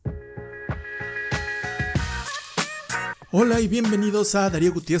Hola y bienvenidos a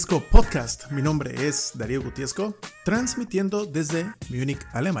Darío Gutiesco Podcast. Mi nombre es Darío Gutiesco, transmitiendo desde Múnich,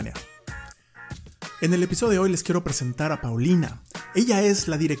 Alemania. En el episodio de hoy les quiero presentar a Paulina. Ella es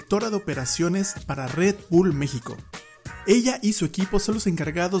la directora de operaciones para Red Bull México. Ella y su equipo son los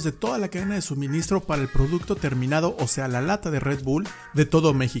encargados de toda la cadena de suministro para el producto terminado, o sea, la lata de Red Bull de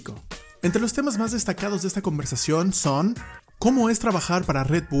todo México. Entre los temas más destacados de esta conversación son cómo es trabajar para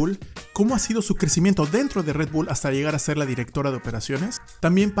Red Bull, cómo ha sido su crecimiento dentro de Red Bull hasta llegar a ser la directora de operaciones.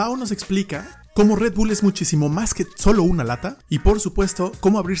 También Pau nos explica cómo Red Bull es muchísimo más que solo una lata y, por supuesto,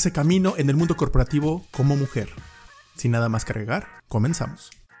 cómo abrirse camino en el mundo corporativo como mujer. Sin nada más que agregar, comenzamos.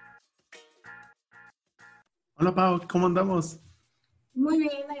 Hola Pau, ¿cómo andamos? Muy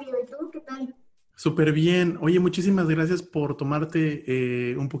bien, Darío. ¿Y tú qué tal? Súper bien. Oye, muchísimas gracias por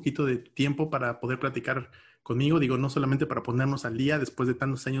tomarte un poquito de tiempo para poder platicar conmigo. Digo, no solamente para ponernos al día después de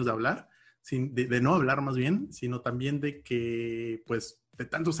tantos años de hablar, de no hablar más bien, sino también de que, pues, de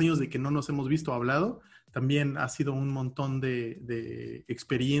tantos años de que no nos hemos visto o hablado, también ha sido un montón de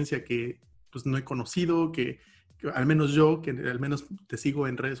experiencia que, pues, no he conocido, que al menos yo, que al menos te sigo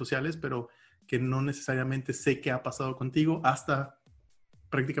en redes sociales, pero que no necesariamente sé qué ha pasado contigo hasta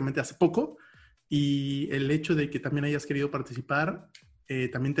prácticamente hace poco. Y el hecho de que también hayas querido participar,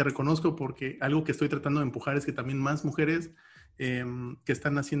 también te reconozco porque algo que estoy tratando de empujar es que también más mujeres que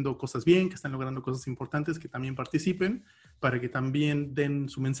están haciendo cosas bien, que están logrando cosas importantes, que también participen, para que también den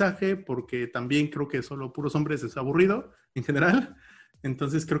su mensaje, porque también creo que solo puros hombres es aburrido en general.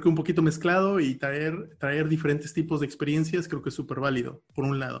 Entonces creo que un poquito mezclado y traer diferentes tipos de experiencias creo que es súper válido, por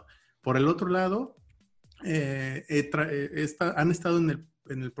un lado. Por el otro lado, han estado en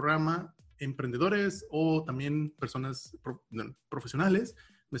el programa emprendedores o también personas profesionales,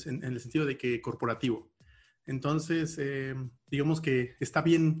 pues en el sentido de que corporativo. Entonces, digamos que está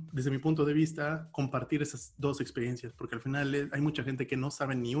bien, desde mi punto de vista, compartir esas dos experiencias, porque al final hay mucha gente que no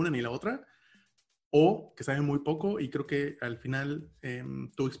sabe ni una ni la otra, o que sabe muy poco, y creo que al final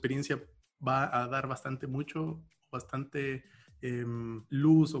tu experiencia va a dar bastante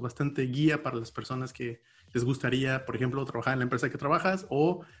luz o bastante guía para las personas que les gustaría, por ejemplo, trabajar en la empresa que trabajas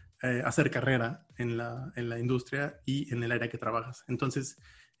o hacer carrera en la industria y en el área que trabajas. Entonces,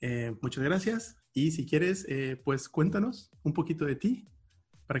 muchas gracias. Y si quieres, pues cuéntanos un poquito de ti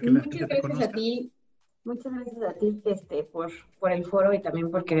para que la gente te conozca. Muchas gracias a ti, por el foro y también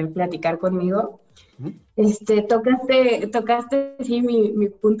por querer platicar conmigo. Uh-huh. Tocaste sí mi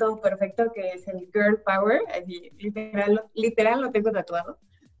punto perfecto, que es el girl power, así, literal lo tengo tatuado.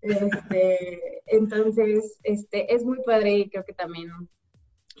 Entonces, es muy padre y creo que también,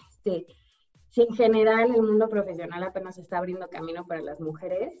 si en general el mundo profesional apenas está abriendo camino para las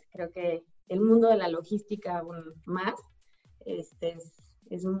mujeres, creo que el mundo de la logística aún más,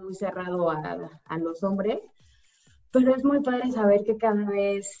 es muy cerrado a los hombres, pero es muy padre saber que cada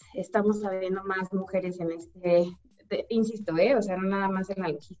vez estamos sabiendo más mujeres en insisto, o sea, no nada más en la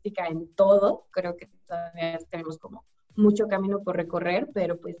logística, en todo, creo que todavía tenemos como mucho camino por recorrer,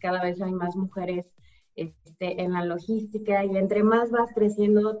 pero pues cada vez hay más mujeres en la logística, y entre más vas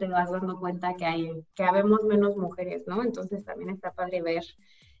creciendo te vas dando cuenta que habemos menos mujeres, ¿no? Entonces también está padre ver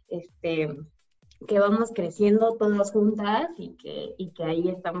que vamos creciendo todas juntas y que ahí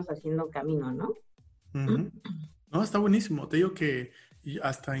estamos haciendo camino, ¿no? Uh-huh. No, está buenísimo. Te digo que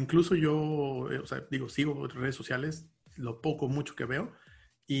hasta incluso yo, o sea, digo, sigo redes sociales, lo poco, mucho que veo,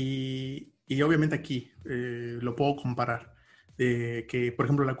 y obviamente aquí lo puedo comparar. Que, por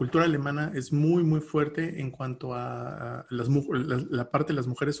ejemplo, la cultura alemana es muy, muy fuerte en cuanto a la parte de las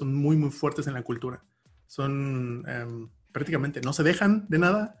mujeres son muy, muy fuertes en la cultura. Son prácticamente, no se dejan de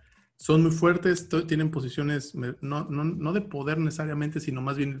nada, son muy fuertes, tienen posiciones, no de poder necesariamente, sino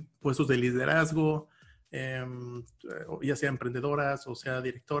más bien puestos de liderazgo, ya sea emprendedoras o sea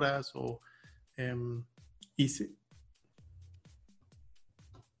directoras y se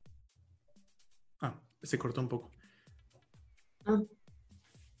cortó un poco.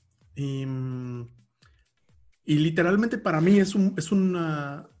 Y literalmente para mí es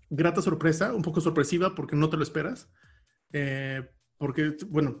una grata sorpresa, un poco sorpresiva porque no te lo esperas, porque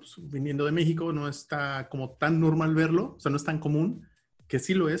bueno, pues, viniendo de México no está como tan normal verlo, o sea, no es tan común, que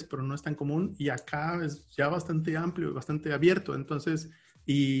sí lo es, pero no es tan común, y acá es ya bastante amplio, bastante abierto. Entonces,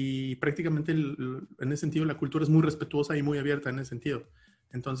 y prácticamente en ese sentido la cultura es muy respetuosa y muy abierta en ese sentido.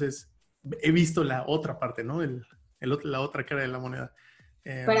 Entonces, he visto la otra parte, ¿no? La otra cara de la moneda.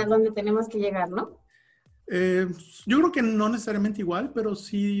 Para donde tenemos que llegar, ¿no? Yo creo que no necesariamente igual, pero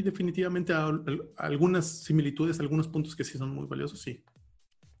sí definitivamente algunas similitudes, algunos puntos que sí son muy valiosos, sí.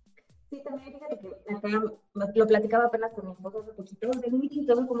 Sí, también fíjate que acá lo platicaba apenas con mi esposo hace poquito, es muy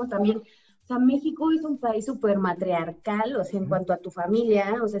chistoso como también, o sea, México es un país súper matriarcal, o sea, en cuanto a tu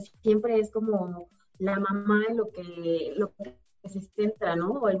familia, o sea, siempre es como la mamá en lo que se centra,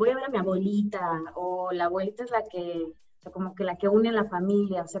 ¿no? O el voy a ver a mi abuelita, o la abuelita es la que, o sea, como que la que une a la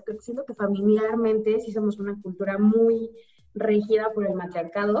familia, o sea, que siento que familiarmente sí somos una cultura muy regida por el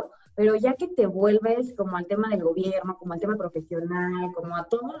matriarcado, pero ya que te vuelves como al tema del gobierno, como al tema profesional, como a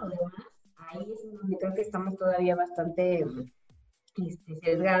todo lo demás, ahí es donde creo que estamos todavía bastante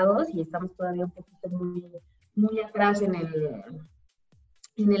sesgados y estamos todavía un poquito muy atrás en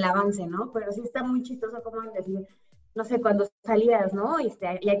el avance, ¿no? Pero sí está muy chistoso como decir, no sé, cuando salías, ¿no? ¿Y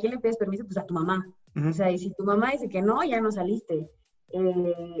a quién le pides permiso? Pues a tu mamá. Uh-huh. O sea, y si tu mamá dice que no, ya no saliste.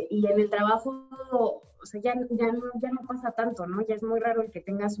 Y en el trabajo, o sea, ya no pasa tanto, ¿no? Ya es muy raro el que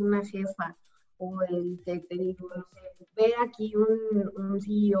tengas una jefa o el que te digo, no sé, ve aquí un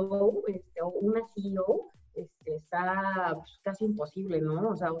CEO o una CEO, está pues, casi imposible,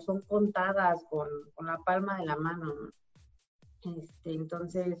 ¿no? O sea, son contadas con la palma de la mano, ¿no?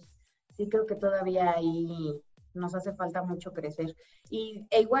 Entonces, sí creo que todavía ahí nos hace falta mucho crecer.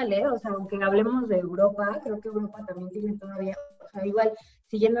 E igual, ¿eh? O sea, aunque hablemos de Europa, creo que Europa también tiene todavía, o sea, igual,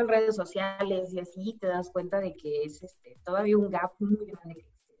 siguiendo en redes sociales y así, te das cuenta de que es todavía un gap muy grande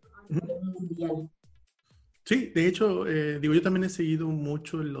a nivel mundial. Sí, de hecho, digo, yo también he seguido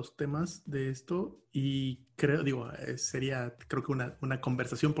mucho los temas de esto y creo, digo, sería, creo que una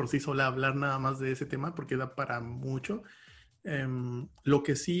conversación por sí sola hablar nada más de ese tema porque da para mucho. Lo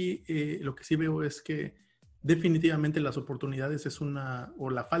que sí veo es que definitivamente las oportunidades o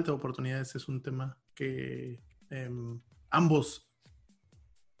la falta de oportunidades es un tema que ambos,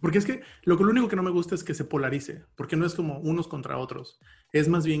 porque es que lo único que no me gusta es que se polarice, porque no es como unos contra otros, es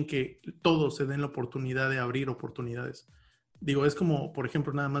más bien que todos se den la oportunidad de abrir oportunidades. Digo, es como, por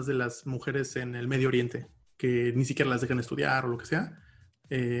ejemplo, nada más de las mujeres en el Medio Oriente, que ni siquiera las dejan estudiar o lo que sea.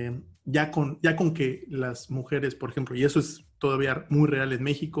 Ya con que las mujeres, por ejemplo, y eso es todavía muy real en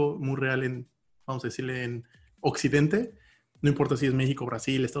México, muy real en, vamos a decirle, en Occidente, no importa si es México,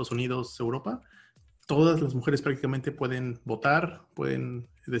 Brasil, Estados Unidos, Europa, todas las mujeres prácticamente pueden votar, pueden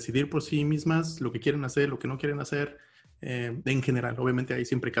decidir por sí mismas lo que quieren hacer, lo que no quieren hacer, en general. Obviamente hay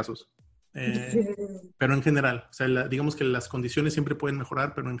siempre casos, pero en general, o sea, digamos que las condiciones siempre pueden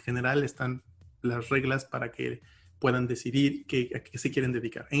mejorar, pero en general están las reglas para que puedan decidir a qué se quieren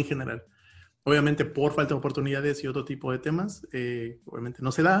dedicar, en general. Obviamente por falta de oportunidades y otro tipo de temas, obviamente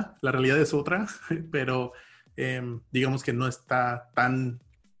no se da, la realidad es otra, pero digamos que no está tan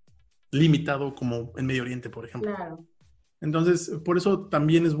limitado como en Medio Oriente, por ejemplo. Claro. Entonces, por eso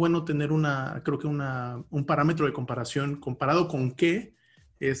también es bueno tener creo que un parámetro de comparación comparado con qué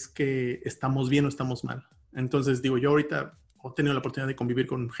es que estamos bien o estamos mal. Entonces, digo, yo ahorita he tenido la oportunidad de convivir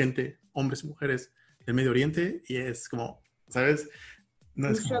con gente, hombres y mujeres del Medio Oriente y es como, ¿sabes? No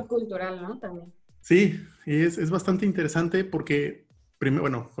Un es shock como... cultural, ¿no? También. Sí, y es bastante interesante porque, primero,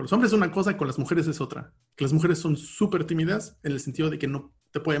 bueno, con los hombres es una cosa, con las mujeres es otra. Que las mujeres son súper tímidas en el sentido de que no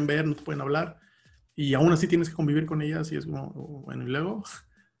te pueden ver, no te pueden hablar y aún así tienes que convivir con ellas y es como, bueno, y luego,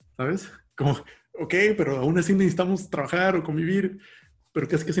 ¿sabes? Como, ok, pero aún así necesitamos trabajar o convivir, pero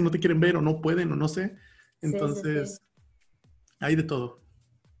que es que si no te quieren ver o no pueden o no sé. Sí, sí, sí. Entonces, hay de todo.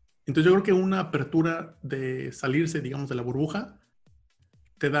 Entonces yo creo que una apertura de salirse, digamos, de la burbuja,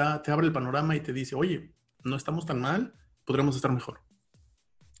 te abre el panorama y te dice, oye, no estamos tan mal, podremos estar mejor.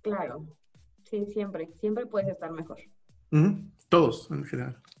 Claro. Sí, siempre puedes estar mejor. Todos, en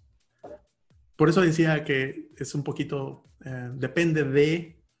general. Por eso decía que es un poquito, depende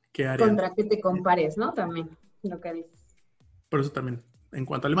de qué área. Contra qué te compares, ¿no? También, lo que dices. Por eso también, en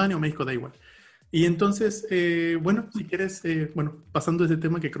cuanto a Alemania o México, da igual. Y entonces, bueno, si quieres, bueno, pasando ese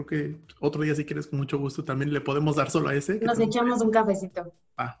tema que creo que otro día si quieres con mucho gusto también le podemos dar solo a ese. Nos echamos un cafecito.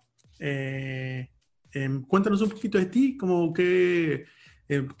 Cuéntanos un poquito de ti, como qué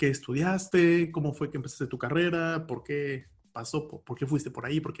estudiaste, cómo fue que empezaste tu carrera, por qué pasó, por qué fuiste por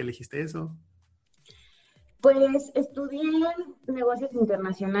ahí, por qué elegiste eso. Pues estudié negocios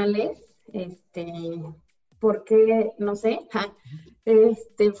internacionales, porque, no sé,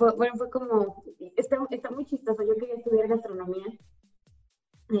 fue como, está muy chistoso, yo quería estudiar gastronomía,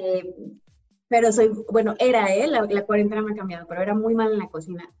 eh, pero la cuarentena me ha cambiado, pero era muy mal en la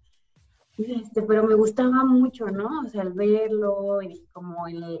cocina. Pero me gustaba mucho, ¿no? O sea, el verlo y como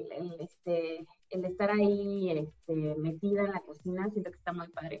el estar ahí, metida en la cocina, siento que está muy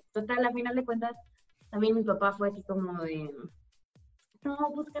padre. Total, a final de cuentas, también mi papá fue así como de, no,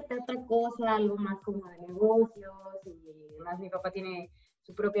 búscate otra cosa, algo más como de negocios, y además mi papá tiene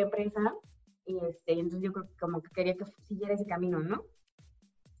su propia empresa, y entonces yo creo que como que quería que siguiera ese camino, ¿no?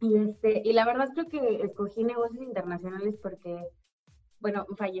 Y la verdad creo que escogí negocios internacionales porque bueno,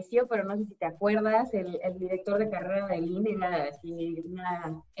 falleció, pero no sé si te acuerdas, el director de carrera del INE era así,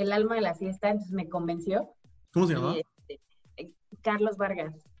 el alma de la fiesta, entonces me convenció. ¿Cómo se Y llamaba? Carlos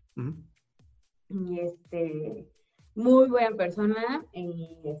Vargas. Ujú. Y muy buena persona,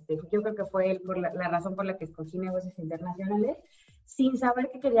 y yo creo que fue él por la razón por la que escogí negocios internacionales, sin saber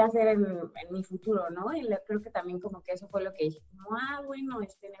qué quería hacer en mi futuro, ¿no? Y creo que también como que eso fue lo que dije, como, bueno,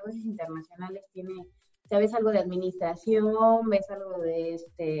 negocios internacionales tiene, sabes algo de administración, ves algo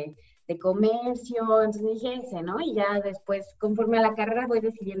de comercio, entonces dije ese, ¿no? Y ya después, conforme a la carrera, voy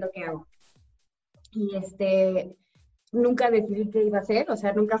decidiendo qué hago. Y nunca decidí qué iba a hacer, o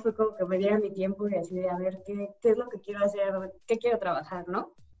sea, nunca fue como que me diera mi tiempo y así de a ver qué es lo que quiero hacer, qué quiero trabajar,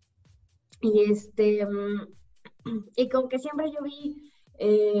 ¿no? Y y como que siempre yo vi,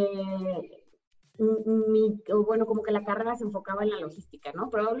 o bueno, como que la carrera se enfocaba en la logística, ¿no?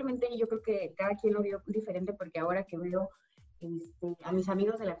 Probablemente yo creo que cada quien lo vio diferente porque ahora que veo a mis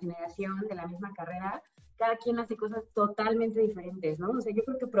amigos de la generación, de la misma carrera, cada quien hace cosas totalmente diferentes, ¿no? O sea, yo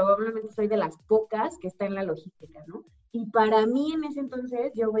creo que probablemente soy de las pocas que está en la logística, ¿no? Y para mí en ese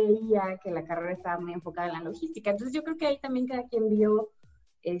entonces yo veía que la carrera estaba muy enfocada en la logística. Entonces yo creo que ahí también cada quien vio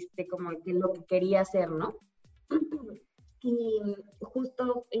como que lo que quería hacer, ¿no? Y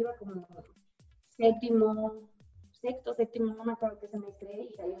justo iba como séptimo, no me acuerdo qué semestre,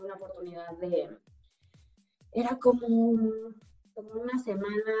 y salió una oportunidad era como una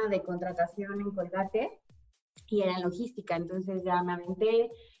semana de contratación en Colgate, y era logística, entonces ya me aventé.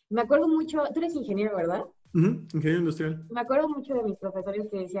 Me acuerdo mucho, tú eres ingeniero, ¿verdad? Ujú, ingeniero industrial. Me acuerdo mucho de mis profesores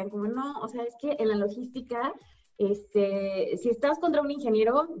que decían como, no, o sea, es que en la logística, si estás contra un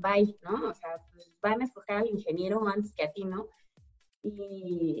ingeniero, bye, ¿no? O sea, pues van a escoger al ingeniero antes que a ti, ¿no?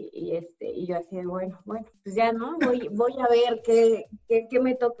 Y yo así de, bueno, pues ya, ¿no? Voy a ver qué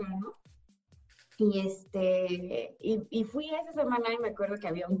me toca, ¿no? Y fui a esa semana y me acuerdo que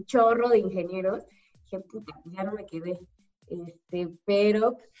había un chorro de ingenieros. Dije, puta, pues ya no me quedé.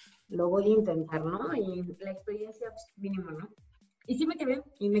 Pero pues, lo voy a intentar, ¿no? Y la experiencia, pues, mínimo, ¿no? Y sí me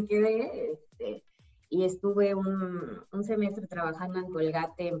quedé, y estuve un semestre trabajando en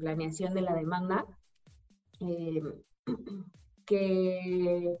Colgate en planeación de la demanda, eh,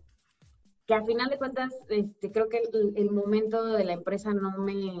 que que a final de cuentas, creo que el momento de la empresa no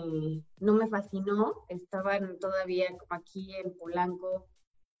me fascinó. Estaban todavía como aquí en Polanco,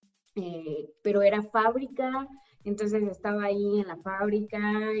 pero era fábrica, entonces estaba ahí en la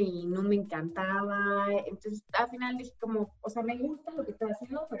fábrica y no me encantaba. Entonces, al final dije como, o sea, me gusta lo que estoy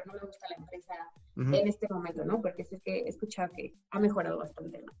haciendo, pero no me gusta la empresa Ujú. en este momento, ¿no? Porque sí es que he escuchado que ha mejorado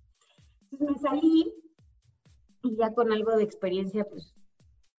bastante, ¿no? Entonces me salí y ya con algo de experiencia, pues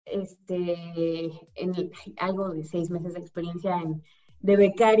algo de 6 meses de experiencia de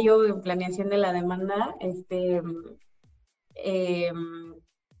becario en planeación de la demanda. Eh,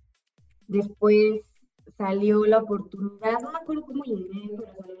 Después salió la oportunidad, no me acuerdo cómo llegué,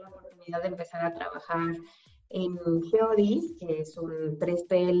 pero salió la oportunidad de empezar a trabajar en Geodis, que es un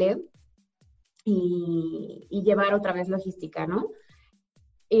 3PL, y llevar otra vez logística, ¿no?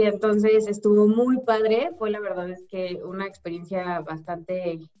 Y entonces estuvo muy padre, fue la verdad es que una experiencia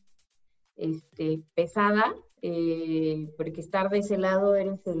bastante pesada, porque estar de ese lado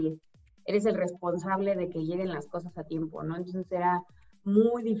eres el responsable de que lleguen las cosas a tiempo, ¿no? Entonces era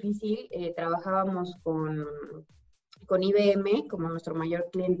muy difícil. Trabajábamos con IBM como nuestro mayor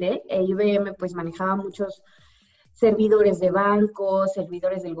cliente, e IBM pues manejaba muchos servidores de bancos,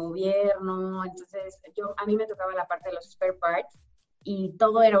 servidores del gobierno. Entonces a mí me tocaba la parte de los spare parts y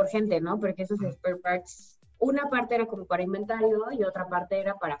todo era urgente, ¿no? Porque esos spare parts, una parte era como para inventario y otra parte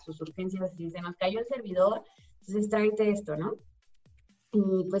era para sus urgencias. Si se nos cayó el servidor, entonces tráete esto, ¿no?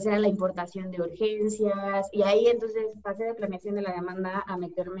 Y pues era la importación de urgencias, y ahí entonces pasé de planeación de la demanda a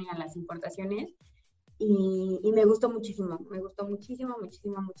meterme a las importaciones, y me gustó muchísimo, muchísimo,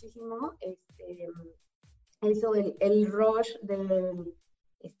 muchísimo. Eso, el rush de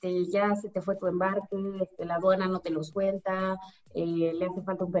ya se te fue tu embarque, la aduana no te lo suelta, le hace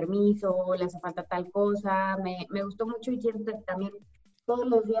falta un permiso, le hace falta tal cosa. Me gustó mucho, y quiero también todos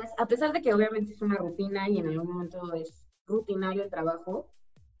los días, a pesar de que obviamente es una rutina y en algún momento es rutinario el trabajo,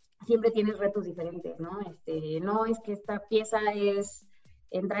 siempre tienes retos diferentes, ¿no? No es que esta pieza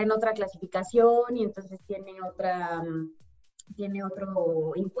entra en otra clasificación y entonces tiene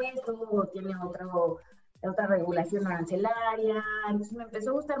otro impuesto o tiene otra regulación arancelaria. Entonces me empezó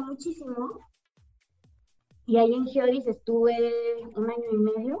a gustar muchísimo, y ahí en Geodis estuve 1 año y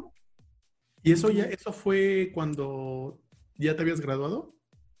medio. ¿Y eso fue cuando ya te habías graduado?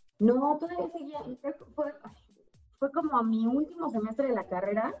 No, todavía seguía, fue como a mi último semestre de la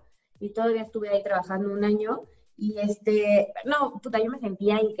carrera, y todavía estuve ahí trabajando 1 año, Y no, puta, yo me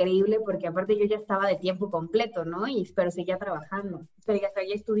sentía increíble porque aparte yo ya estaba de tiempo completo, ¿no? Pero seguía trabajando, pero ya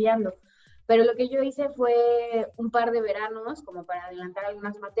seguía estudiando. Pero lo que yo hice fue un par de veranos como para adelantar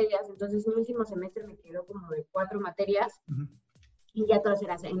algunas materias, entonces mi último semestre me quedó como de 4 materias y ya todas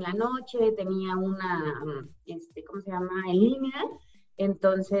eran en la noche, tenía una, ¿cómo se llama? En línea,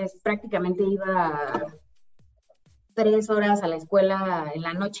 entonces prácticamente iba 3 horas a la escuela en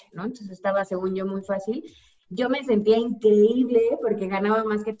la noche, ¿no? Entonces estaba, según yo, muy fácil. Yo me sentía increíble porque ganaba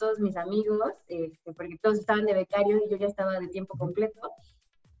más que todos mis amigos, porque todos estaban de becario y yo ya estaba de tiempo completo.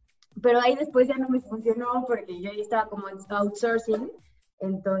 Pero ahí después ya no me funcionó porque yo ya estaba como en outsourcing,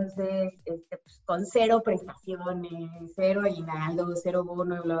 entonces pues, con 0 prestaciones, 0 aguinaldo, 0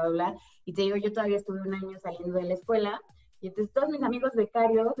 bono, bla, bla, bla. Y te digo, yo todavía estuve un año saliendo de la escuela y entonces todos mis amigos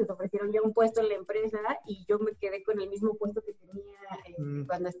becarios les ofrecieron ya un puesto en la empresa y yo me quedé con el mismo puesto que tenía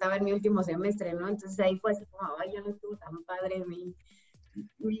cuando estaba en mi último semestre, ¿no? Entonces ahí fue así como, ay, ya no estuvo tan padre mi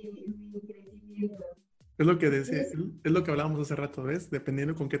crecimiento. Es lo que decía, es lo que hablábamos hace rato, ¿ves?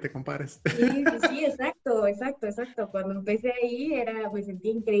 Dependiendo con qué te compares. Sí, sí, sí, exacto, exacto, exacto. Cuando empecé ahí me sentí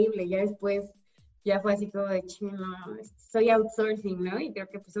increíble. Ya después, ya fue así como de chino, soy outsourcing, ¿no? Y creo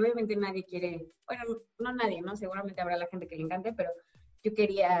que pues obviamente nadie quiere, bueno, no nadie, ¿no? Seguramente habrá la gente que le encante, pero yo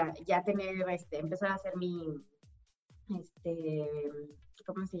quería ya tener, empezar a hacer este,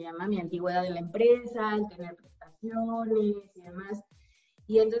 ¿cómo se llama? Mi antigüedad en la empresa, tener prestaciones y demás.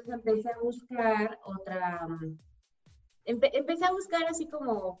 Y entonces empecé a buscar empecé a buscar así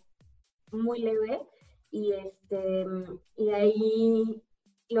como muy leve y ahí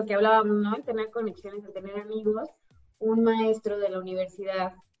lo que hablábamos, ¿no? El tener conexiones, el tener amigos, un maestro de la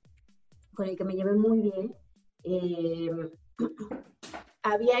universidad con el que me llevé muy bien,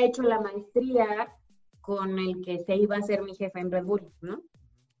 había hecho la maestría con el que se iba a ser mi jefe en Red Bull, ¿no?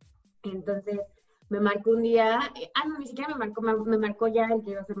 Entonces me marcó un día, no, ni siquiera me marcó ya el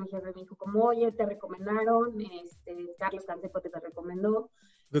que iba a ser mi jefe, me dijo como, oye, te recomendaron, Carlos Canseco te recomendó.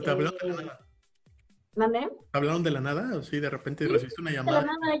 ¿Te hablaron de la nada? ¿Mandé? ¿Hablaron de la nada? ¿O sí, de repente Sí, recibiste una de llamada? la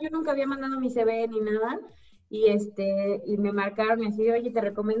nada, yo nunca había mandado mi CV ni nada, y me marcaron y así, oye, te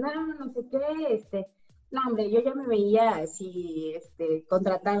recomendaron, no sé qué, no, hombre, yo ya me veía así,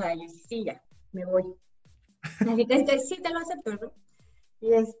 contratada, y yo, sí, ya, me voy. Así que sí, te lo acepto, ¿no? Y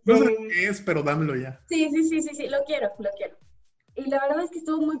No sé qué es, pero dámelo ya. sí, sí, sí, sí, sí, lo quiero, lo quiero. Y la verdad es que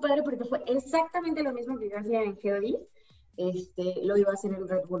estuvo muy padre porque fue exactamente lo mismo que yo hacía en Geodis, lo iba a hacer en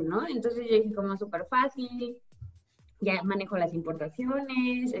Red Bull, ¿no? Entonces yo dije como súper fácil, ya manejo las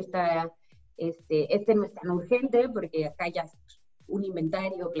importaciones, no es tan urgente porque acá ya es un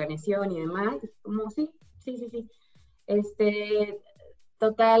inventario, planeación y demás, como sí, sí, sí, sí.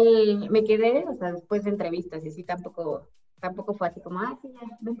 Total, me quedé, o sea, después de entrevistas y así tampoco fue así como, sí,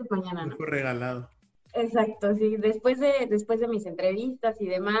 ya, vente mañana, Me ¿no? fue regalado. Exacto, sí, después de mis entrevistas y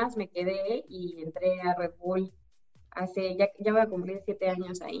demás, me quedé y entré a Red Bull ya voy a cumplir 7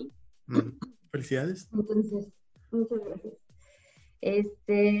 años ahí. Felicidades. Entonces, muchas gracias.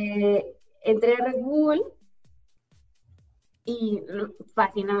 Entré a Red Bull y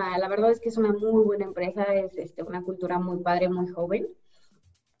fascinada. La verdad es que es una muy buena empresa, es una cultura muy padre, muy joven.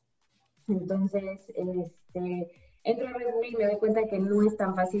 Entonces, entro a Red Bull y me doy cuenta que no es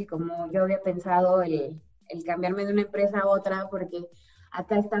tan fácil como yo había pensado el cambiarme de una empresa a otra, porque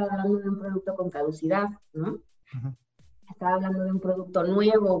acá estaba hablando de un producto con caducidad, ¿no? Estaba hablando de un producto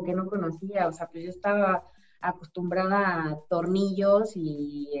nuevo que no conocía, o sea, pues yo estaba acostumbrada a tornillos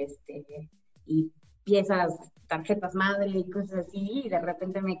y piezas, tarjetas madre y cosas así, y de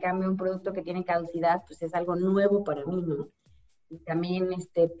repente me cambia un producto que tiene caducidad, pues es algo nuevo para mí, ¿no? Y también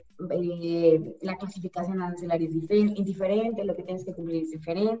la clasificación arancelaria es diferente, lo que tienes que cumplir es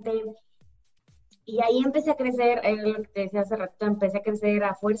diferente. Y ahí empecé a crecer, lo que te decía hace rato, empecé a crecer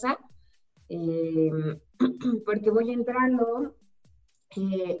a fuerza, porque voy entrando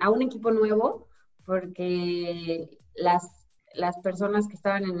a un equipo nuevo, porque las personas que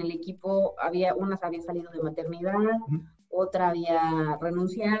estaban en el equipo, unas habían salido de maternidad, otra había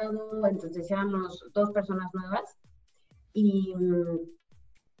renunciado, entonces éramos 2 personas nuevas. Y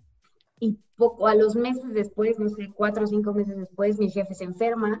poco a los meses después, no sé, 4 o 5 meses después, mi jefe se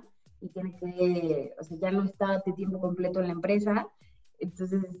enferma y o sea, ya no está de tiempo completo en la empresa,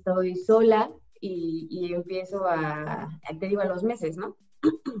 entonces estoy sola y empiezo te digo, a los meses, ¿no?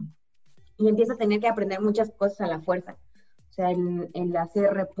 Y empiezo a tener que aprender muchas cosas a la fuerza. O sea, en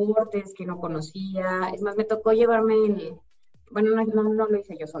hacer reportes que no conocía. Es más, me tocó llevarme bueno, no lo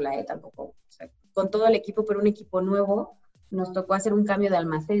hice yo sola, tampoco. O sea, con todo el equipo, pero un equipo nuevo, nos tocó hacer un cambio de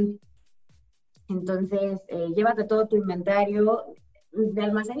almacén. Entonces, llévate todo tu inventario, de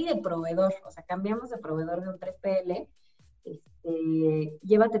almacén y de proveedor, o sea, cambiamos de proveedor de un 3PL,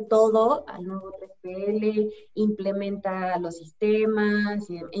 llévate todo al nuevo 3PL, implementa los sistemas,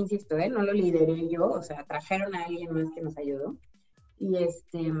 insisto, no lo lideré yo, o sea, trajeron a alguien más que nos ayudó, y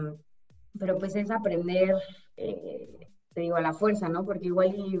pero pues es aprender, te digo, a la fuerza, ¿no? Porque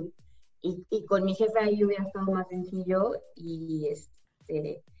igual y con mi jefe ahí hubiera estado más sencillo y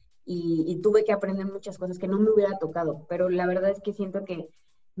tuve que aprender muchas cosas que no me hubiera tocado, pero la verdad es que siento que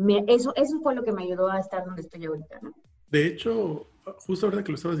eso fue lo que me ayudó a estar donde estoy ahorita, ¿no? De hecho, justo ahora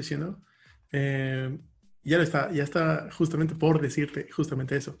que lo estabas diciendo, ya está justamente por decirte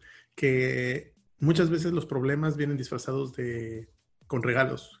justamente eso, que muchas veces los problemas vienen disfrazados con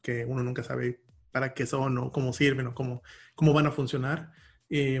regalos que uno nunca sabe para qué son o cómo sirven o cómo van a funcionar.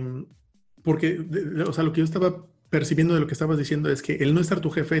 Porque, o sea, lo que yo estaba percibiendo de lo que estabas diciendo es que el no estar tu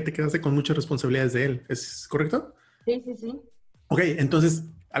jefe te quedaste con muchas responsabilidades de él. ¿Es correcto? Sí, sí, sí. Ok, entonces,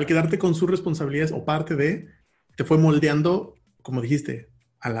 al quedarte con sus responsabilidades o parte te fue moldeando, como dijiste,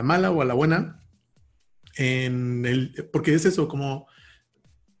 a la mala o a la buena, porque es eso, como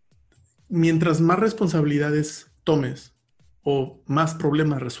mientras más responsabilidades tomes o más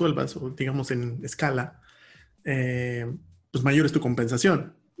problemas resuelvas, o digamos en escala, pues mayor es tu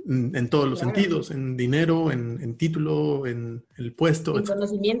compensación en todos los sentidos, en dinero, en título, en el puesto, en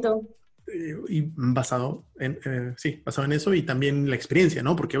conocimiento. Y basado basado en eso y también la experiencia,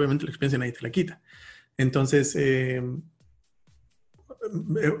 ¿no? Porque obviamente la experiencia nadie te la quita. Entonces,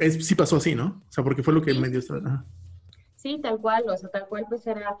 sí pasó así, ¿no? O sea, porque fue lo que Sí, medio... sí, tal cual, o sea, tal cual pues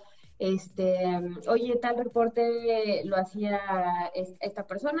era, oye, tal reporte lo hacía esta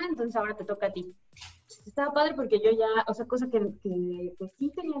persona, entonces ahora te toca a ti. Estaba padre porque yo ya, o sea, cosa que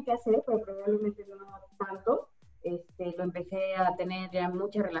sí tenía que hacer, pero probablemente no tanto, lo empecé a tener ya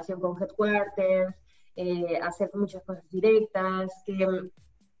mucha relación con headquarters, hacer muchas cosas directas, que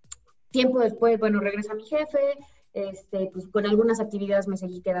tiempo después, bueno, regresa mi jefe, pues con algunas actividades me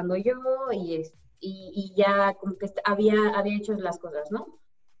seguí quedando yo y ya como que había hecho las cosas, ¿no?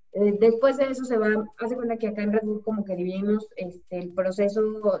 Después de eso hace cuenta que acá en Red Bull como que dividimos el proceso,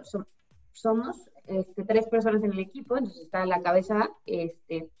 somos 3 personas en el equipo, entonces está la cabeza,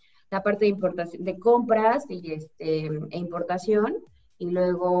 la parte de importación, de compras e importación, y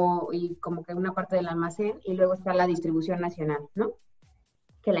luego, y como que una parte del almacén, y luego está la distribución nacional, ¿no?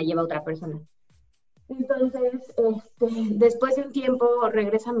 Que la lleva otra persona. Entonces, después de un tiempo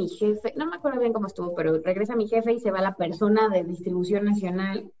regresa mi jefe, no me acuerdo bien cómo estuvo, pero regresa mi jefe y se va la persona de distribución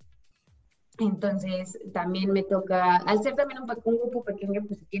nacional. Entonces, también me toca, al ser también un grupo pequeño,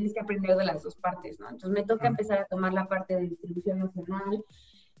 pues tienes que aprender de las dos partes, ¿no? Entonces, me toca empezar a tomar la parte de distribución nacional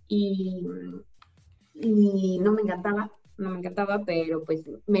y no me encantaba, pero pues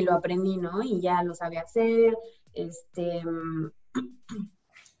me lo aprendí, ¿no? Y ya lo sabía hacer,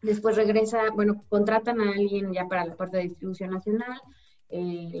 después regresa, bueno, contratan a alguien ya para la parte de distribución nacional,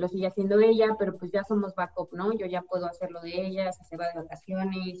 lo sigue haciendo ella, pero pues ya somos backup, ¿no? Yo ya puedo hacerlo de ella, si se va de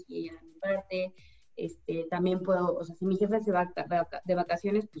vacaciones y ella de mi parte, también puedo, o sea, si mi jefe se va de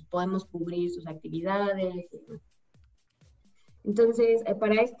vacaciones, pues podemos cubrir sus actividades. Entonces,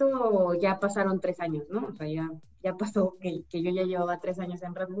 para esto ya pasaron 3 años, ¿no? O sea, ya pasó que yo ya llevaba 3 años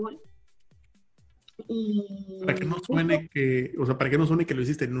en Red Bull. Y para que no suene que, o sea, para que no suene que lo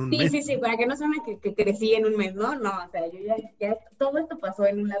hiciste en un mes. Sí, para que no suene que crecí en un mes, ¿no? No, o sea, yo ya todo esto pasó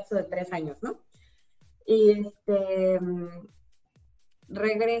en un lapso de 3 años, ¿no? Y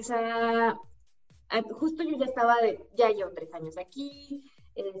regresa, justo yo ya ya llevo 3 años aquí,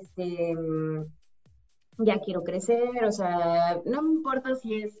 ya quiero crecer, o sea, no me importa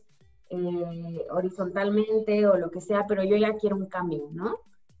si es horizontalmente o lo que sea, pero yo ya quiero un cambio, ¿no?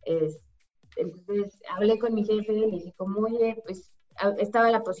 Entonces hablé con mi jefe, le dije como, oye, pues estaba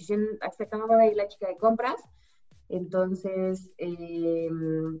en la posición, se acababa de ir la chica de compras, entonces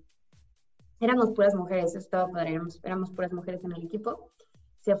éramos puras mujeres, eso estaba padre, éramos puras mujeres en el equipo.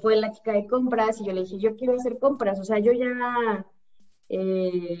 Se fue la chica de compras y yo le dije, yo quiero hacer compras, o sea, yo ya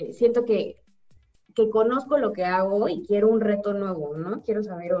siento que conozco lo que hago y quiero un reto nuevo, ¿no? Quiero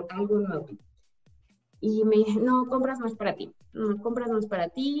saber algo nuevo. Y me dije, no, compras no es para ti, compras no es para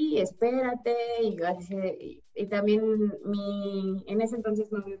ti, espérate. Y también en ese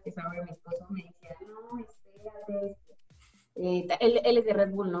entonces novio, que es ahora mi esposo, me decía, no, espérate. Él es de Red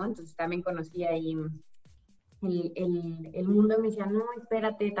Bull, ¿no? Entonces también conocí ahí el mundo, y me decía, no,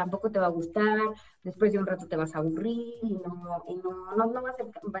 espérate, tampoco te va a gustar, después de un rato te vas a aburrir y no va a ser, no va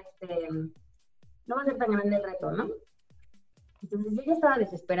a ser tan grande el reto, ¿no? Entonces yo ya estaba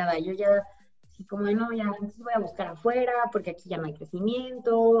desesperada, yo ya, así como, no, ya, entonces voy a buscar afuera, porque aquí ya no hay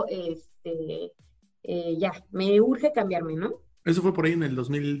crecimiento, ya, me urge cambiarme, ¿no? ¿Eso fue por ahí en el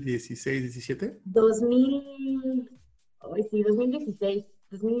 2016, 17? 2000, ay, sí, 2016,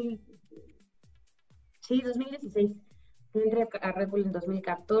 2000, sí, 2016. Yo entré a Red Bull en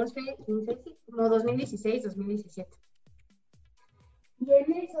 2014, 15, sí, como 2016, 2017. Y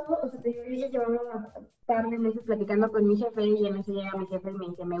en eso, o sea, yo llevaba un par de meses platicando con mi jefe y en eso llega mi jefe y me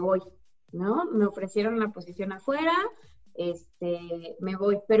dice, me voy, ¿no? Me ofrecieron la posición afuera, me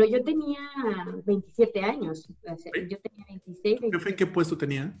voy, pero yo tenía 27 años, o sea, ¿Sí? yo tenía 26, ¿Jefe 27. qué puesto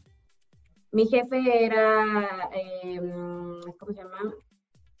tenía? Mi jefe era, ¿cómo se llama?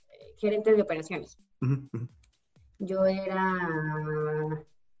 Gerente de operaciones. Ujú, ujú. Yo era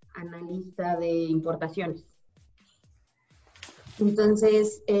analista de importaciones.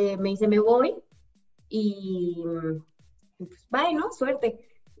 Entonces me dice, me voy y pues, bye, ¿no? Suerte.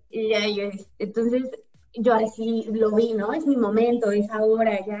 Y ya yo, entonces yo así lo vi, ¿no? Es mi momento, es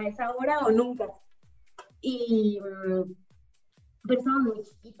ahora, ya es ahora o nunca. Y pero estaba muy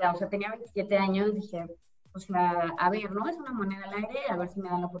chiquita, o sea, tenía 27 años, dije, o sea, a ver, ¿no? Es una moneda al aire, a ver si me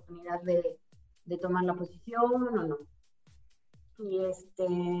dan la oportunidad de tomar la posición o no. Y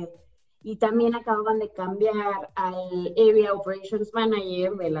y también acababan de cambiar al Area Operations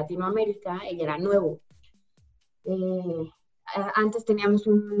Manager de Latinoamérica, y era nuevo. Antes teníamos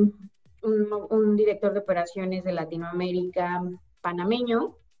un director de operaciones de Latinoamérica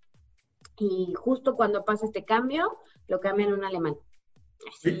panameño, y justo cuando pasa este cambio, lo cambian a un alemán.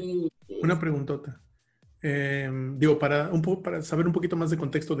 Oye, Así, una preguntota. Digo, para saber un poquito más de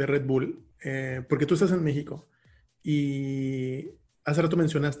contexto de Red Bull, porque tú estás en México y hace rato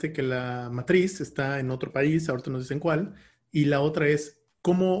mencionaste que la matriz está en otro país, ahorita nos dicen cuál, y la otra es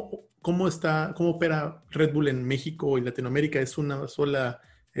cómo opera Red Bull en México y Latinoamérica. ¿Es una sola,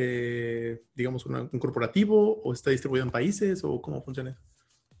 digamos, un corporativo o está distribuido en países o cómo funciona eso?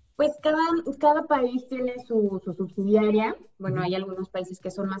 pues cada país tiene su subsidiaria. Bueno, Ujú. hay algunos países que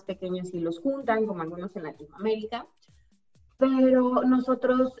son más pequeños y los juntan, como algunos en Latinoamérica. Pero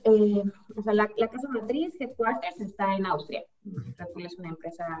nosotros, o sea, la casa matriz, Headquarters, está en Austria. Red Bull es una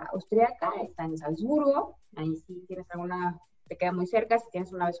empresa austriaca, está en Salzburgo. Ahí si tienes alguna, te queda muy cerca, si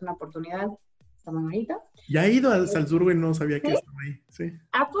tienes una vez una oportunidad, está muy bonito. Ya he ido a Salzburgo y no sabía que ¿Sí? estaba ahí. Sí.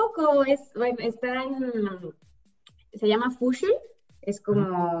 ¿A poco es, bueno, se llama Fuschl, es Ajá.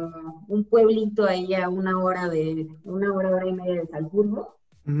 como un pueblito ahí a hora y media de Salzburgo.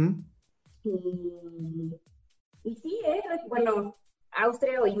 Ujú. Y, y sí, bueno,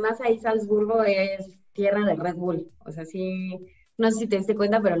 Austria y más ahí Salzburgo es tierra de Red Bull. O sea, sí, no sé si te diste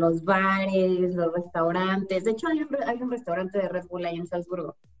cuenta, pero los bares, los restaurantes, de hecho hay un restaurante de Red Bull ahí en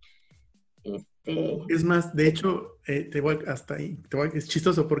Salzburgo. Este, Es más, de hecho, hasta ahí, es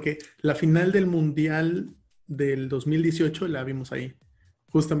chistoso porque la final del Mundial del 2018 la vimos ahí,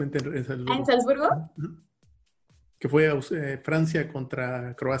 justamente en ¿En Salzburgo. Salzburgo? Ujú. Que fue Francia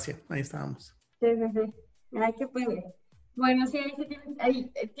contra Croacia, ahí estábamos. Sí, sí, sí. Ay, qué padre. Bueno, sí,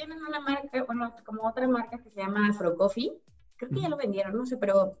 ahí tienen una marca, bueno, como otra marca que se llama Afro Coffee. Creo que ya Ujú. lo vendieron, no sé,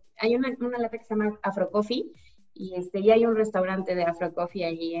 pero hay una lata que se llama Afro Coffee y hay un restaurante de Afro Coffee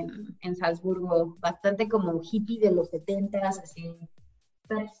allí en Salzburgo, bastante como hippie de los 70s, así.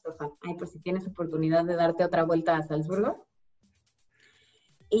 Está chistoso. Ay, pues si tienes oportunidad de darte otra vuelta a Salzburgo.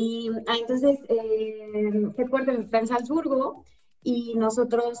 Y entonces, Headquarters está en Salzburgo y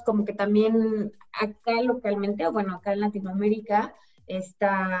nosotros como que también acá localmente, o bueno, acá en Latinoamérica,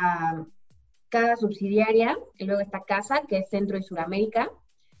 está cada subsidiaria, y luego está CASA, que es Centro y Suramérica,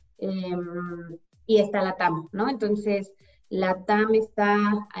 eh, y está la TAM, ¿no? Entonces, la TAM está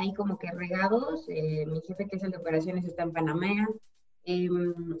ahí como que regados, mi jefe que es el de operaciones está en Panamá,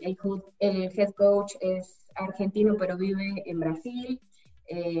 el head coach es argentino pero vive en Brasil,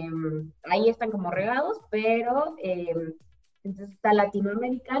 eh, ahí están como regados, pero entonces está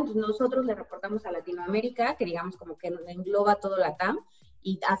Latinoamérica, entonces nosotros le reportamos a Latinoamérica, que digamos como que engloba todo la TAM,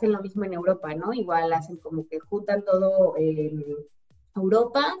 y hacen lo mismo en Europa, ¿no? Igual hacen como que juntan todo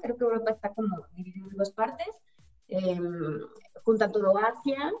Europa, creo que Europa está como dividido en dos partes, eh, juntan todo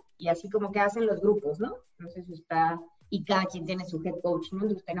Asia y así como que hacen los grupos, ¿no? Entonces está, y cada quien tiene su head coach, ¿no?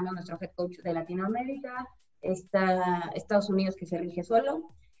 Entonces tenemos nuestro head coach de Latinoamérica, está Estados Unidos que se rige solo,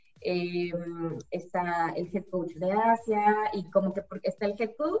 eh, está el head coach de Asia y como que está el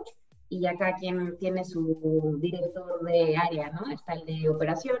head coach y ya cada quien tiene su director de área, ¿no? Está el de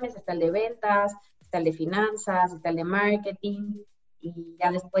operaciones, está el de ventas, está el de finanzas, está el de marketing y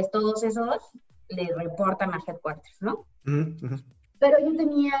ya después todos esos le reportan a Headquarters, ¿no? Ujú, ujú. Pero yo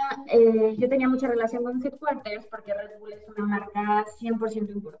tenía mucha relación con Headquarters porque Red Bull es una marca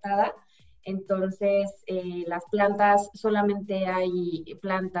 100% importada. Entonces, las plantas, solamente hay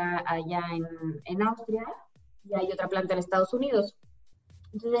planta allá en Austria y hay otra planta en Estados Unidos.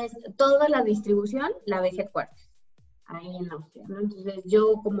 Entonces, toda la distribución la ve Headquarters, ahí en Austria, ¿no? Entonces,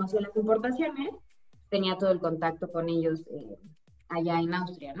 yo como hacía las importaciones, tenía todo el contacto con ellos allá en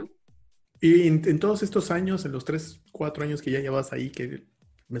Austria, ¿no? Y en todos estos años, en los 3, 4 años que ya llevas ahí, que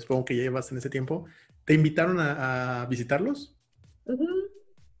me supongo que ya llevas en ese tiempo, ¿te invitaron a visitarlos? Uh-huh.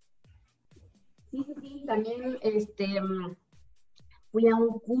 Sí, sí, sí, también fui a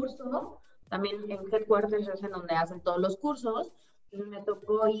un curso, también en Headquarters es en donde hacen todos los cursos, y me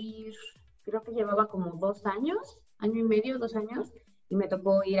tocó ir, creo que llevaba como 2 años, año y medio, 2 años, y me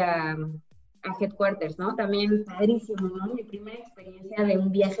tocó ir a Headquarters, ¿no? También padrísimo, ¿no? Mi primera experiencia de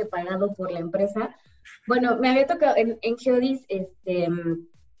un viaje pagado por la empresa. Bueno, me había tocado, en Geodis,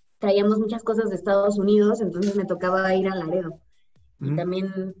 traíamos muchas cosas de Estados Unidos, entonces me tocaba ir a Laredo. Y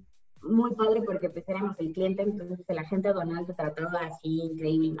también muy padre porque pues éramos el cliente, entonces el agente aduanal te trataba así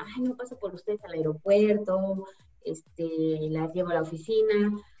increíble. Ay, no paso por ustedes al aeropuerto, las llevo a la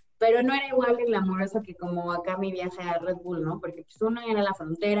oficina, pero no era igual de glamoroso que como acá mi viaje a Red Bull, ¿no? Porque pues uno era la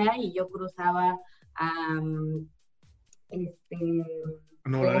frontera y yo cruzaba a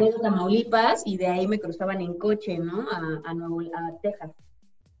Laredo, Tamaulipas, y de ahí me cruzaban en coche, ¿no? A Texas.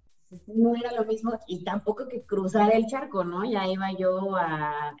 No era lo mismo, y tampoco que cruzar el charco, ¿no? Ya iba yo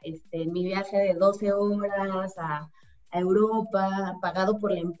en mi viaje de 12 horas a Europa, pagado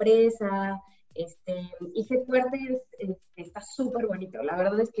por la empresa, y Headquarters está súper bonito. La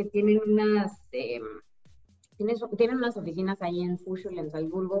verdad es que tienen tienen unas oficinas ahí en Fuschl, en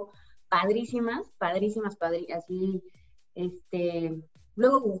Salzburgo, padrísimas, padrísimas, así,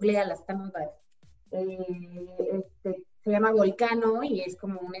 luego googlealas, están muy padres. Se llama Volcano y es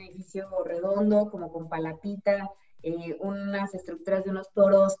como un edificio redondo, como con palatita, unas estructuras de unos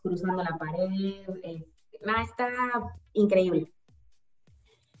toros cruzando la pared. Está increíble.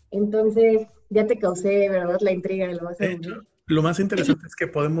 Entonces, ya te causé, ¿verdad? La intriga de lo más Lo más interesante es que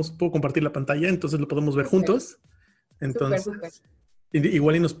puedo compartir la pantalla, entonces lo podemos ver juntos. Entonces, super.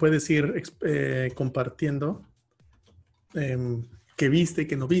 Igual y nos puedes ir compartiendo qué viste,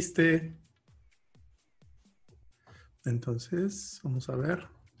 qué no viste. Entonces, vamos a ver.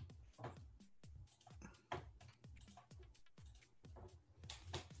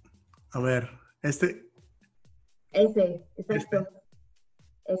 A ver, Ese, exacto.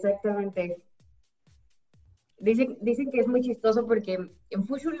 Exactamente. Dicen que es muy chistoso porque en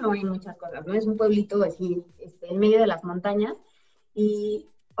Fuschl no hay muchas cosas, ¿no? Es un pueblito así, en medio de las montañas, y,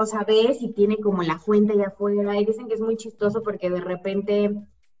 o sea, ves y tiene como la fuente allá afuera, y dicen que es muy chistoso porque de repente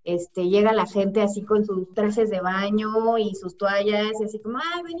llega la gente así con sus trajes de baño y sus toallas, y así como,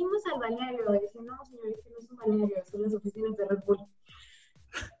 ¡ay, venimos al balneario! Y dice, no, señorita, no es un balneario, son las oficinas de Red Bull.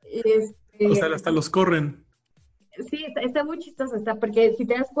 O sea, hasta los corren. Sí, está muy chistoso, porque si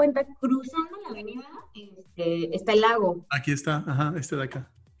te das cuenta, cruzando la avenida está el lago. Aquí está, ajá, de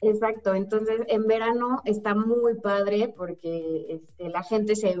acá. Exacto, entonces en verano está muy padre porque la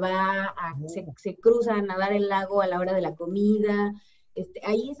gente se cruza a nadar el lago a la hora de la comida.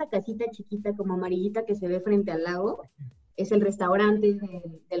 Ahí esa casita chiquita como amarillita que se ve frente al lago es el restaurante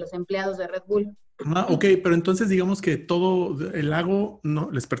de los empleados de Red Bull. Ah, ok, pero entonces digamos que todo el lago no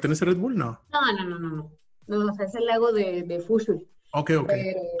les pertenece a Red Bull, ¿no? No, o sea, es el lago de Fuschl. Ok.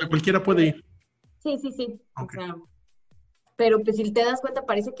 Cualquiera puede ir. Sí. Okay. O sea, pero pues si te das cuenta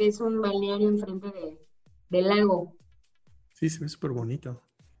parece que es un balneario enfrente del lago. Sí, se ve súper bonito.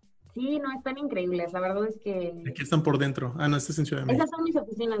 Sí, no, están increíbles. La verdad es que... Aquí están por dentro. Ah, no, este es en Ciudad de México. Esas son mis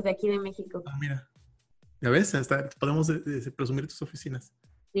oficinas de aquí de México. Ah, mira. Ya ves, hasta podemos presumir tus oficinas.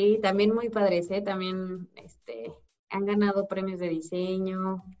 Sí, también muy padres, ¿eh? También han ganado premios de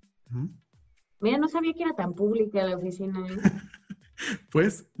diseño. Mira, no sabía que era tan pública la oficina, ¿eh?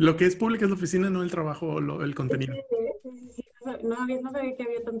 Pues, lo que es pública es la oficina, no el trabajo, el contenido. Sí. No sabía que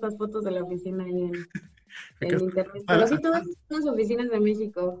había tantas fotos de la oficina ahí en internet. Pero sí, todas las oficinas de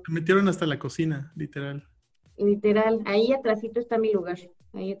México. Me metieron hasta la cocina, literal. Literal, ahí atrásito está mi lugar.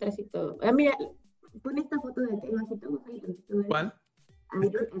 Ahí atrásito. Ah, mira, pon esta foto de aquí. ¿Cuál? Ahí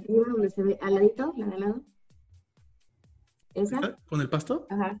donde se ve, al ladito, la de al lado. ¿Esa? ¿Con el pasto?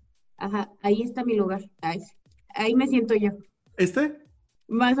 Ajá, ahí está mi lugar. Ahí me siento yo.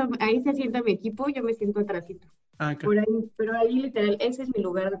 Ahí se sienta mi equipo, yo me siento atrásito. Ah, okay. Pero ahí literal, ese es mi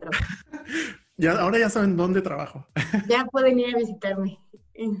lugar de trabajo. Ahora ya saben dónde trabajo. Ya pueden ir a visitarme.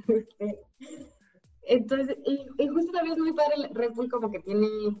 Entonces, y justo también es muy padre Red Bull, como que tiene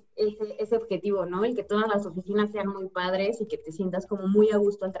ese objetivo, ¿no? El que todas las oficinas sean muy padres y que te sientas como muy a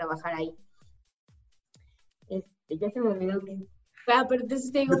gusto al trabajar ahí. Ya se me olvidó que... pero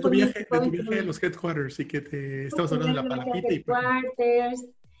entonces te digo... De tu viaje a los Headquarters y que te estabas hablando de la palatita. Headquarters,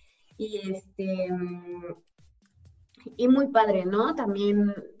 y Y muy padre, ¿no?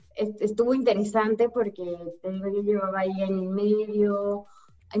 También estuvo interesante porque, te digo, yo llevaba ahí año y medio,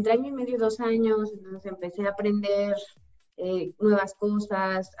 entre año y medio y 2 años, entonces empecé a aprender nuevas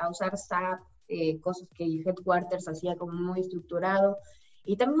cosas, a usar SAP, cosas que Headquarters hacía como muy estructurado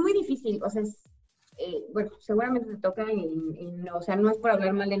y también muy difícil, o sea, bueno, seguramente te toca y no, o sea, no es por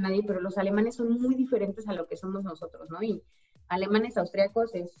hablar mal de nadie, pero los alemanes son muy diferentes a lo que somos nosotros, ¿no? Y alemanes,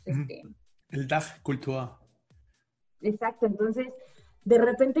 austriacos es, El Dachkultur. exacto, entonces de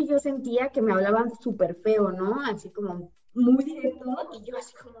repente yo sentía que me hablaban súper feo, ¿no? Así como muy directo y yo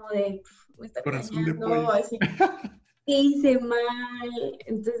así como de, me está Corazón de regañando, pollo. así, ¿qué hice mal?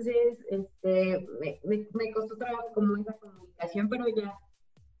 Entonces, me costó trabajo como esa comunicación, pero ya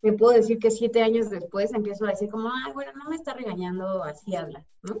me puedo decir que 7 años después empiezo a decir como, ay, bueno, no me está regañando, así habla,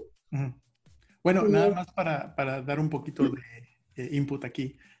 ¿no? Ujú. Bueno, Y nada es, más para dar un poquito de input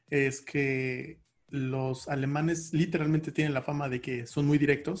aquí, es que los alemanes literalmente tienen la fama de que son muy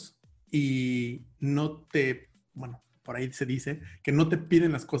directos y no te, bueno, por ahí se dice que no te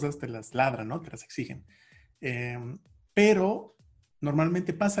piden las cosas, te las ladran, ¿no? Te las exigen. Pero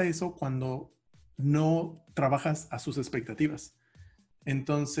normalmente pasa eso cuando no trabajas a sus expectativas.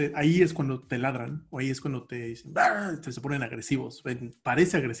 Entonces, ahí es cuando te ladran, o ahí es cuando te dicen, "Bah", se ponen agresivos.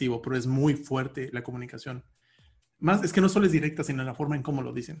 Parece agresivo, pero es muy fuerte la comunicación. Más, es que no solo es directa, sino la forma en cómo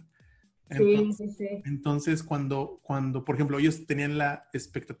lo dicen. sí, Entonces, sí, sí. entonces cuando, por ejemplo, ellos tenían la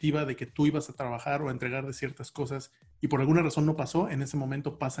expectativa de que tú ibas a trabajar o a entregar de ciertas cosas y por alguna razón no pasó, en ese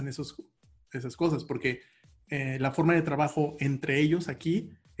momento pasan esas cosas, porque la forma de trabajo entre ellos aquí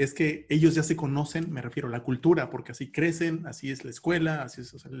es que ellos ya se conocen, me refiero a la cultura, porque así crecen, así es la escuela, así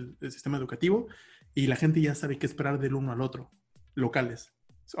es, o sea, el sistema educativo, y la gente ya sabe qué esperar del uno al otro, locales.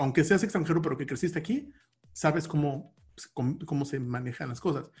 Aunque seas extranjero, pero que creciste aquí, sabes cómo se manejan las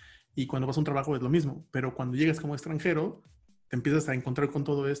cosas. Y cuando vas a un trabajo es lo mismo, pero cuando llegas como extranjero, te empiezas a encontrar con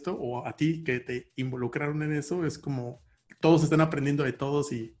todo esto, o a ti que te involucraron en eso, es como todos están aprendiendo de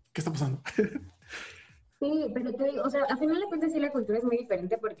todos y ¿qué está pasando? Sí, pero te digo, o sea, a final de cuentas sí la cultura es muy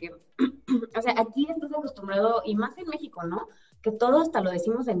diferente porque, o sea, aquí estás acostumbrado, y más en México, ¿no? Que todo hasta lo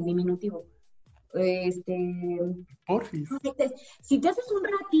decimos en diminutivo. Este, Porfis. si te haces un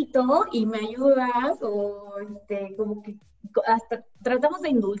ratito y me ayudas, o como que hasta tratamos de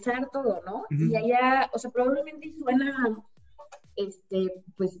endulzar todo, ¿no? Y Ujú. allá, o sea, probablemente suena,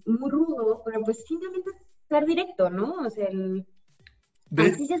 pues muy rudo, pero pues simplemente es ser directo, ¿no? O sea, De,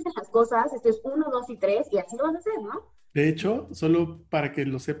 así se hacen las cosas, esto es uno, dos y tres, y así lo vas a hacer, ¿no? de hecho, solo para que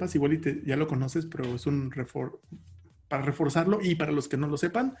lo sepas, igual ya lo conoces, pero es para reforzarlo y para los que no lo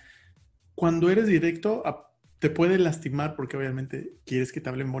sepan, cuando eres directo, te puede lastimar porque obviamente quieres que te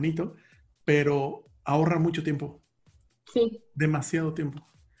hablen bonito, pero ahorra mucho tiempo, Sí, demasiado tiempo.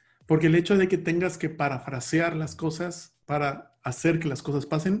 Porque el hecho de que tengas que parafrasear las cosas para hacer que las cosas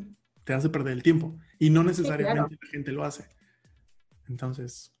pasen, te hace perder el tiempo. Y no sí, claro. necesariamente la gente lo hace.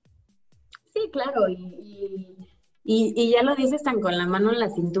 Entonces, Sí, claro, y ya lo dices tan con la mano en la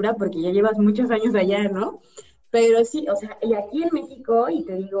cintura porque ya llevas muchos años allá, ¿no? Pero sí, o sea, y aquí en México, y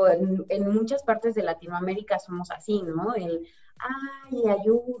te digo, en muchas partes de Latinoamérica somos así, ¿no? Ay,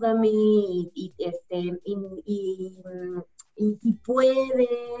 ayúdame, y si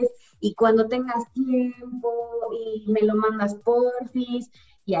puedes, y cuando tengas tiempo, y me lo mandas porfis,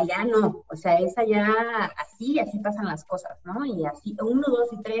 y allá no, o sea, es allá así pasan las cosas, ¿no? Y así, uno, dos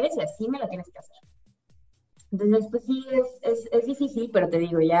y tres, y así me lo tienes que hacer. Entonces, pues sí, es difícil, pero te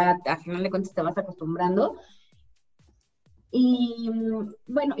digo, ya a final de cuentas te vas acostumbrando. Y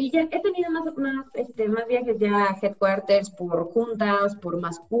bueno, y ya he tenido más viajes ya a headquarters por juntas, por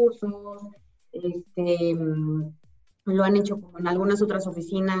más cursos, este, mm, lo han hecho como en algunas otras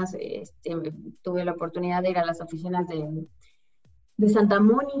oficinas, tuve la oportunidad de ir a las oficinas de Santa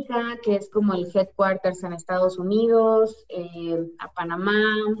Mónica, que es como el headquarters en Estados Unidos, a Panamá,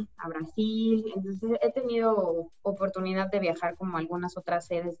 a Brasil. Entonces he tenido oportunidad de viajar como a algunas otras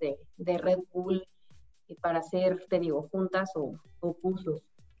sedes de Red Bull y para hacer, te digo, juntas o cursos.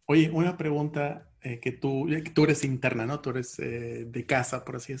 oye, una pregunta ya que tú eres interna, ¿no? Tú eres de casa,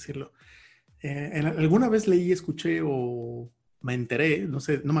 por así decirlo. Alguna vez leí, escuché o me enteré, no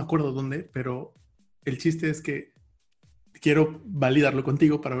sé, no me acuerdo dónde, pero el chiste es que quiero validarlo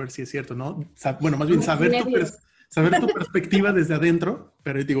contigo para ver si es cierto, ¿no? Bueno, más bien Ay, qué nervios. saber tu perspectiva desde adentro,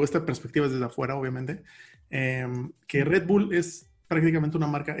 pero digo, esta perspectiva es desde afuera, obviamente, que Red Bull es prácticamente una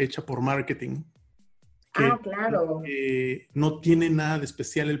marca hecha por marketing, Ah, que, claro. que no tiene nada de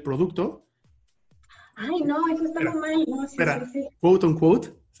especial el producto. Ay, no, eso está muy Espera, mal. No, sí, sí, espera, sí. quote on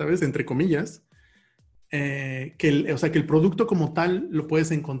quote, ¿sabes? Entre comillas, o sea, que el producto como tal lo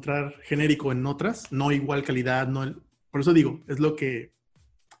puedes encontrar genérico en otras, no igual calidad, no Por eso digo, es lo que...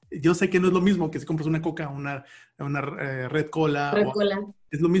 Yo sé que no es lo mismo que si compras una Coca o una Red Cola. Red Cola.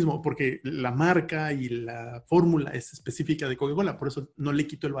 Es lo mismo, porque la marca y la fórmula es específica de Coca-Cola. Por eso no le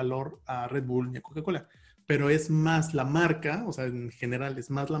quito el valor a Red Bull ni a Coca-Cola. Pero es más la marca, o sea, en general es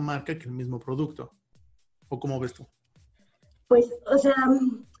más la marca que el mismo producto. ¿O cómo ves tú? Pues, o sea,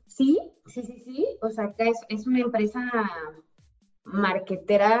 sí. O sea, acá es una empresa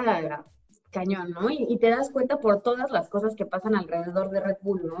marketera cañón, ¿no? Y te das cuenta por todas las cosas que pasan alrededor de Red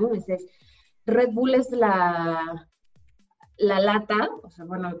Bull, ¿no? Red Bull es la lata, o sea,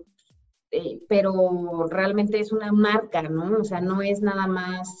 bueno, pero realmente es una marca, ¿no? O sea, no es nada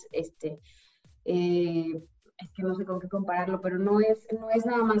más, es que no sé con qué compararlo, pero no es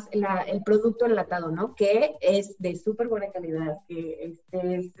nada más el producto enlatado, ¿no? Que es de súper buena calidad, que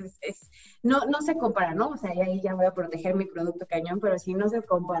no se compara, ¿no? O sea, y ahí ya voy a proteger mi producto cañón, pero sí no se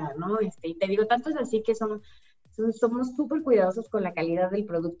compara, ¿no? Y te digo, tanto es así que somos súper cuidadosos con la calidad del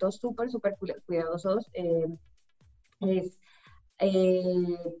producto, súper cuidadosos. Es,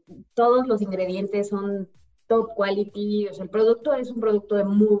 eh, Todos los ingredientes son top quality, o sea, el producto es un producto de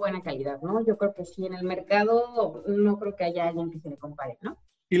muy buena calidad, ¿no? Yo creo que sí, en el mercado no creo que haya alguien que se le compare, ¿no?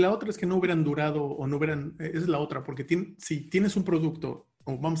 Y la otra es que no hubieran durado o no hubieran, esa es la otra, porque si tienes un producto,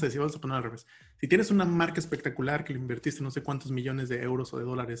 o vamos a decir, vamos a poner al revés, si tienes una marca espectacular que le invertiste no sé cuántos millones de euros o de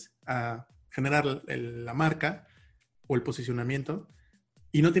dólares a generar la marca o el posicionamiento,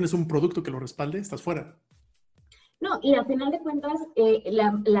 y no tienes un producto que lo respalde, estás fuera. No, y al final de cuentas,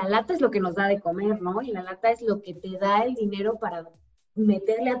 la lata es lo que nos da de comer, ¿no? Y la lata es lo que te da el dinero para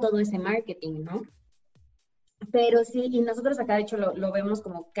meterle a todo ese marketing, ¿no? Pero sí, y nosotros acá de hecho lo vemos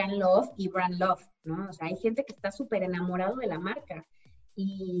como can love y brand love, ¿no? O sea, hay gente que está súper enamorado de la marca.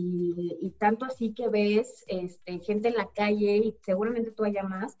 Y tanto así que ves gente en la calle, y seguramente tú allá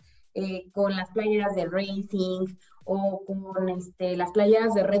más, con las playeras de Racing o con las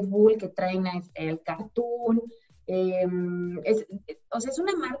playeras de Red Bull que traen el cartoon. Eh, o sea, es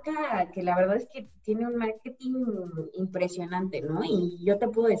una marca que la verdad es que tiene un marketing impresionante, ¿no? Y yo te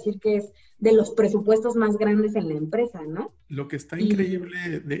puedo decir que es de los presupuestos más grandes en la empresa, ¿no? Lo que está Y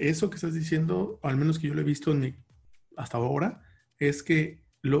increíble de eso que estás diciendo, o al menos que yo lo he visto hasta ahora, es que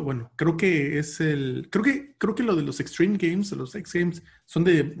bueno, creo que creo que lo de los Extreme Games, los X Games, son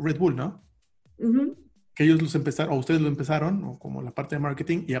de Red Bull, ¿no? ujú. Que ellos los empezaron, o ustedes lo empezaron, o como la parte de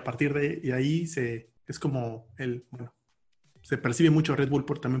marketing, y a partir de ahí es como bueno, se percibe mucho Red Bull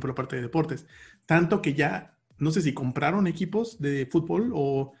también por la parte de deportes. Tanto que ya, no sé si compraron equipos de fútbol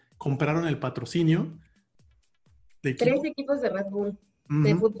o compraron el patrocinio de 3 equipo. equipos de Red Bull,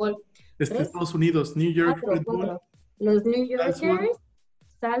 de Ujú. fútbol. Desde 3, Estados Unidos, New York, 4, Red Bull, 4. Los New Salzburg, Yorkers,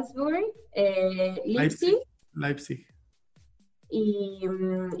 Salzburg, Leipzig Leipzig, Leipzig.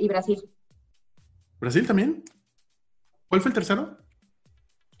 y Brasil. ¿Brasil también? ¿Cuál fue el tercero?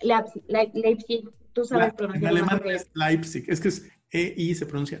 Leipzig, tú sabes En pronunciarlo alemán mejor que yo. es Leipzig. Es que es EI, se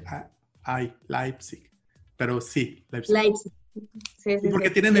pronuncia AI, Leipzig. Pero sí, Leipzig. Leipzig. Sí, Y sí, porque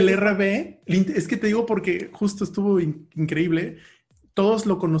sí. tienen el RB, es que te digo porque justo estuvo increíble. Todos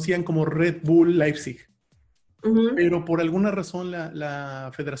lo conocían como Red Bull Leipzig, Ujú. pero por alguna razón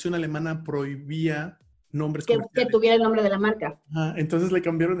la Federación Alemana prohibía nombres Que comerciales. tuviera el nombre de la marca. Ajá, entonces le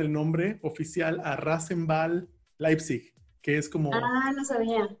cambiaron el nombre oficial a Rasenball Leipzig, que es como, Ah, no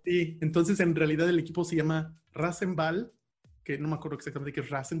sabía. sí, entonces en realidad el equipo se llama Rasenball, que no me acuerdo exactamente qué es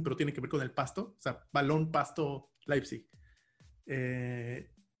Rasen, pero tiene que ver con el pasto, o sea, balón, pasto, Leipzig. Eh,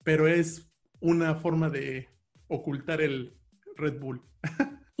 pero es una forma de ocultar el Red Bull.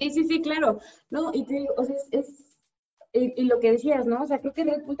 Sí, claro. No, y te digo, o sea, y lo que decías, ¿no? O sea, creo que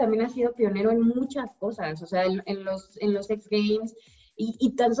Red Bull también ha sido pionero en muchas cosas, o sea, en los X Games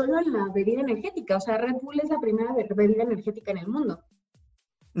y tan solo en la bebida energética. O sea, Red Bull es la primera bebida energética en el mundo.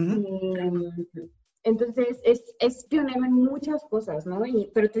 Ujú. Entonces, es pionero en muchas cosas, ¿no?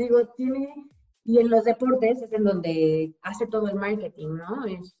 Pero te digo, y en los deportes es en donde hace todo el marketing, ¿no?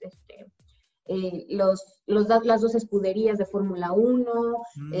 Las 2 escuderías de Fórmula 1,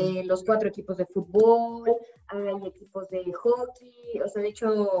 Mm. los 4 equipos de fútbol, hay equipos de hockey, o sea, de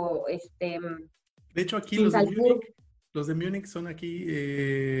hecho, De hecho, aquí en Salzburgo. los de Múnich son aquí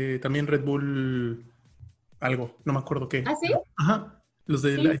también Red Bull algo, no me acuerdo qué. ¿Ah, sí? Ajá, los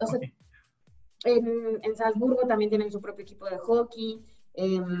de Sí, la o sea, hockey. en Salzburgo también tienen su propio equipo de hockey.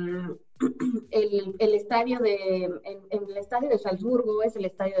 em, el estadio en el estadio de Salzburgo es el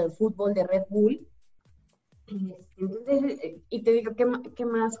estadio de fútbol de Red Bull. Entonces, y te digo, ¿qué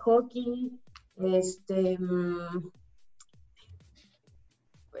más? Hockey, este, mm,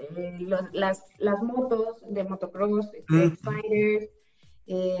 las motos de motocross, Street Mm. Fighter,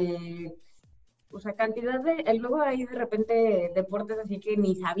 eh, o sea, cantidad de, luego hay de repente deportes así que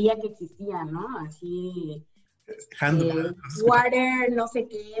ni sabía que existían, ¿no? Así, Handball, ¿has escuchado? water, no sé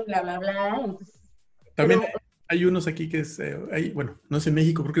qué, bla, bla, bla. Entonces, También pero hay unos aquí que es, bueno, no es en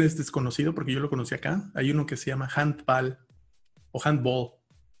México, creo que es desconocido porque yo lo conocí acá. Hay uno que se llama handball o handball.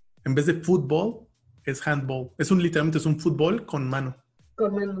 En vez de fútbol, es handball. Literalmente es un fútbol con mano.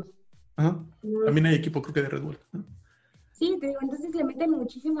 con manos. Ajá. Mm, También hay equipo, creo que de Red Bull, ¿no? sí, te digo, entonces le meten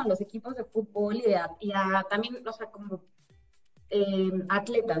muchísimo a los equipos de fútbol y a también, o sea, como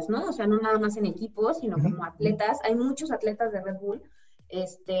atletas, ¿no? O sea, no nada más en equipos, sino como Ujú. atletas. Hay muchos atletas de Red Bull.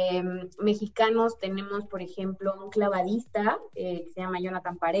 Mexicanos tenemos, por ejemplo, un clavadista que se llama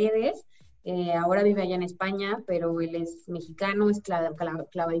Jonathan Paredes. Ahora vive allá en España, pero él es mexicano, es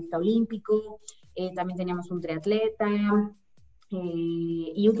clavadista olímpico. También teníamos un triatleta.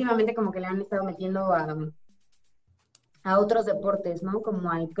 Y últimamente como que le han estado metiendo a otros deportes, ¿no? Como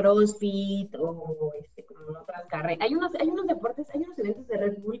al CrossFit o como otras carreras. Hay unos deportes, hay unos eventos de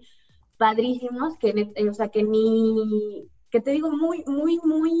Red Bull padrísimos o sea, que te digo, muy, muy,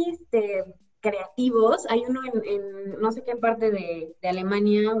 muy, creativos. Hay uno no sé qué en parte de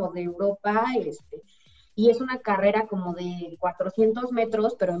Alemania o de Europa, y es una carrera como de 400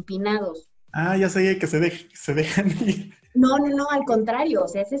 metros, pero empinados. Ah, ya sé que se dejan ir. No, no, no, al contrario, o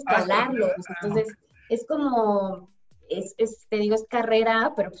sea, es Ah, es escalarlos. carrera. Ah, ok. Entonces, es como, te digo, es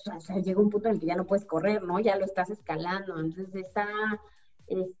carrera, pero pues, o sea, llega un punto en el que ya no puedes correr, ¿no? Ya lo estás escalando. Entonces,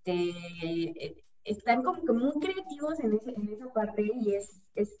 están como que muy creativos en esa parte y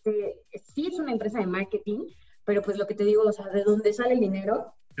sí es una empresa de marketing, pero pues lo que te digo, o sea, ¿de dónde sale el dinero?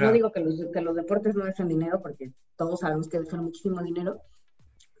 No Claro. digo que los deportes no dejan dinero, porque todos sabemos que dejan muchísimo dinero,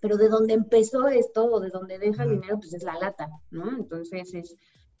 pero de donde empezó esto o de donde deja el Ujú. dinero, pues es la lata, ¿no? Entonces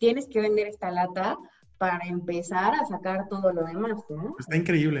tienes que vender esta lata para empezar a sacar todo lo demás, ¿no? Está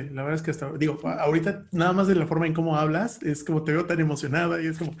increíble. La verdad es que hasta, digo, ahorita nada más de la forma en cómo hablas, es como te veo tan emocionada y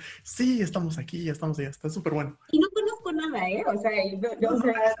es como, sí, estamos aquí, ya estamos allá, está súper bueno. Y no conozco nada, ¿eh? O sea, No, o no sea,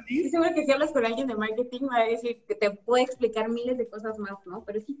 me dejas estoy ir. segura que si hablas con alguien de marketing va a decir que te puede explicar miles de cosas más, ¿no?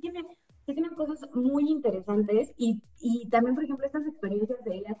 Pero sí tienen cosas muy interesantes y también, por ejemplo, estas experiencias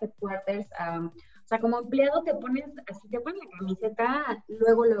de ir a headquarters, o sea, como empleado te pones la camiseta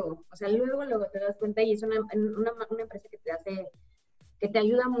luego, luego, o sea, luego, luego te das cuenta y es una empresa que te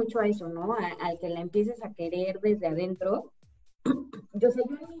ayuda mucho a eso, ¿no? Al que la empieces a querer desde adentro. Yo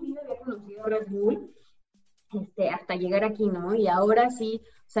en mi vida había conocido a Red Bull, hasta llegar aquí, ¿no? Y ahora sí,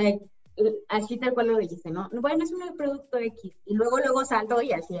 o sea, así tal cual lo dijiste, ¿no? Bueno, es un producto X. Y luego salto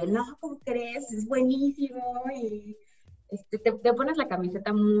y así, no, ¿cómo crees? Es buenísimo. Y te pones la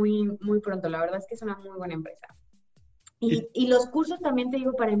camiseta muy, muy pronto. La verdad es que es una muy buena empresa. Y Y los cursos también te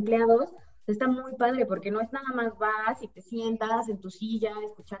digo para empleados, está muy padre porque no es nada más vas y te sientas en tu silla a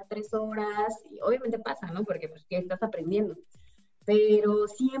escuchar 3 horas. Y obviamente pasa, ¿no? Porque pues que estás aprendiendo, pero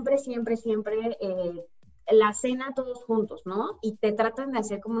siempre, siempre, siempre la cena todos juntos, ¿no? Y te tratan de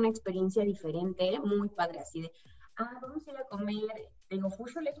hacer como una experiencia diferente, muy padre, así de, vamos a ir a comer, digo,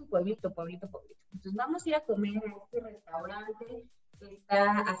 Fushul es un pueblito, pueblito, pueblito. Entonces vamos a ir a comer a este restaurante que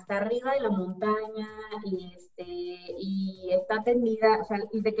está hasta arriba de la montaña y está atendida, o sea,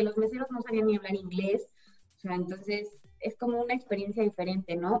 y de que los meseros no sabían ni hablar inglés, o sea, entonces es como una experiencia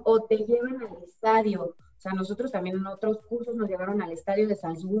diferente, ¿no? O te llevan al estadio, o sea, nosotros también en otros cursos nos llevaron al estadio de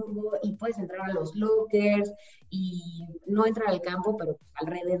Salzburgo y puedes entrar a los lockers y no entrar al campo, pero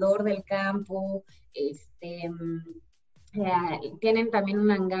alrededor del campo. Tienen también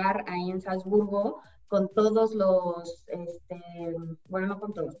un hangar ahí en Salzburgo con todos bueno, no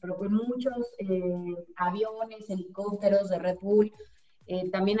con todos, pero con muchos aviones, helicópteros de Red Bull.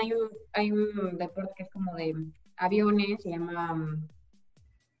 También hay un deporte que es como de aviones, se llama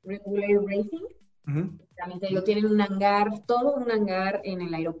Red Bull Air Racing. ujú. También te digo, tienen un hangar, todo un hangar en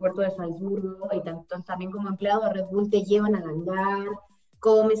el aeropuerto de Salzburgo, y también como empleado de Red Bull te llevan al hangar,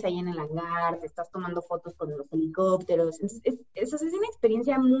 comes ahí en el hangar, te estás tomando fotos con los helicópteros. Entonces, es una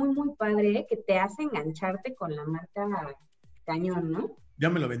experiencia muy, muy padre que te hace engancharte con la marca cañón, ¿no? Ya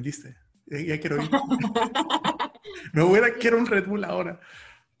me lo vendiste. Ya quiero ir. Quiero un Red Bull ahora.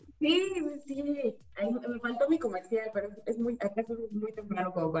 Sí, sí, ay, me faltó mi comercial, pero acaso es muy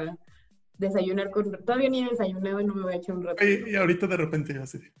temprano como para desayunar todavía ni he desayunado y no me voy a echar un rato. Y ahorita de repente yo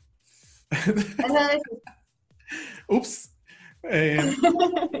así. Ajá, Ups. Eh,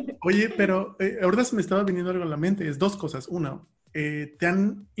 Oye, pero ahorita se me estaba viniendo algo a la mente. Es dos cosas. Una, ¿te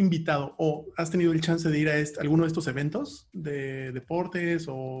han invitado o has tenido el chance de ir a alguno de estos eventos de deportes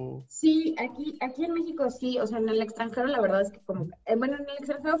o... sí, aquí en México sí, o sea, en el extranjero la verdad es que bueno, en el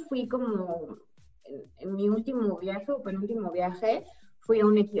extranjero fui como en mi último viaje o penúltimo viaje, fui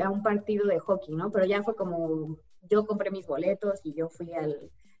a un partido de hockey, ¿no? Pero ya fue como, yo compré mis boletos y yo fui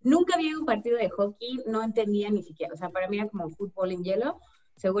al... Nunca había un partido de hockey, no entendía ni siquiera, o sea, para mí era como fútbol en hielo,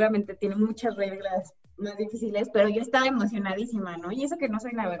 seguramente tiene muchas reglas más difíciles, pero yo estaba emocionadísima, ¿no? Y eso que no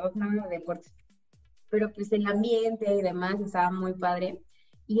soy la verdad nada de deportes, pero pues el ambiente y demás estaba muy padre.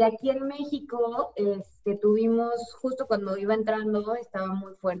 Y aquí en México, tuvimos, justo cuando iba entrando, estaba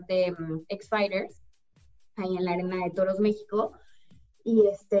muy fuerte X-Fighters, ahí en la Arena de Toros México,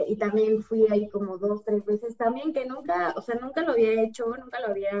 y también fui ahí como 2, 3 veces también, que nunca, o sea, nunca lo había hecho,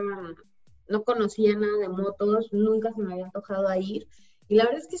 no conocía nada de motos, nunca se me había antojado a ir, y la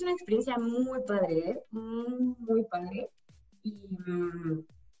verdad es que es una experiencia muy padre, ¿eh? Muy, muy padre, y,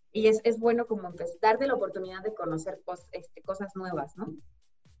 y es bueno como pues, darte la oportunidad de conocer cosas nuevas, ¿no?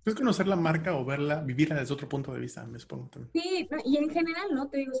 Es conocer la marca o verla, vivirla desde otro punto de vista, me supongo también. Sí, no, y en general, ¿no?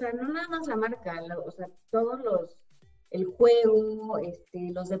 Te digo, o sea, no nada más la marca, o sea, el juego,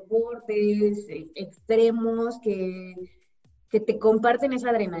 los deportes extremos que te comparten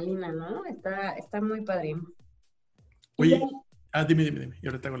esa adrenalina, ¿no? Está muy padre. Y hay, Oye, dime, y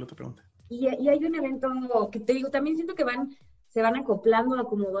ahora te hago la otra pregunta. y hay un evento que te digo, también siento que se van acoplando a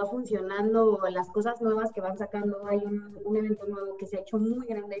cómo va funcionando, a las cosas nuevas que van sacando. Hay un evento nuevo que se ha hecho muy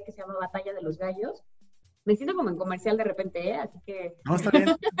grande que se llama Batalla de los Gallos. Me siento como en comercial de repente, ¿eh? Así que... No, está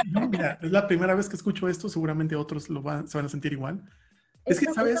bien. No, mira, es la primera vez que escucho esto, seguramente otros se van a sentir igual. Es que,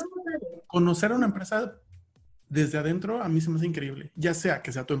 Está ¿sabes? muy padre. Conocer a una empresa desde adentro a mí se me hace increíble, ya sea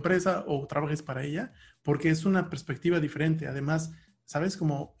que sea tu empresa o trabajes para ella, porque es una perspectiva diferente. Además, sabes,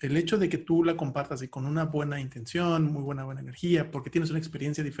 como el hecho de que tú la compartas y con una buena intención, muy buena energía, porque tienes una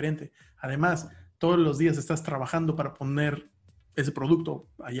experiencia diferente. Además, todos los días estás trabajando para poner ese producto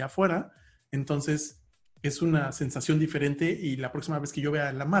allá afuera, entonces es una sensación diferente y la próxima vez que yo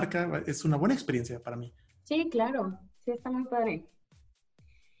vea la marca es una buena experiencia para mí. Sí, claro. Sí, está muy padre.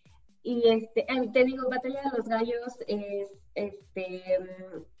 Y te digo, Batalla de los Gallos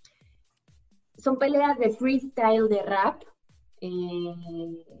son peleas de freestyle de rap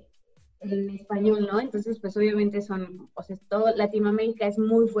eh, en español, ¿no? Entonces, pues obviamente o sea, todo Latinoamérica es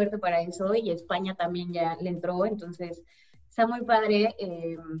muy fuerte para eso y España también ya le entró, entonces está muy padre.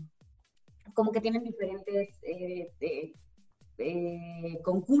 Como que tienen diferentes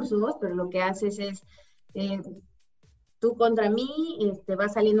concursos, pero lo que haces es eh, tú contra mí, va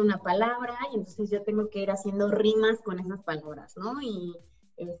saliendo una palabra y entonces yo tengo que ir haciendo rimas con esas palabras, ¿no? Y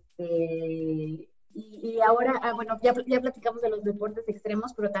ahora, bueno, ya platicamos de los deportes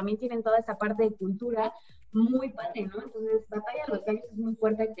extremos, pero también tienen toda esa parte de cultura muy padre, ¿no? Entonces, Batalla de los Gallos es muy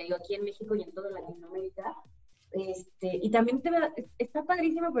fuerte, te digo, aquí en México y en toda Latinoamérica. Y también está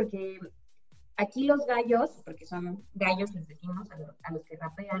padrísimo porque aquí los gallos, porque son gallos, les decimos a los que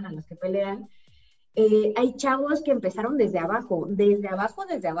rapean, a los que pelean, hay chavos que empezaron desde abajo,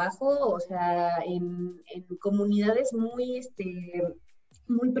 o sea, en comunidades muy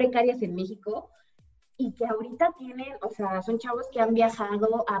precarias en México y que ahorita tienen, o sea, son chavos que han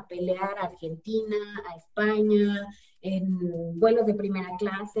viajado a pelear a Argentina, a España, en vuelos de primera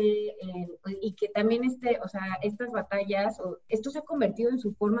clase, y que también o sea, estas batallas, esto se ha convertido en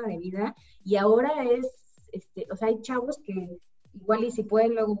su forma de vida y ahora o sea, hay chavos que igual y si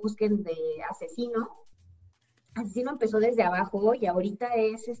pueden luego busquen de Asesino. Asesino empezó desde abajo y ahorita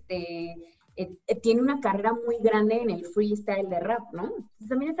tiene una carrera muy grande en el freestyle de rap, ¿no? Entonces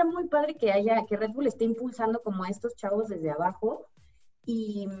también está muy padre que Red Bull esté impulsando como a estos chavos desde abajo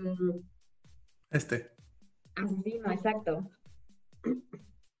y Asesino, exacto.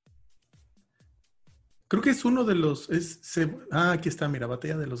 Creo que es uno de los, aquí está, mira,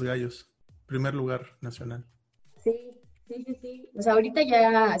 Batalla de los Gallos, primer lugar nacional. Sí, sí, sí, sí. O sea, ahorita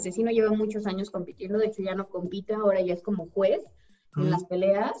ya Asesino lleva muchos años compitiendo, de hecho ya no compite, ahora ya es como juez en las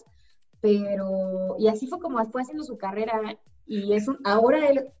peleas, y así fue como fue haciendo su carrera y ahora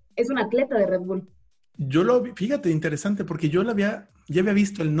él es un atleta de Red Bull. Fíjate, interesante, porque ya había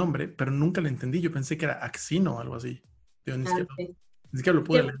visto el nombre, pero nunca lo entendí. Yo pensé que era Axino o algo así. Yo ni siquiera lo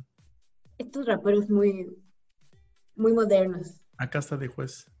pude leer. Estos raperos muy, muy modernos. Acá está de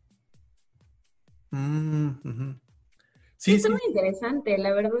juez. Uh-huh. Sí, está muy interesante,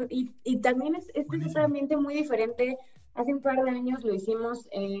 la verdad. Y también es un ambiente muy diferente. Hace un par de años lo hicimos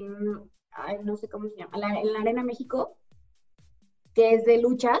no sé cómo se llama, en la Arena México, que es de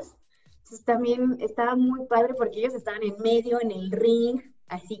luchas. Entonces también estaba muy padre porque ellos estaban en medio, en el ring,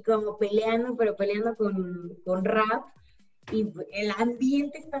 así como peleando, pero peleando con rap. Y el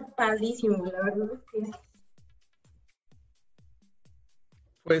ambiente está padrísimo, la verdad es que...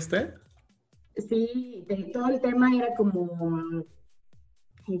 ¿Fue Sí, todo el tema era como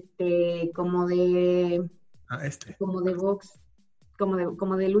como de box,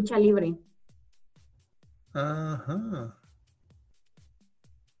 como de lucha libre. Ajá.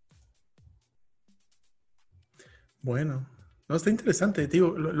 Bueno, no, está interesante,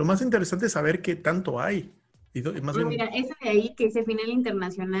 digo, lo más interesante es saber qué tanto hay. Y más No, bien, mira, esa de ahí que dice final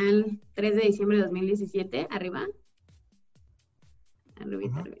internacional 3 de diciembre de 2017, arriba,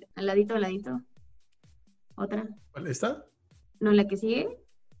 arribita, ajá, arribita, al ladito, otra. ¿cuál está? No, la que sigue,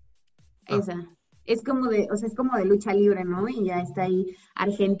 Ah, esa. Es como de, o sea, es como de lucha libre, ¿no? Y ya está ahí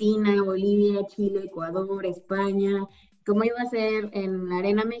Argentina, Bolivia, Chile, Ecuador, España. Como iba a ser en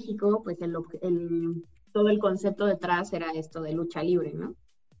Arena México, pues todo el concepto detrás era esto de lucha libre, ¿no?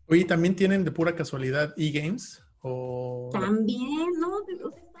 oye, ¿también tienen de pura casualidad e-games? O También, ¿no?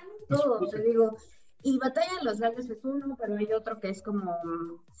 O sea, están en no todo, supuse. te digo. Y Batalla de los Gallos es uno, pero hay otro que es como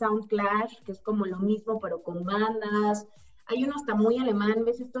Sound Clash, que es como lo mismo, pero con bandas. Hay uno hasta muy alemán,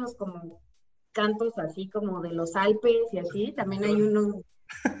 ¿ves? Estos como cantos así como de los Alpes y así. También hay Jodeln. uno,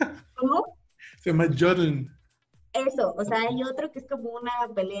 ¿cómo? Se llama Jodeln. Eso, o sea, hay otro que es como una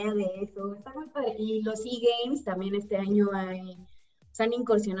pelea de eso. Está muy padre. Y los e-games también este año se han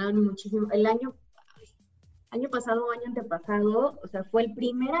incursionado muchísimo. Año pasado o año antepasado, o sea, fue el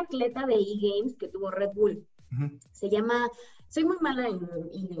primer atleta de e-games que tuvo Red Bull. Ujú. Se llama, soy muy mala en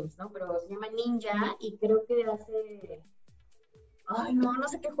e-games, ¿no? Pero se llama Ninja y creo que hace, ay, no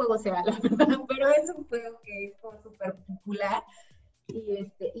sé qué juego sea, la verdad, pero es un juego que es como súper popular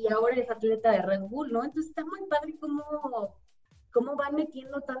y ahora es atleta de Red Bull, ¿no? Entonces está muy padre cómo van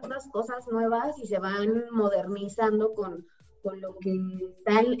metiendo tantas cosas nuevas y se van modernizando con lo que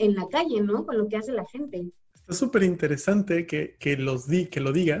está en la calle, ¿no? Con lo que hace la gente. Está súper interesante que lo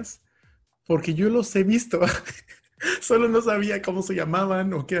digas, porque yo los he visto. Solo no sabía cómo se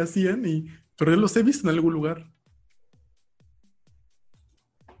llamaban o qué hacían, pero yo los he visto en algún lugar.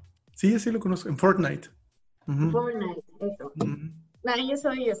 Sí, sí lo conozco, en Fortnite. Ujú, Fortnite, eso. ujú. No, yo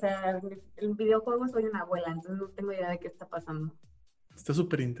soy, o sea, en videojuegos soy una abuela, entonces no tengo idea de qué está pasando. Está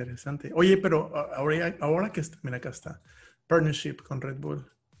súper interesante. Oye, pero ahora que está, mira, acá está. Partnership con Red Bull.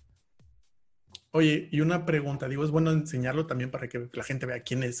 Oye, y una pregunta, digo, es bueno enseñarlo también para que la gente vea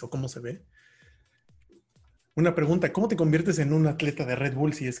quién es o cómo se ve. Una pregunta, ¿cómo te conviertes en un atleta de Red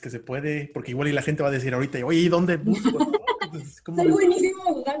Bull si es que se puede? Porque igual y la gente va a decir ahorita, oye, ¿y dónde busco? Entonces, ¿cómo Soy les... buenísimo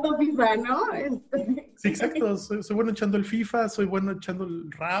jugando FIFA, ¿no? Sí, exacto, soy bueno echando el FIFA, soy bueno echando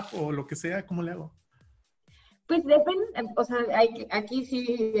el rap o lo que sea, ¿cómo le hago? Pues depende, o sea, aquí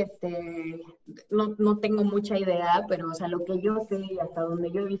sí, no tengo mucha idea, pero, o sea, lo que yo sé y hasta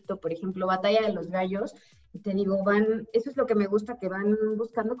donde yo he visto, por ejemplo, Batalla de los Gallos, te digo, eso es lo que me gusta, que van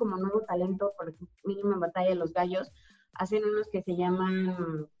buscando como nuevo talento, por ejemplo, mínimo en Batalla de los Gallos, hacen unos que se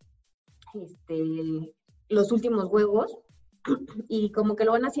llaman, los últimos huevos, y como que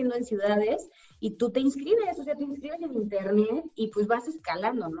lo van haciendo en ciudades y tú te inscribes, o sea, te inscribes en internet y pues vas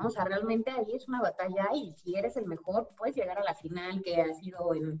escalando, ¿no? O sea, realmente ahí es una batalla y si eres el mejor, puedes llegar a la final que ha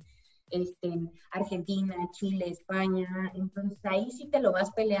sido en Argentina, Chile, España, entonces ahí sí te lo vas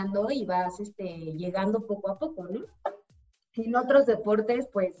peleando y vas llegando poco a poco, ¿no? En otros deportes,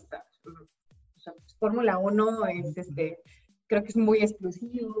 pues, o sea, pues, Fórmula 1 es, creo que es muy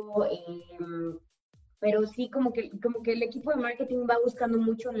exclusivo, pero sí como que el equipo de marketing va buscando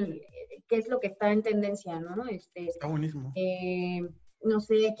mucho qué es lo que está en tendencia, ¿no? Está buenísimo. Eh, no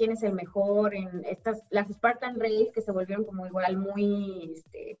sé quién es el mejor en las Spartan Race que se volvieron como igual muy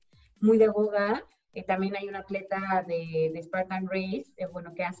de boga. También hay un atleta de Spartan Race,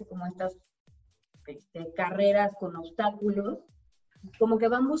 bueno, que hace como estas carreras con obstáculos, como que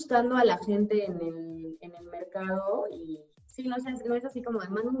van buscando a la gente en el mercado y sí, no es así como de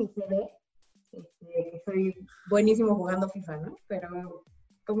mando mi CD, que soy buenísimo jugando FIFA, ¿no? Pero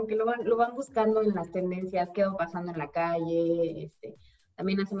como que lo van buscando en las tendencias, qué va pasando en la calle,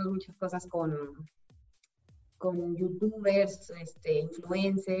 también hacemos muchas cosas con youtubers,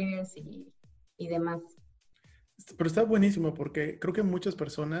 influencers y demás. Pero está buenísimo porque creo que muchas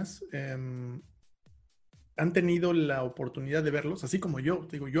personas han tenido la oportunidad de verlos, así como yo.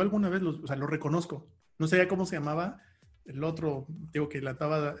 Digo, yo alguna vez o sea, los reconozco. No sabía cómo se llamaba el otro, digo, que la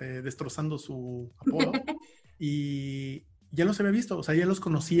estaba destrozando su apodo. Y ya los había visto, o sea, ya los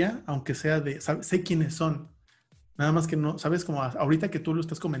conocía, aunque sea sé quiénes son. Nada más que no, sabes, como ahorita que tú lo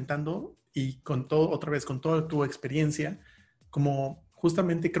estás comentando y con todo, otra vez, con toda tu experiencia, como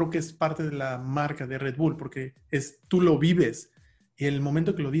justamente creo que es parte de la marca de Red Bull, porque tú lo vives. Y el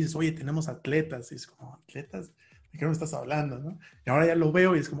momento que lo dices, oye, tenemos atletas, y es como, ¿atletas? ¿De qué me estás hablando? ¿No? Y ahora ya lo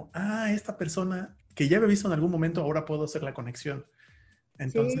veo y es como, esta persona que ya había visto en algún momento, ahora puedo hacer la conexión. Sí,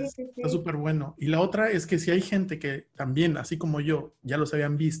 Entonces, sí, está sí. súper bueno. Y la otra es que si hay gente que también, así como yo, ya los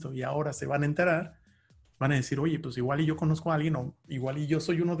habían visto y ahora se van a enterar, van a decir, oye, pues igual y yo conozco a alguien o igual y yo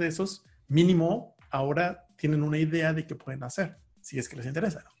soy uno de esos, mínimo ahora tienen una idea de qué pueden hacer, si es que les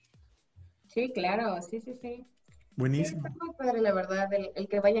interesa, ¿no? Sí, claro, sí, sí, sí. Sí, está Buenísimo, muy padre, la verdad, el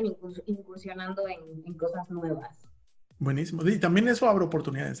que vayan incursionando en cosas nuevas. buenísimo. Y también eso abre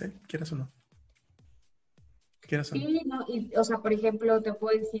oportunidades, ¿eh? Quieras o no, quieras o no. Sí, no, y, o sea, por ejemplo, te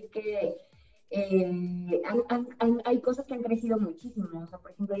puedo decir que hay cosas que han crecido muchísimo. O sea,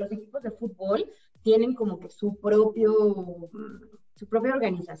 por ejemplo, los equipos de fútbol tienen como que su propia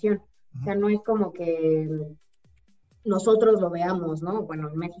organización. O Ujú. sea, no es como que nosotros lo veamos, ¿no? Bueno,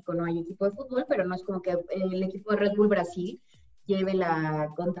 en México no hay equipo de fútbol, pero no es como que el equipo de Red Bull Brasil lleve la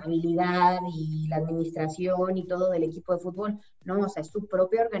contabilidad y la administración y todo del equipo de fútbol, ¿no? O sea, es su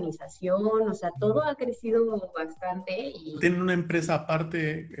propia organización, o sea, todo ha crecido bastante y Tienen una empresa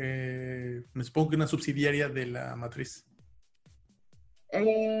aparte, me supongo que una subsidiaria de la matriz.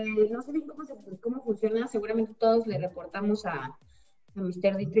 no sé bien cómo funciona, seguramente todos le reportamos a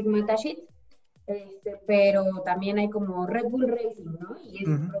Mr. Dietrich Matashit, pero también hay como Red Bull Racing, ¿no? Y es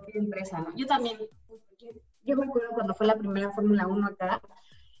su Ujú. propia empresa, ¿no? Yo también, yo me acuerdo cuando fue la primera Fórmula 1 acá,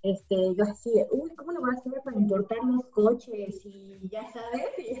 yo así de, uy, ¿cómo lo voy a hacer para importar los coches? Y ya sabes,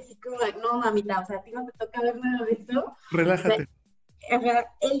 y así como, no, mamita, o sea, a ti no te toca ver nada de eso. O sea, Relájate. ajá,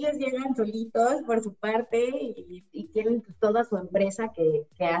 ellos llegan solitos por su parte y tienen pues, toda su empresa que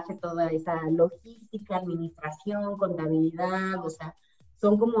hace toda esa logística, administración, contabilidad, o sea,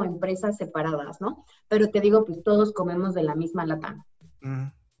 son como empresas separadas, ¿no? Pero te digo, pues todos comemos de la misma lata.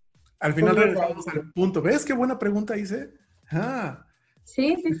 Ujú. Al final Todos de ahí. regresamos al punto. ¿Ves qué buena pregunta hice? Ah,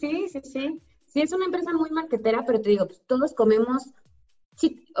 Sí, sí, sí, sí, sí. Sí, es una empresa muy marketera, pero te digo, pues todos comemos.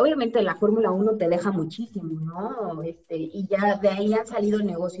 Sí, obviamente la Fórmula 1 te deja muchísimo, ¿no? Y ya de ahí han salido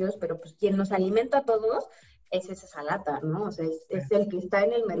negocios, pero pues quien nos alimenta a todos es esa lata, ¿no? O sea, es el que está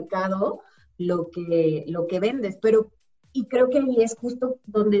en el mercado lo que vendes, pero, y creo que ahí es justo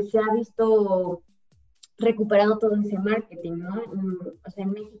donde se ha visto recuperado todo ese marketing, ¿no? O sea,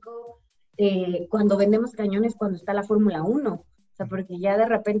 en México, cuando vendemos cañones, cuando está la Fórmula 1, o sea, porque ya de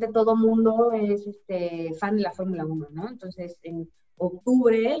repente todo mundo es fan de la Fórmula 1, ¿no? Entonces, en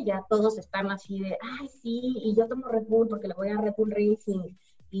octubre ya todos están así de, ay, sí, y yo tomo Red Bull porque le voy a Red Bull Racing,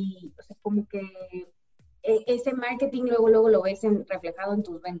 y, o sea, como que ese marketing luego lo ves reflejado en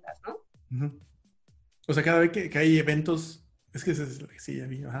tus ventas, ¿no? ujú. O sea, cada vez que hay eventos, es que sí, ya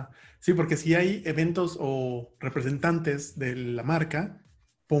vi, ajá. Sí, porque si hay eventos o representantes de la marca,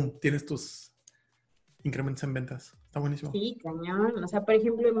 ¡pum! Tienes tus incrementos en ventas. Está buenísimo. Sí, cañón. O sea, por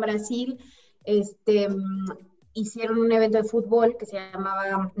ejemplo, en Brasil, este, mm, hicieron un evento de fútbol que se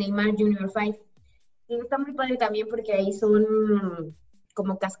llamaba Neymar Junior 5. Y está muy padre también porque ahí son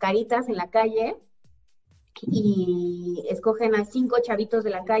como cascaritas en la calle y escogen a 5 chavitos de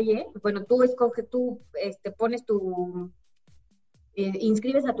la calle. Bueno, pones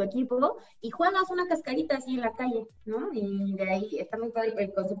inscribes a tu equipo y juegas una cascarita así en la calle, ¿no? Y de ahí está muy padre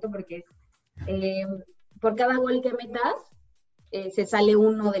el concepto porque es, eh, por cada gol que metas, se sale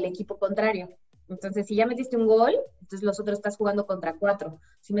uno del equipo contrario. Entonces, si ya metiste un gol, entonces los otros estás jugando contra 4.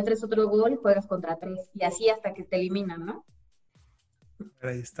 Si metes otro gol, juegas contra 3. Y así hasta que te eliminan, ¿no?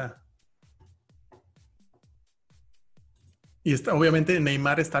 Ahí está. Y está, obviamente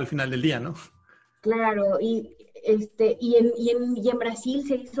Neymar está al final del día, ¿no? Claro, y en Brasil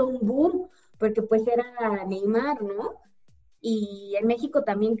se hizo un boom, porque pues era Neymar, ¿no? Y en México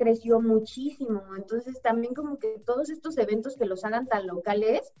también creció muchísimo. Entonces, también como que todos estos eventos que los hagan tan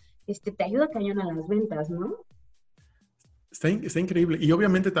locales, te ayuda cañón a las ventas, ¿no? Está increíble. Y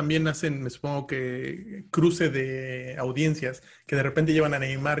obviamente también hacen, me supongo que cruce de audiencias, que de repente llevan a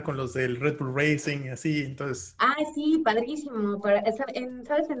Neymar con los del Red Bull Racing y así. Entonces, Ah, sí, padrísimo.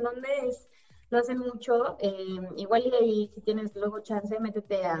 ¿Sabes en dónde lo hacen mucho? Igual y ahí, si tienes luego chance,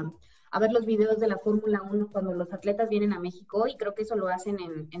 métete a ver los videos de la Fórmula 1 cuando los atletas vienen a México y creo que eso lo hacen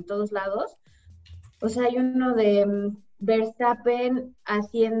en todos lados. O sea, hay uno de Verstappen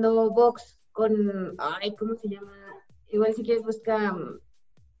haciendo box con, ay, ¿cómo se llama? Igual si quieres busca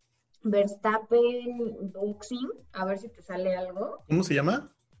Verstappen boxing, a ver si te sale algo. ¿cómo se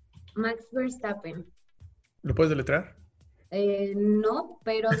llama? Max Verstappen. ¿Lo puedes deletrear? No,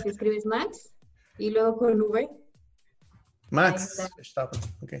 pero si escribes Max y luego con V, ahí está. Max Verstappen,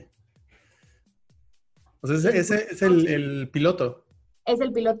 ok. O sea, ese, Y pues, ese es el piloto. es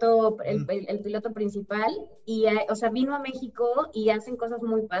el piloto, el, Mm. el- el piloto principal y, o sea, vino a México y hacen cosas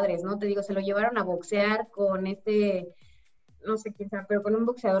muy padres, ¿no? Te digo, se lo llevaron a boxear con no sé quién sabe, pero con un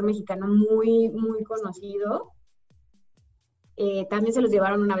boxeador mexicano muy, muy conocido. También se los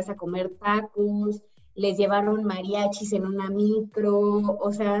llevaron una vez a comer tacos, les llevaron mariachis en una micro,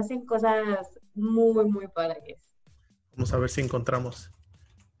 o sea, hacen cosas muy, muy padres. Vamos a ver si encontramos.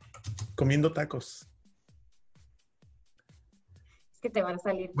 Comiendo tacos. Es que te van a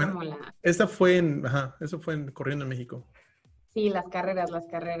salir Bueno, como la... esa fue en, eso fue en Corriendo en México. Sí, las carreras, las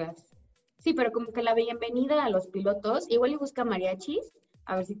carreras. Sí, pero como que la bienvenida a los pilotos, igual y busca mariachis,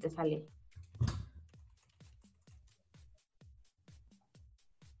 a ver si te sale.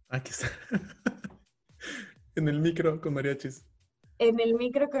 Aquí está. En el micro con mariachis. En el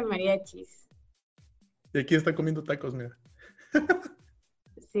micro con mariachis. Y aquí está comiendo tacos, mira.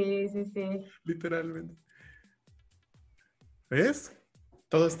 Sí, sí, sí. Literalmente. ¿Ves?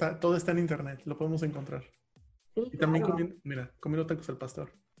 Todo está en internet, lo podemos encontrar. Sí, Y también claro. comiendo tacos al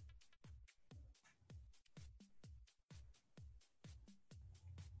pastor.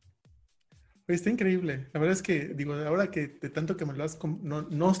 Oye, está increíble. La verdad es que, digo, ahora que de tanto que me lo has,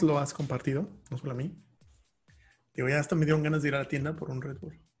 nos lo has compartido, no solo a mí, digo, ya hasta me dieron ganas de ir a la tienda por un Red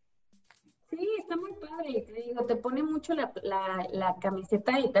Bull. Sí, está muy padre. Te digo, te pone mucho la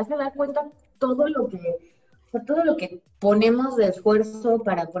camiseta y te hace dar cuenta todo lo que, o sea, todo lo que ponemos de esfuerzo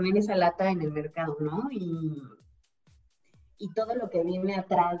para poner esa lata en el mercado, ¿no? Y todo lo que viene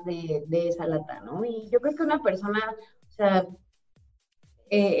atrás de esa lata, ¿no? Y yo creo que una persona, o sea,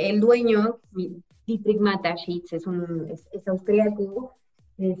 el dueño, Dietrich Mateschitz, es austríaco,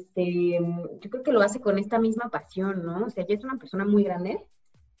 yo creo que lo hace con esta misma pasión, ¿no? O sea, ya es una persona muy grande,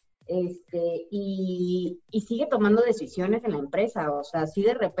 y sigue tomando decisiones en la empresa, o sea, si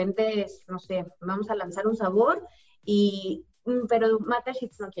de repente es, no sé, vamos a lanzar un sabor, pero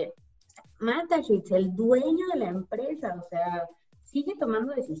Mateschitz no quiere. Mateschitz, el dueño de la empresa, o sea, sigue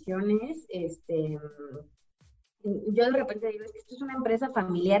tomando decisiones, yo de repente digo, es que esto es una empresa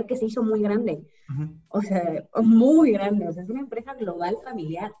familiar que se hizo muy grande, Uh-huh. o sea, muy grande, o sea, es una empresa global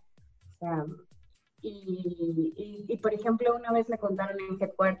familiar, o sea, por ejemplo, una vez me contaron en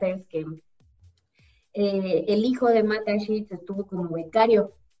Headquarters que el hijo de Matt Sheets estuvo como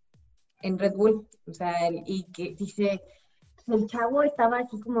becario en Red Bull, o sea, y que dice, pues el chavo estaba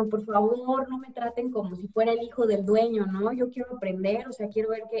así como, por favor, no me traten como si fuera el hijo del dueño, ¿no? Yo quiero aprender, o sea, quiero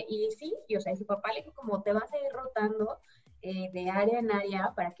ver qué, y sí, y, o sea, y su papá le dijo como, te vas a ir rotando de área en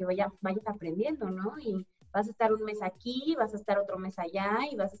área para que vayas aprendiendo, ¿no? Y vas a estar un mes aquí, vas a estar otro mes allá,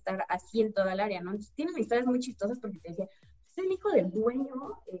 y vas a estar así en toda el área, ¿no? Entonces, tienen historias muy chistosas porque te decía, es el hijo del dueño,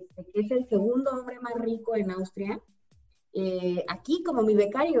 que es el segundo hombre más rico en Austria, aquí como mi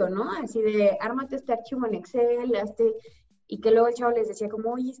becario, ¿no? Así de, ármate este archivo en Excel, y que luego el chavo les decía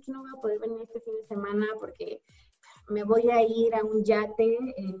como, oye, es que no voy a poder venir este fin de semana porque me voy a ir a un yate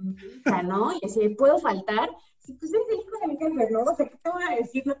en Ibiza, ¿no? Y así, ¿puedo faltar? Sí, pues es el hijo del jefe, ¿no? O sea, ¿qué te voy a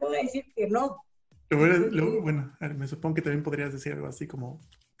decir? No te voy a decir que no. Bueno, a ver, me supongo que también podrías decir algo así como,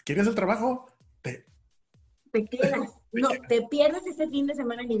 ¿quieres el trabajo? Te quedas, Te no, quedas. te pierdes ese fin de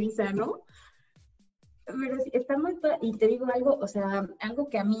semana en Ibiza, ¿no? Pero sí, está muy, y te digo algo, o sea, algo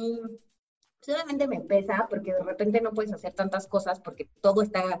que a mí solamente me pesa porque de repente no puedes hacer tantas cosas porque todo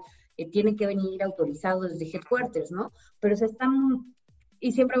está, tiene que venir autorizado desde headquarters, ¿no? Pero se están,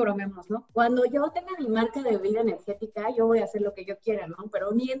 y siempre bromeamos, ¿no? Cuando yo tenga mi marca de bebida energética, yo voy a hacer lo que yo quiera, ¿no?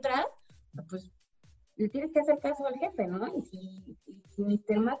 Pero mientras, pues, le tienes que hacer caso al jefe, ¿no? Y si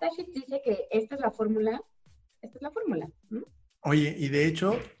Mr. Matashik dice que esta es la fórmula, esta es la fórmula, ¿no? Oye, y de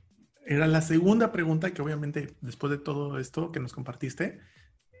hecho, era la segunda pregunta que obviamente después de todo esto que nos compartiste,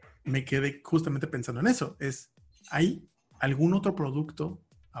 me quedé justamente pensando en eso. ¿Hay algún otro producto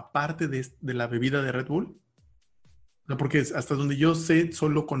aparte de la bebida de Red Bull? No, porque hasta donde yo sé,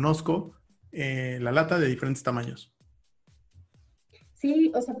 solo conozco la lata de diferentes tamaños.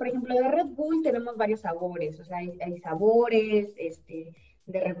 Sí, o sea, por ejemplo, de Red Bull tenemos varios sabores, o sea, hay sabores,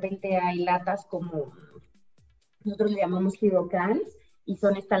 de repente hay latas como, nosotros le llamamos Hero Cans, y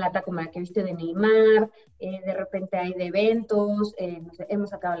son esta lata como la que viste de Neymar, de repente hay de eventos, no sé, hemos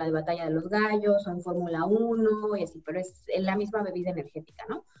sacado la de Batalla de los Gallos, o en Fórmula 1, y así, pero es la misma bebida energética,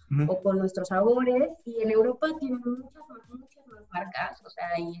 ¿no? Uh-huh. O con nuestros sabores, y en Europa tienen muchas más marcas, o sea,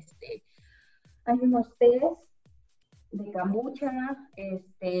 hay unos tés de kombucha,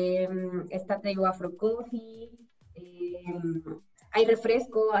 está te digo Afro Coffee, hay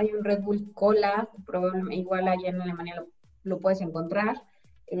refresco, hay un Red Bull Cola, probablemente igual allá en Alemania lo puedes encontrar.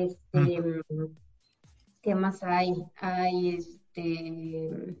 ¿Qué más hay? Hay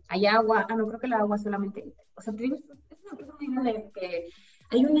agua, no creo que el agua solamente, o sea, te digo, es una cosa muy grande que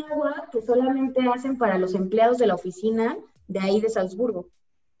hay un agua que solamente hacen para los empleados de la oficina de ahí de Salzburgo.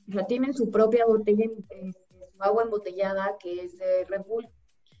 O sea, tienen su propia botella, su agua embotellada que es de Red Bull.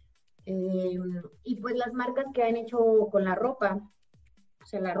 Y pues las marcas que han hecho con la ropa, o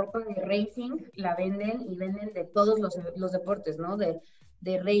sea, la ropa de racing la venden y venden de todos los deportes, ¿no?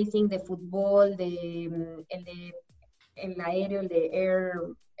 de racing, de fútbol, el aéreo, el de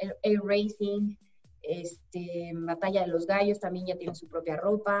air racing, Batalla de los Gallos también ya tienen su propia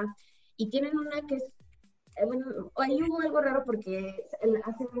ropa. Y tienen una que es, bueno, ahí hubo algo raro porque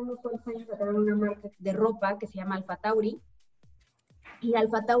hace unos cuantos años sacaron una marca de ropa que se llama Alpha Tauri. Y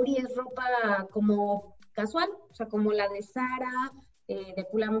Alpha Tauri es ropa como casual, o sea, como la de Zara, de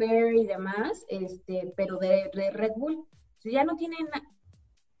Pull&Bear y demás, pero de Red Bull. O sea, ya no tienen,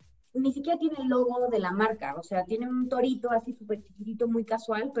 ni siquiera tiene el logo de la marca, o sea, tiene un torito así súper chiquitito, muy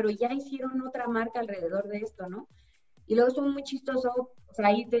casual, pero ya hicieron otra marca alrededor de esto, ¿no? Y luego estuvo muy chistoso, o sea,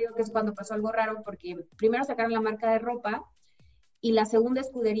 ahí te digo que es cuando pasó algo raro, porque primero sacaron la marca de ropa, y la segunda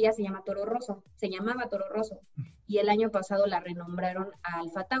escudería se llamaba Toro Rosso, y el año pasado la renombraron a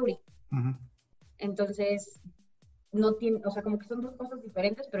Alpha Tauri. Uh-huh. Entonces, no tiene, o sea, como que son dos cosas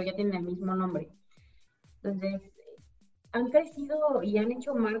diferentes, pero ya tienen el mismo nombre. Entonces, han crecido y han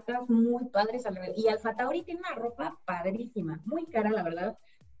hecho marcas muy padres alrededor. Y Alpha Tauri tiene una ropa padrísima, muy cara, la verdad.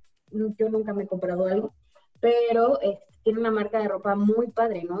 Yo nunca me he comprado algo, pero tiene una marca de ropa muy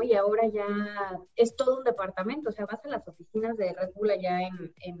padre, ¿no? Y ahora ya es todo un departamento, o sea, vas a las oficinas de Red Bull allá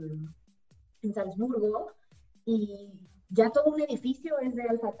en Salzburgo y ya todo un edificio es de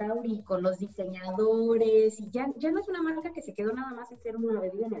Alpha Tauri con los diseñadores y ya no es una marca que se quedó nada más en ser una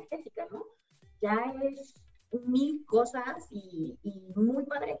bebida energética, ¿no? Ya es mil cosas y muy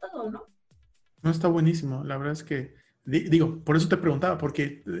padre todo, ¿no? No, está buenísimo. La verdad es que, digo, por eso te preguntaba,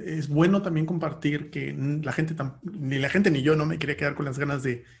 porque es bueno también compartir que ni la gente ni yo no me quería quedar con las ganas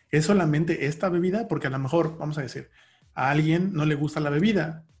de, ¿es solamente esta bebida? Porque a lo mejor, vamos a decir, a alguien no le gusta la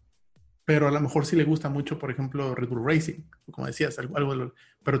bebida, pero a lo mejor sí le gusta mucho, por ejemplo, Red Bull Racing, como decías,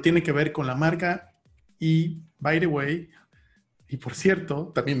 pero tiene que ver con la marca y, by the way, y por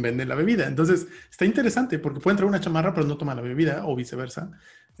cierto, también venden la bebida. Entonces, está interesante porque puede entrar una chamarra, pero no toma la bebida o viceversa.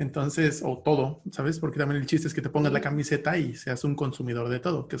 Entonces, o todo, ¿sabes? Porque también el chiste es que te pongas la camiseta y seas un consumidor de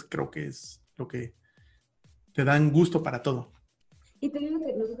todo, creo que es lo que te dan gusto para todo. Y te digo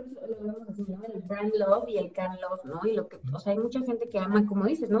que nosotros lo hablamos así, ¿no? El brand love y el can love, ¿no? Y o sea, hay mucha gente que ama, como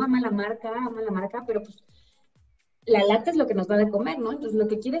dices, ¿no? Ama la marca, pero pues la lata es lo que nos da de comer, ¿no? Entonces lo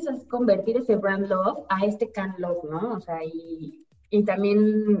que quieres es convertir ese brand love a can love, ¿no? O sea, y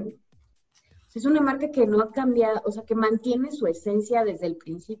también es una marca que no ha cambiado, o sea, que mantiene su esencia desde el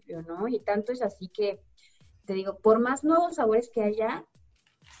principio, ¿no? Y tanto es así que, te digo, por más nuevos sabores que haya,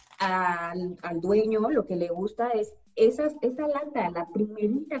 al dueño lo que le gusta es esa lata, la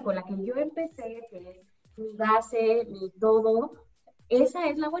primerita con la que yo empecé, que es mi base, mi todo, esa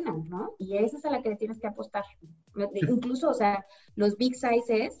es la buena, ¿no? Y esa es a la que le tienes que apostar. Incluso, o sea, los big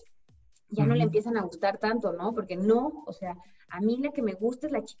sizes ya no le empiezan a gustar tanto, ¿no? Porque no, o sea, a mí la que me gusta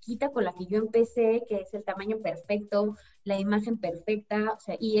es la chiquita con la que yo empecé, que es el tamaño perfecto, la imagen perfecta, o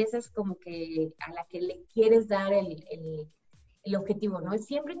sea, y esa es como que a la que le quieres dar el objetivo, ¿no? Es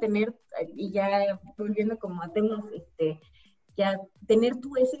siempre tener, y ya volviendo como a temas, ya tener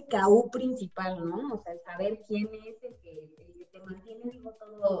tu SKU principal, ¿no? O sea, saber quién es el que te mantiene vivo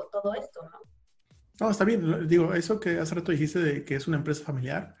todo esto, ¿no? No, está bien. Digo, eso que hace rato dijiste de que es una empresa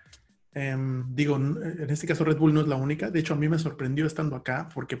familiar. Digo, en este caso Red Bull no es la única. De hecho, a mí me sorprendió estando acá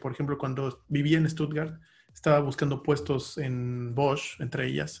porque, por ejemplo, cuando vivía en Stuttgart, estaba buscando puestos en Bosch,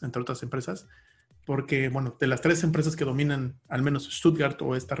 entre otras empresas, porque, bueno, de las 3 empresas que dominan al menos Stuttgart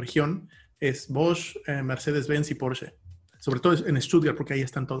o esta región, es Bosch, Mercedes-Benz y Porsche. Sobre todo en Stuttgart, porque ahí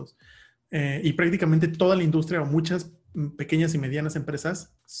están todos. Y prácticamente toda la industria o muchas pequeñas y medianas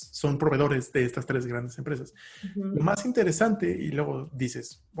empresas son proveedores de estas 3 grandes empresas. Uh-huh. Lo más interesante, y luego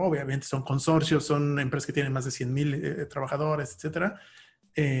dices, obviamente son consorcios, son empresas que tienen más de 100,000 trabajadores, etcétera.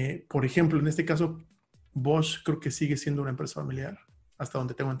 Por ejemplo, en este caso, Bosch creo que sigue siendo una empresa familiar, hasta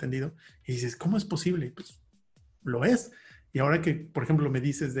donde tengo entendido. Y dices, ¿cómo es posible? Pues lo es. Y ahora que, por ejemplo, me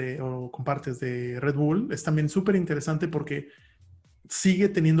dices o compartes de Red Bull, es también súper interesante porque sigue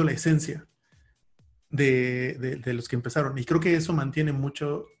teniendo la esencia de los que empezaron. Y creo que eso mantiene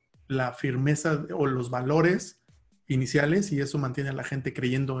mucho la firmeza o los valores iniciales y eso mantiene a la gente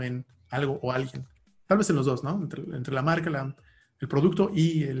creyendo en algo o alguien. Tal vez en los dos, ¿no? Entre la marca, el producto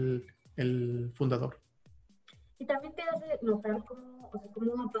y el fundador. Y también te hace notar cómo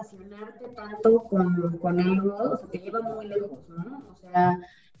apasionarte tanto con algo, o sea, te lleva muy lejos, ¿no? O sea,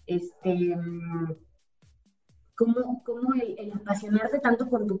 cómo el apasionarse tanto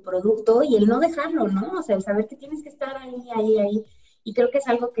por tu producto y el no dejarlo, ¿no? O sea, el saber que tienes que estar ahí. Y creo que es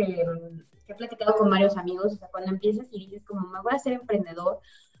algo que he platicado con varios amigos, o sea, cuando empiezas y dices como, me voy a ser emprendedor,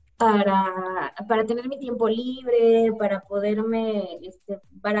 para tener mi tiempo libre, para poderme,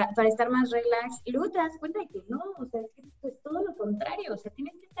 para estar más relax. Y luego te das cuenta de que no, o sea, es que es todo lo contrario, o sea,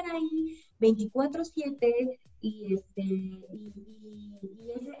 tienes que estar ahí 24/7 y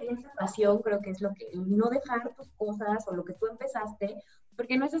esa pasión creo que es lo que, no dejar tus cosas o lo que tú empezaste,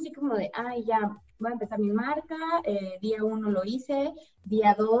 porque no es así como de, ay, ya, voy a empezar mi marca, día 1 lo hice,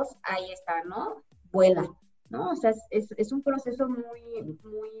 día 2, ahí está, ¿no? Vuela. ¿No? O sea, es un proceso Ujú.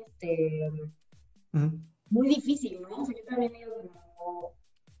 muy difícil, ¿no? O sea, yo también digo, como,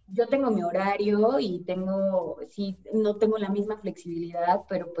 yo tengo mi horario y sí, no tengo la misma flexibilidad,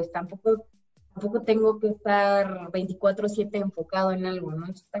 pero pues tampoco tengo que estar 24/7 enfocado en algo, ¿no?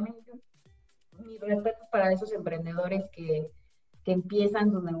 Entonces también mi respeto para esos emprendedores que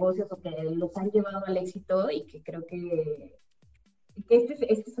empiezan sus negocios o que los han llevado al éxito y que creo que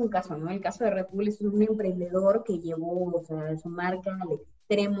este es un caso, ¿no? El caso de Red Bull es un emprendedor que llevó, o sea, su marca al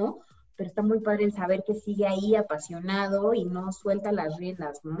extremo, pero está muy padre el saber que sigue ahí apasionado y no suelta las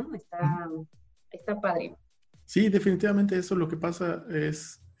riendas, ¿no? Está padre. Sí, definitivamente eso lo que pasa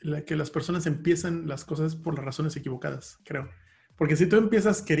es que las personas empiezan las cosas por las razones equivocadas, creo. Porque si tú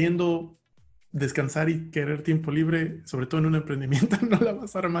empiezas queriendo descansar y querer tiempo libre, sobre todo en un emprendimiento, no la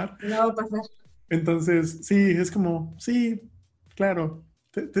vas a armar. No va a pasar. Entonces, sí, es como, sí, claro.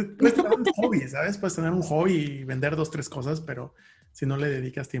 Puedes tener un hobby, ¿sabes? Puedes tener un hobby y vender 2, 3 cosas, pero si no le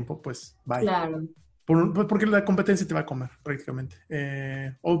dedicas tiempo, pues bye. Claro. Porque la competencia te va a comer prácticamente.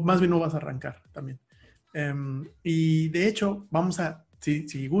 O más bien no vas a arrancar también. Y de hecho,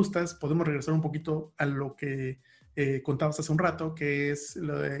 si gustas, podemos regresar un poquito a lo que contabas hace un rato, que es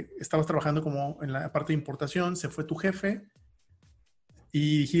estabas trabajando como en la parte de importación, se fue tu jefe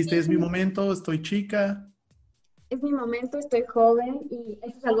y dijiste, es mi momento, estoy chica. Es mi momento, estoy joven y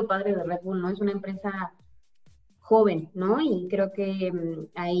eso es algo padre de Red Bull, ¿no? Es una empresa joven, ¿no? Y creo que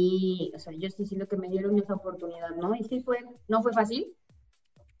ahí, o sea, yo sí siento que me dieron esa oportunidad, ¿no? Y sí no fue fácil.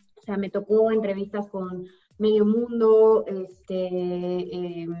 O sea, me tocó entrevistas con medio mundo,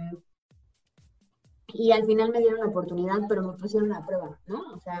 y al final me dieron la oportunidad, pero me pusieron a prueba,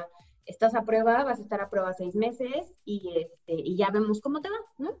 ¿no? O sea, estás a prueba, vas a estar a prueba 6 meses y ya vemos cómo te va,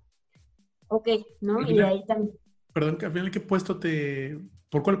 ¿no? Ok, ¿no? Al Y final, ahí también. perdón, al final,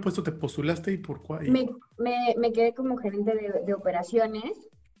 ¿por cuál puesto te postulaste y por cuál? Me quedé como gerente de operaciones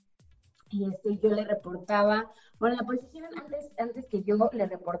y yo le reportaba, bueno, la posición antes que yo le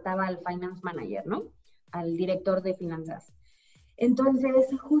reportaba al finance manager, ¿no? Al director de finanzas. Entonces,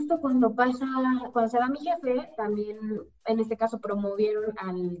 justo cuando se va mi jefe, también en este caso promovieron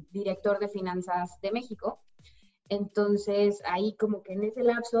al director de finanzas de México. Entonces, ahí como que en ese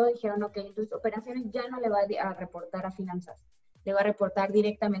lapso dijeron, ok, entonces operaciones ya no le va a reportar a finanzas, le va a reportar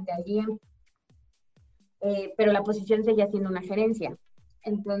directamente al GM, pero la posición seguía siendo una gerencia.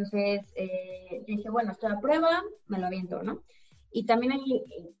 Entonces, dije, bueno, estoy a prueba, me lo aviento, ¿no? Y también ahí,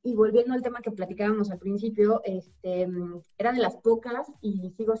 y volviendo al tema que platicábamos al principio, era de las pocas, y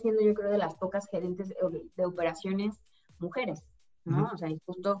sigo siendo yo creo de las pocas gerentes de operaciones mujeres, ¿no? Uh-huh. O sea, y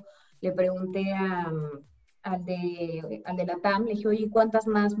justo le pregunté al de la TAM, le dije, oye, ¿cuántas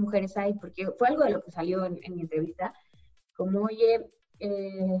más mujeres hay? Porque fue algo de lo que salió en mi entrevista, como, oye,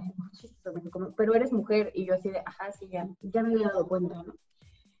 pero eres mujer, y yo así de, ajá, sí, ya me había dado cuenta, ¿no?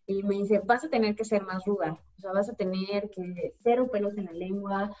 Y me dice, vas a tener que ser más ruda, o sea, vas a tener que cero pelos en la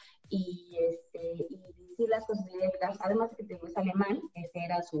lengua y decir las cosas directas, además de que te gusta alemán, ese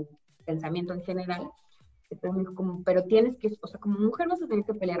era su pensamiento en general, pero me dijo pero tienes que, o sea, como mujer vas a tener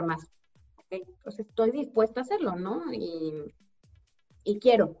que pelear más, ¿okay? Entonces estoy dispuesta a hacerlo, ¿no? Y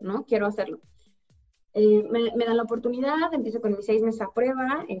quiero, ¿no? Quiero hacerlo. Me dan la oportunidad, empiezo con mis 6 meses a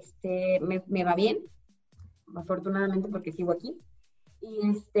prueba, me va bien, afortunadamente porque sigo aquí.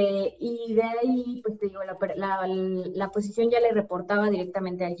 Y de ahí, pues te digo, la posición ya le reportaba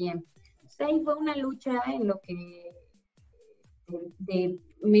directamente al GM. Entonces ahí fue una lucha en lo que de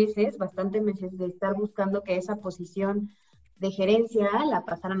meses, bastantes meses, de estar buscando que esa posición de gerencia la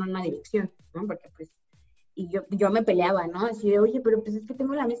pasaran a una dirección, ¿no? Porque pues, y yo me peleaba, ¿no? Así de, oye, pero pues es que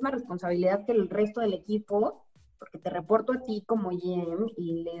tengo la misma responsabilidad que el resto del equipo, porque te reporto a ti como GM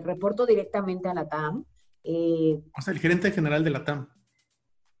y le reporto directamente a la TAM. O sea, el gerente general de la TAM.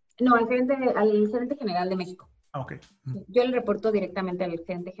 No, al gerente general de México. Ah, ok. Yo le reporto directamente al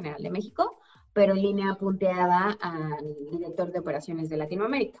gerente general de México, pero en línea punteada al director de operaciones de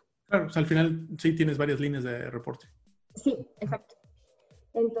Latinoamérica. Claro, pues al final sí tienes varias líneas de reporte. Sí, exacto.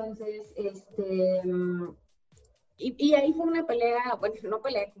 Entonces, y ahí fue una pelea, bueno, no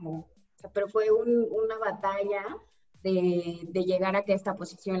pelea como, pero fue una batalla de llegar a que esta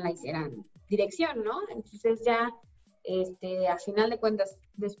posición la hicieran dirección, ¿no? Entonces ya A final de cuentas,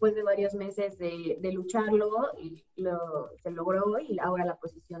 después de varios meses de lucharlo, se logró y ahora la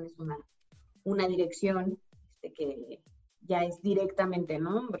posición es una dirección que ya es directamente,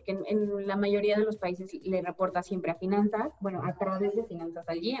 ¿no? Porque en la mayoría de los países le reporta siempre a finanzas, bueno, a través de finanzas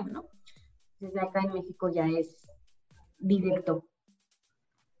al GM, ¿no? Entonces acá en México ya es directo.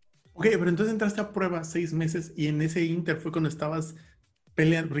 Ok, pero entonces entraste a prueba 6 meses y en ese inter fue cuando estabas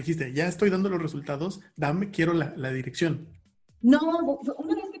peleando, dijiste, ya estoy dando los resultados, quiero la dirección. No,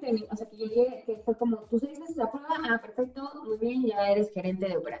 una vez que terminé, o sea, que llegué, que fue como, tus 6 meses de prueba, perfecto, muy bien, ya eres gerente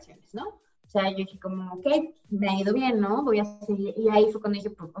de operaciones, ¿no? O sea, yo dije como, ok, me ha ido bien, ¿no? Voy a seguir, y ahí fue cuando dije,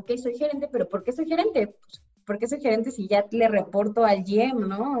 pues, ok, soy gerente, pero ¿por qué soy gerente? Pues, ¿por qué soy gerente si ya le reporto al GM,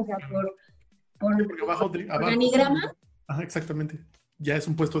 ¿no? O sea, por organigrama. Ajá, exactamente. Ya es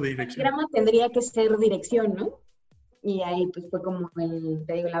un puesto de dirección. Organigrama tendría que ser dirección, ¿no? Y ahí pues fue como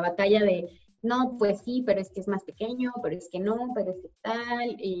te digo, la batalla de, no, pues sí, pero es que es más pequeño, pero es que no, pero es que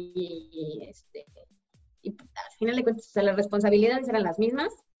tal, y al final de cuentas, o sea, las responsabilidades eran las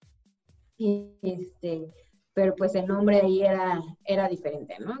mismas, pero pues el nombre ahí era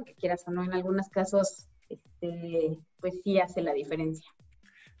diferente, ¿no? Que quieras o no, en algunos casos, pues sí hace la diferencia.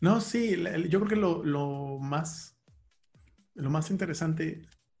 No, sí, yo creo que lo más interesante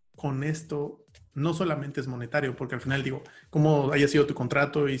con esto no solamente es monetario, porque al final digo, cómo haya sido tu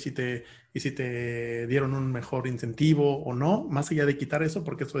contrato y si te dieron un mejor incentivo o no, más allá de quitar eso,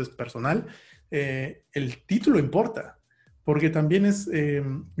 porque eso es personal, el título importa, porque también es,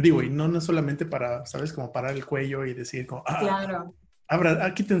 digo, y no es solamente para, ¿sabes? Como parar el cuello y decir, como, claro.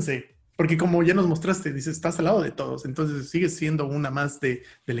 Quítense, porque como ya nos mostraste, dices, estás al lado de todos, entonces sigues siendo una más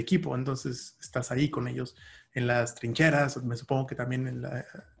del equipo, entonces estás ahí con ellos en las trincheras, me supongo que también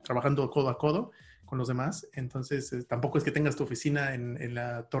trabajando codo a codo con los demás, entonces tampoco es que tengas tu oficina en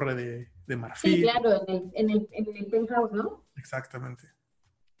la torre de marfil. Sí, claro, en el penthouse, ¿no? Exactamente.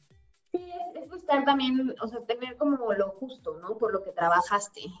 Sí, es buscar también, o sea, tener como lo justo, ¿no? Por lo que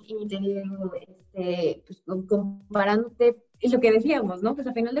trabajaste. Y te digo, pues comparándote, es lo que decíamos, ¿no? Pues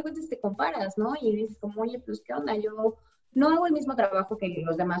al final de cuentas te comparas, ¿no? Y dices como, oye, pues ¿qué onda? Yo no hago el mismo trabajo que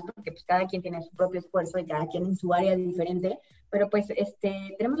los demás, porque pues cada quien tiene su propio esfuerzo y cada quien en su área diferente, pero pues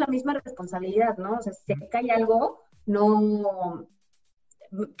tenemos la misma responsabilidad, ¿no? O sea, si se cae algo, no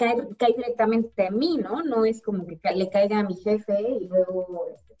cae directamente a mí, ¿no? No es como que le caiga a mi jefe y luego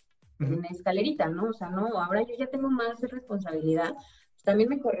en una escalerita, ¿no? O sea, no, ahora yo ya tengo más responsabilidad, pues también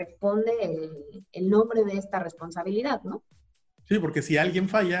me corresponde el nombre de esta responsabilidad, ¿no? Sí, porque si alguien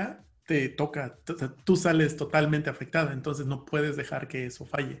falla, te toca, tú sales totalmente afectada, entonces no puedes dejar que eso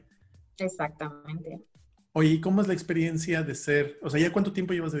falle. Exactamente. Oye, ¿cómo es la experiencia de ser, o sea, ya cuánto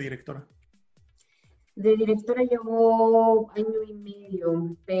tiempo llevas de directora? De directora llevo 1 año y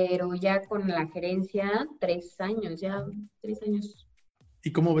medio, pero ya con la gerencia 3 años, ya 3 años.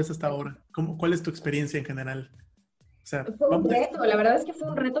 ¿Y cómo ves hasta ahora? ¿Cuál es tu experiencia en general? O sea, fue un reto, la verdad es que fue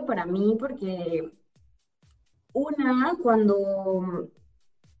un reto para mí porque cuando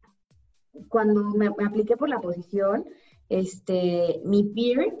me apliqué por la posición, mi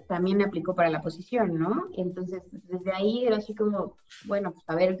peer también me aplicó para la posición, ¿no? Entonces, desde ahí era así como, bueno, pues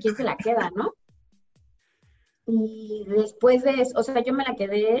a ver quién se la queda, ¿no? Y después de eso, o sea, yo me la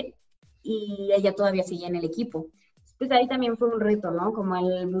quedé y ella todavía seguía en el equipo. Pues ahí también fue un reto, ¿no? Como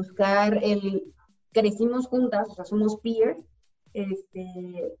el buscar crecimos juntas, o sea, somos peers,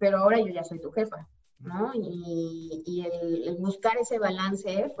 pero ahora yo ya soy tu jefa, ¿no? Y el buscar ese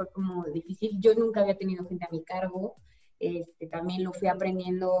balance fue como difícil. Yo nunca había tenido gente a mi cargo, también lo fui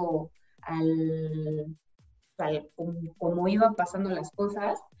aprendiendo como iban pasando las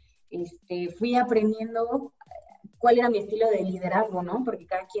cosas, fui aprendiendo cuál era mi estilo de liderazgo, ¿no? Porque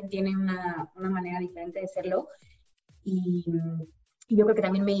cada quien tiene una manera diferente de serlo. Y yo creo que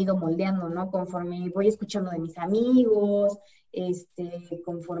también me he ido moldeando, ¿no? Conforme voy escuchando de mis amigos,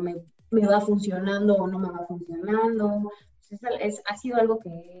 conforme me va funcionando o no me va funcionando. Entonces, ha sido algo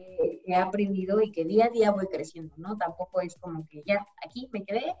que he aprendido y que día a día voy creciendo, ¿no? Tampoco es como que ya, aquí me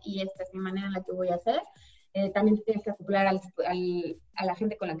quedé y esta es mi manera en la que voy a hacer. También te tienes que acoplar a la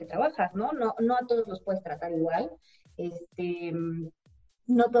gente con la que trabajas, ¿no? No a todos los puedes tratar igual.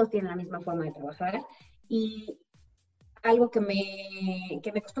 No todos tienen la misma forma de trabajar. Y algo que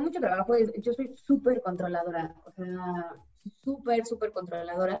me costó mucho trabajo es, yo soy súper controladora, o sea, súper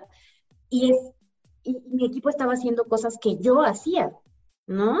controladora, y mi equipo estaba haciendo cosas que yo hacía,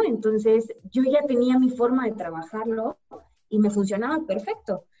 ¿no? Entonces, yo ya tenía mi forma de trabajarlo y me funcionaba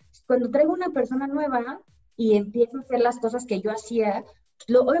perfecto. Cuando traigo una persona nueva y empiezo a hacer las cosas que yo hacía,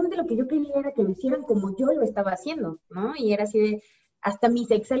 obviamente lo que yo quería era que lo hicieran como yo lo estaba haciendo, ¿no? Y era así de, hasta mis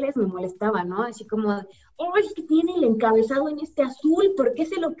Exceles me molestaban, ¿no? Así como, oh, es que tiene el encabezado en este azul, ¿por qué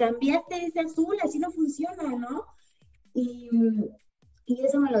se lo cambiaste de ese azul? Así no funciona, ¿no? Y, y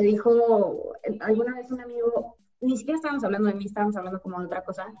eso me lo dijo alguna vez un amigo, ni siquiera estábamos hablando de mí, estábamos hablando como de otra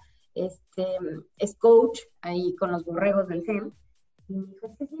cosa, es coach ahí con los borregos del GEM, y me dijo,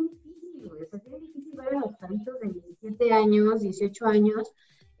 es que es bien difícil, güey, o sea, es bien difícil ver a los chavitos de 17 años, 18 años,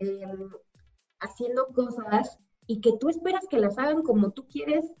 eh, haciendo cosas y que tú esperas que las hagan como tú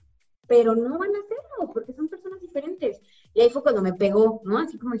quieres, pero no van a hacerlo porque son personas diferentes. Y ahí fue cuando me pegó, ¿no?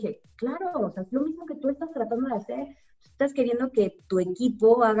 Así como dije, claro, o sea, es lo mismo que tú estás tratando de hacer. Estás queriendo que tu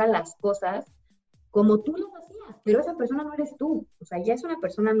equipo haga las cosas como tú las hacías, pero esa persona no eres tú. O sea, ya es una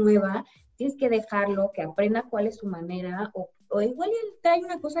persona nueva, tienes que dejarlo, que aprenda cuál es su manera, o igual él trae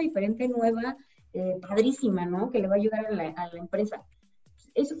una cosa diferente, nueva, padrísima, ¿no? Que le va a ayudar a la empresa.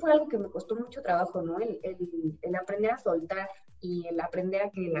 Eso fue algo que me costó mucho trabajo, ¿no? El aprender a soltar y el aprender a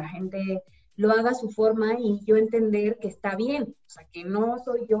que la gente lo haga a su forma y yo entender que está bien, o sea, que no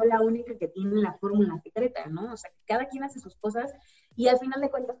soy yo la única que tiene la fórmula secreta, ¿no? O sea, que cada quien hace sus cosas y al final de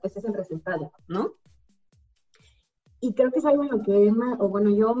cuentas, pues es el resultado, ¿no? Y creo que es algo en lo que, o bueno,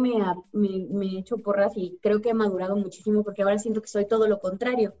 yo me he hecho porras y creo que he madurado muchísimo porque ahora siento que soy todo lo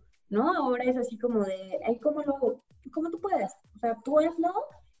contrario, ¿no? Ahora es así como de, ay, ¿cómo lo hago? Como tú puedas. O sea, tú hazlo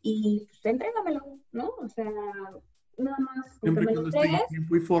y pues, entrégamelo, ¿no? O sea, nada más con que Siempre y me lo cuando esté en entregues.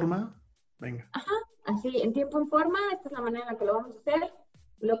 tiempo y forma, venga. Ajá, así, en tiempo, en forma, esta es la manera en la que lo vamos a hacer.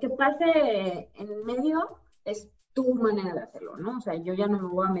 Lo que pase en medio es tu manera de hacerlo, ¿no? O sea, yo ya no me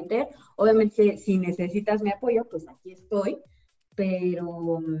voy a meter. Obviamente, si necesitas mi apoyo, pues aquí estoy,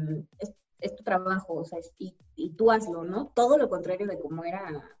 pero es tu trabajo, o sea, y tú hazlo, ¿no? Todo lo contrario de como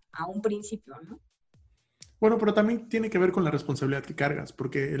era a un principio, ¿no? Bueno, pero también tiene que ver con la responsabilidad que cargas,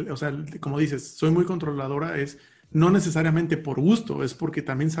 porque, o sea, como dices, soy muy controladora, es no necesariamente por gusto, es porque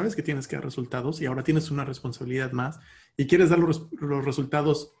también sabes que tienes que dar resultados y ahora tienes una responsabilidad más y quieres dar los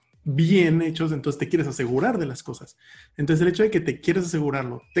resultados bien hechos, entonces te quieres asegurar de las cosas. Entonces el hecho de que te quieres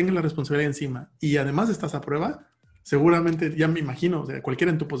asegurarlo, tengas la responsabilidad encima y además estás a prueba, seguramente, ya me imagino, o sea,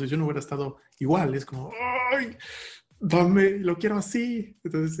 cualquiera en tu posición hubiera estado igual, es como, ¡ay! Dame, lo quiero así.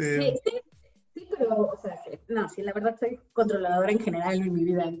 Entonces, Sí, sí, sí, pero, o sea, no, sí, la verdad soy controladora en general en mi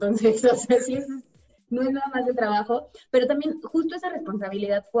vida, entonces, o sea, sí, no es nada más de trabajo, pero también justo esa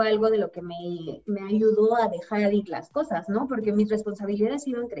responsabilidad fue algo de lo que me ayudó a dejar ir las cosas, ¿no? Porque mis responsabilidades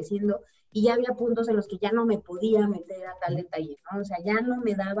iban creciendo y ya había puntos en los que ya no me podía meter a tal detalle, ¿no? O sea, ya no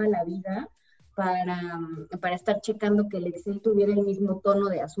me daba la vida para estar checando que el Excel tuviera el mismo tono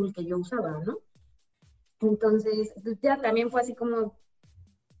de azul que yo usaba, ¿no? Entonces, pues ya también fue así como,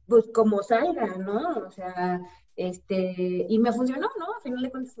 pues como salga, ¿no? O sea, y me funcionó, ¿no? A final de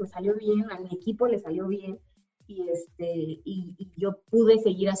cuentas me salió bien, a mi equipo le salió bien, y yo pude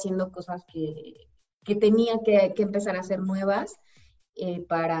seguir haciendo cosas que tenía que empezar a hacer nuevas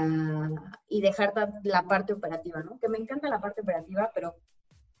y dejar la parte operativa, ¿no? Que me encanta la parte operativa, pero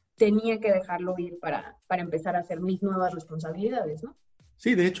tenía que dejarlo ir para empezar a hacer mis nuevas responsabilidades, ¿no?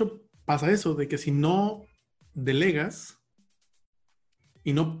 sí, de hecho pasa eso, de que si no delegas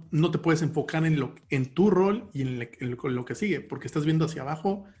y no te puedes enfocar en tu rol y en lo que sigue, porque estás viendo hacia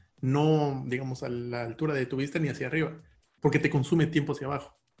abajo, no, digamos, a la altura de tu vista ni hacia arriba, porque te consume tiempo hacia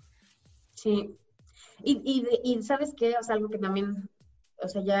abajo. Sí. Y ¿sabes qué? O sea, algo que también, o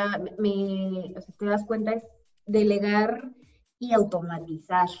sea, ya o sea, te das cuenta es delegar y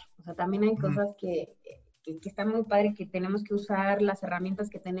automatizar. O sea, también hay Ujú. cosas que están muy padres, que tenemos que usar las herramientas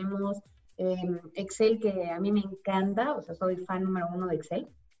que tenemos. Excel, que a mí me encanta, o sea, soy fan número uno de Excel.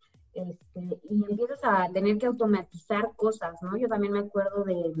 Y empiezas a tener que automatizar cosas, ¿no? Yo también me acuerdo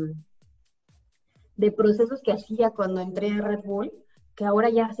de procesos que hacía cuando entré a Red Bull, que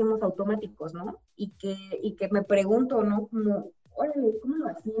ahora ya hacemos automáticos, ¿no? Y que me pregunto, ¿no? Como, órale, ¿cómo lo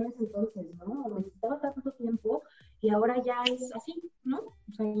hacía en ese entonces, no? Necesitaba tanto tiempo y ahora ya es así, ¿no?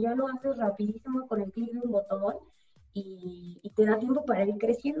 O sea, ya lo haces rapidísimo con el clic de un botón y te da tiempo para ir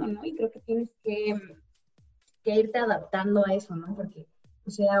creciendo, ¿no? Y creo que tienes que irte adaptando a eso, ¿no? Porque,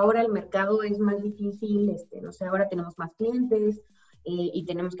 o sea, ahora el mercado es más difícil, no sé, ahora tenemos más clientes y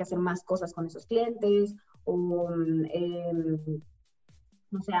tenemos que hacer más cosas con esos clientes, o,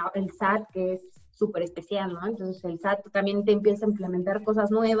 no sé, el SAT, que es súper especial, ¿no? Entonces el SAT también te empieza a implementar cosas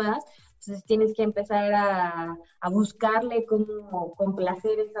nuevas, entonces tienes que empezar a buscarle cómo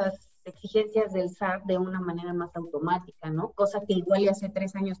complacer esas exigencias del SAT de una manera más automática, ¿no? Cosa que igual hace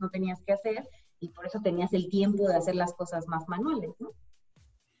 3 años no tenías que hacer y por eso tenías el tiempo de hacer las cosas más manuales, ¿no?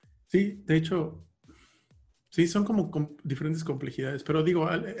 Sí, de hecho, Sí, son como diferentes complejidades, pero digo,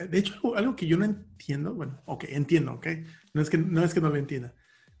 de hecho, algo que yo no entiendo, bueno, ok, entiendo, ok, no es que no lo entienda.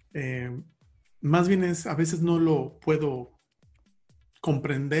 Eh, Más bien es, a veces no lo puedo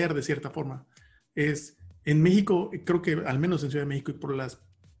comprender de cierta forma. Es, en México, creo que al menos en Ciudad de México y por las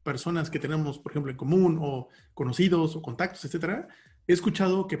personas que tenemos, por ejemplo, en común o conocidos o contactos, etcétera, he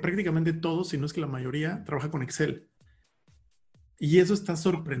escuchado que prácticamente todos, si no es que la mayoría, trabaja con Excel. Y eso está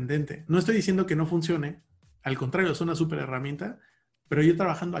sorprendente. No estoy diciendo que no funcione, al contrario, es una súper herramienta, pero yo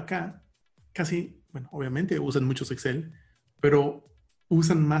trabajando acá, casi, bueno, obviamente usan muchos Excel, pero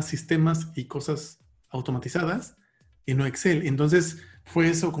usan más sistemas y cosas automatizadas y no Excel. Entonces fue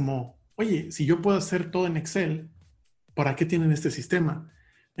eso como, oye, si yo puedo hacer todo en Excel, ¿para qué tienen este sistema?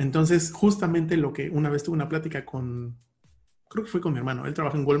 Entonces, justamente lo que una vez tuve una plática con, creo que fue con mi hermano, él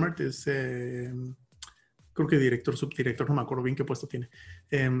trabaja en Walmart, es creo que director, subdirector, no me acuerdo bien qué puesto tiene,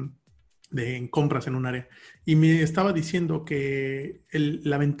 en compras en un área. Y me estaba diciendo que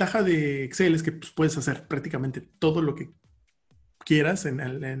la ventaja de Excel es que pues, puedes hacer prácticamente todo lo que quieras,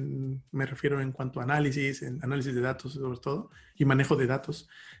 me refiero en cuanto a análisis, en análisis de datos sobre todo, y manejo de datos,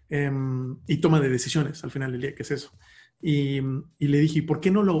 y toma de decisiones al final del día, que es eso. Y le dije, ¿por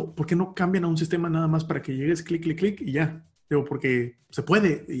qué no cambian a un sistema nada más para que llegues, clic, clic, clic, y ya? Digo, porque se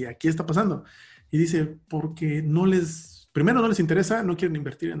puede, y aquí está pasando. Y dice, porque primero no les interesa, no quieren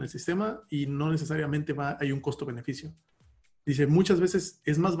invertir en el sistema, y no necesariamente hay un costo-beneficio. Dice, muchas veces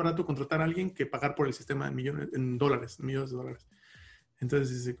es más barato contratar a alguien que pagar por el sistema en dólares, en millones de dólares.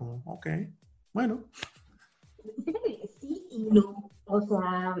 Entonces dice como, ok, bueno. Sí y no. O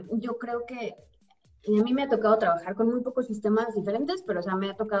sea, yo creo que a mí me ha tocado trabajar con muy pocos sistemas diferentes, pero o sea,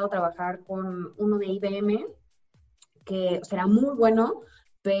 me ha tocado trabajar con uno de IBM, que o sea, era muy bueno,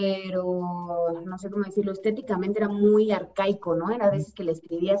 pero no sé cómo decirlo, estéticamente era muy arcaico, ¿no? Era a veces que le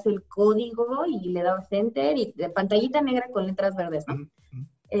escribías el código y le dabas enter y de pantallita negra con letras verdes, ¿no?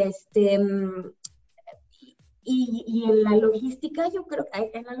 Este, y en la logística, yo creo,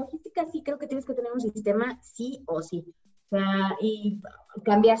 en la logística sí creo que tienes que tener un sistema sí o sí. O sea, y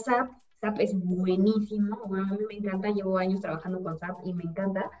cambiar SAP, SAP es buenísimo, bueno, a mí me encanta, llevo años trabajando con SAP y me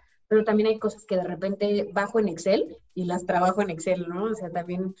encanta, pero también hay cosas que de repente bajo en Excel y las trabajo en Excel, ¿no? O sea,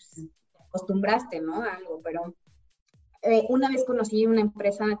 también pues, te acostumbraste, ¿no? A algo, pero una vez conocí una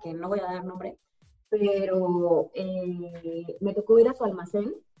empresa que no voy a dar nombre, pero me tocó ir a su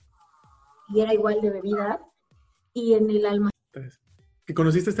almacén y era igual de bebidas y en el almacén. Entonces, que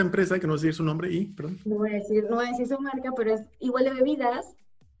conociste esta empresa, que no sé decir su nombre y, perdón. No voy a decir su marca, pero es igual de bebidas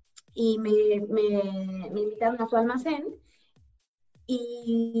y me invitaron a su almacén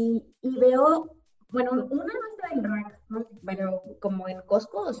y veo, bueno, una no está en rack, ¿no? Pero como en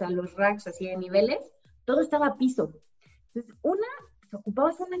Costco, o sea, los racks así de niveles, todo estaba a piso. Entonces, se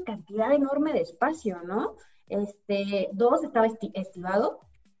ocupaba una cantidad enorme de espacio, ¿no? Dos estaba estivado,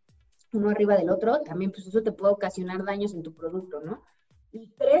 uno arriba del otro, también pues eso te puede ocasionar daños en tu producto, ¿no? Y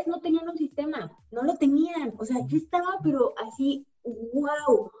tres no tenían un sistema, no lo tenían, o sea, yo estaba pero así,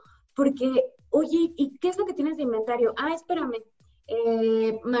 wow, porque, oye, ¿y qué es lo que tienes de inventario? Ah, espérame,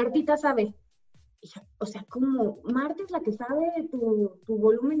 Martita sabe. O sea, como Marta es la que sabe de tu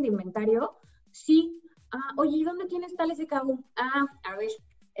volumen de inventario, sí. Ah, oye, ¿y dónde tienes tal SKU? Ah, a ver,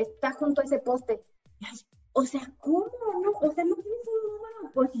 está junto a ese poste. O sea, ¿cómo no? O sea, no tienes un número de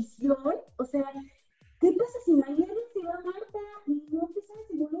posición. O sea, ¿qué pasa si mañana se va Marta y no te sabes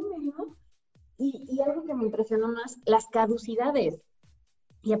el volumen, ¿no? Y algo que me impresionó más, las caducidades.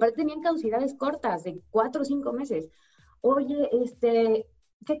 Y aparte tenían caducidades cortas, de 4 o 5 meses. Oye,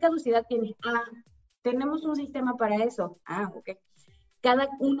 ¿qué caducidad tiene? Ah, tenemos un sistema para eso. Ah, ok. Cada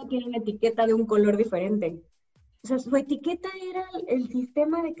uno tiene una etiqueta de un color diferente. O sea, su etiqueta era el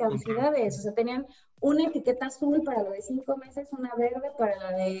sistema de caducidades. O sea, tenían una etiqueta azul para la de 5 meses, una verde para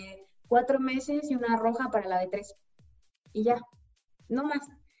la de 4 meses y una roja para la de 3. Y ya, no más.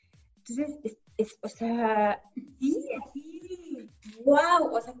 Entonces, o sea, sí, así,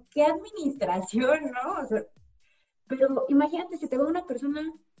 wow, o sea, qué administración, ¿no? O sea, pero imagínate si te va una persona,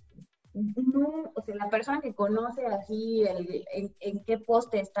 no, o sea, la persona que conoce así en qué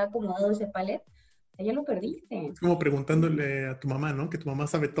poste está acomodado ese palet, ya lo perdiste. Es como preguntándole a tu mamá, ¿no? Que tu mamá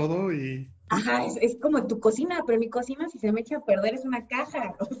sabe todo y... Ajá, es como tu cocina, pero mi cocina si se me echa a perder es una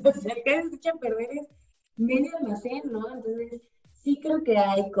caja, o sea, acá se echa a perder es medio almacén, ¿no? Entonces, sí creo que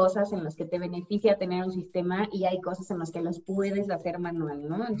hay cosas en las que te beneficia tener un sistema y hay cosas en las que las puedes hacer manual,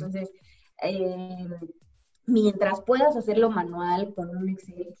 ¿no? Entonces, mientras puedas hacerlo manual con un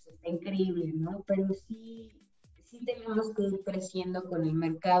Excel, pues está increíble, ¿no? Pero sí sí tenemos que ir creciendo con el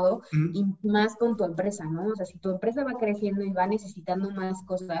mercado Mm. y más con tu empresa, ¿no? O sea, si tu empresa va creciendo y va necesitando más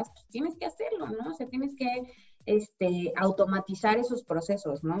cosas, pues tienes que hacerlo, ¿no? O sea, tienes que automatizar esos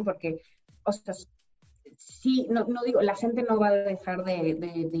procesos, ¿no? Porque, o sea, sí, no digo, la gente no va a dejar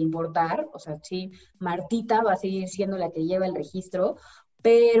de importar, o sea, sí, Martita va a seguir siendo la que lleva el registro,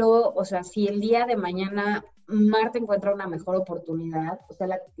 pero, o sea, si el día de mañana Marta encuentra una mejor oportunidad, o sea,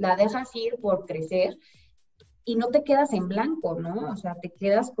 la dejas ir por crecer y no te quedas en blanco, ¿no? O sea, te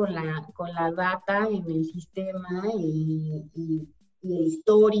quedas con la data en el sistema y el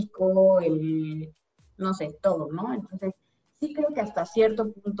histórico, no sé, todo, ¿no? Entonces, sí creo que hasta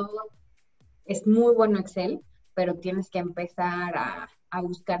cierto punto es muy bueno Excel, pero tienes que empezar a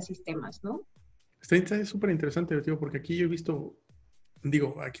buscar sistemas, ¿no? Está súper interesante, tío, porque aquí yo he visto,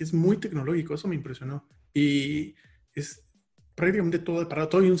 digo, aquí es muy tecnológico, eso me impresionó. Y es prácticamente todo, para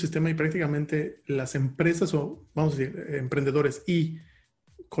todo hay un sistema y prácticamente las empresas o, vamos a decir, emprendedores y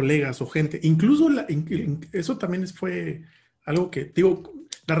colegas o gente, incluso eso también fue algo que, digo,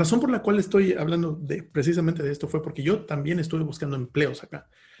 la razón por la cual estoy hablando precisamente de esto fue porque yo también estuve buscando empleos acá.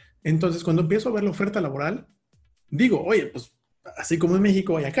 Entonces, cuando empiezo a ver la oferta laboral, digo, oye, pues así como en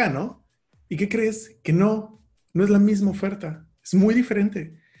México hay acá, ¿no? ¿Y qué crees? Que no es la misma oferta, es muy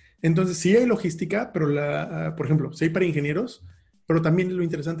diferente. Entonces, sí hay logística, pero por ejemplo, sí hay para ingenieros, pero también lo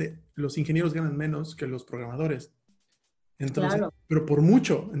interesante, los ingenieros ganan menos que los programadores. Entonces, Claro. pero por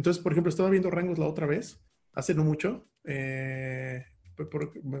mucho. Entonces, por ejemplo, estaba viendo rangos la otra vez, hace no mucho, me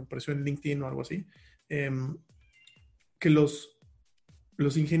apareció en LinkedIn o algo así, em, que los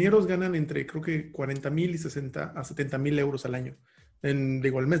ingenieros ganan entre, creo que 40,000 y 60 a 70,000 euros al año.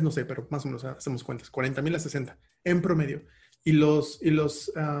 Digo, al mes no sé, pero más o menos hacemos cuentas. 40,000 a 60 en promedio. Y los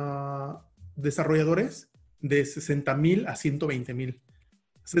desarrolladores de 60,000 a 120,000.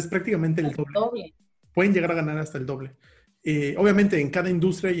 O sea, es prácticamente el doble. Doble. Pueden llegar a ganar hasta el doble. Obviamente en cada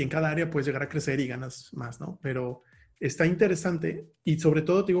industria y en cada área puedes llegar a crecer y ganas más, ¿no? Pero está interesante y sobre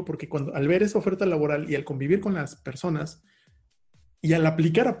todo te digo porque al ver esa oferta laboral y al convivir con las personas, y al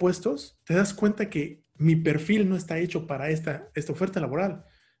aplicar a puestos, te das cuenta que mi perfil no está hecho para esta oferta laboral.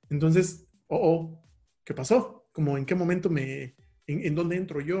 Entonces, ¿qué pasó? Como en qué momento en dónde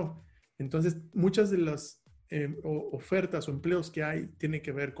entro yo. Entonces, muchas de las ofertas o empleos que hay tienen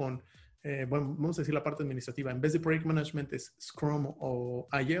que ver con, bueno, vamos a decir la parte administrativa. En vez de Project Management es Scrum o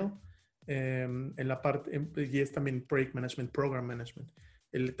Agile. En la parte, y es también Project Management, Program Management.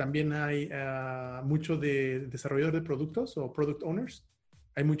 También hay mucho de desarrollador de productos o product owners.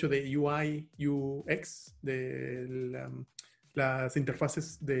 Hay mucho de UI, UX, de las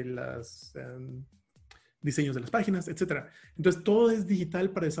interfaces de los diseños de las páginas, etc. Entonces, todo es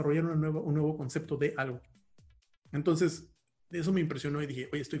digital para desarrollar un nuevo concepto de algo. Entonces, eso me impresionó y dije,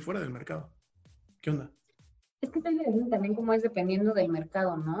 oye, estoy fuera del mercado. ¿Qué onda? Es que estoy diciendo también cómo es dependiendo del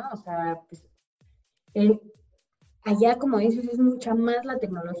mercado, ¿no? O sea, pues, eh, allá, como dices, es mucha más la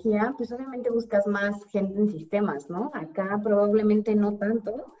tecnología, pues obviamente buscas más gente en sistemas, ¿no? Acá probablemente no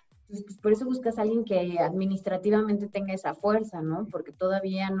tanto. Entonces, pues por eso buscas a alguien que administrativamente tenga esa fuerza, ¿no? Porque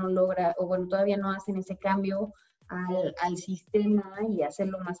todavía no logra, o bueno, todavía no hacen ese cambio al sistema y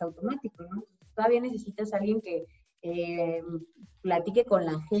hacerlo más automático, ¿no? Todavía necesitas a alguien que eh, platique con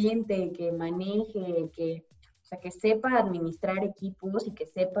la gente, que maneje, o sea, que sepa administrar equipos y que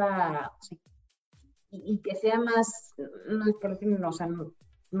sepa, o sea, y que sea más, no es por decir, no, o sea,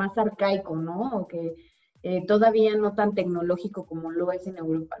 más arcaico, ¿no? O que todavía no tan tecnológico como lo es en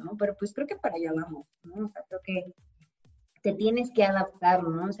Europa, ¿no? Pero pues creo que para allá vamos, ¿no? O sea, creo que te tienes que adaptar,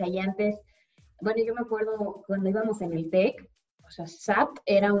 ¿no? O sea, y antes, bueno, yo me acuerdo cuando íbamos en el TEC, o sea, SAP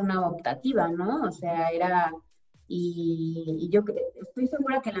era una optativa, ¿no? O sea, y yo estoy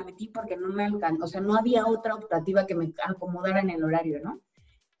segura que la metí porque no me alcanzó, o sea, no había otra optativa que me acomodara en el horario, ¿no?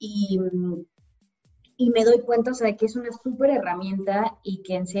 Y, y me doy cuenta, o sea, que es una súper herramienta y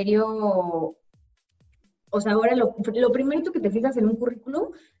que en serio, o sea, ahora lo primero que te fijas en un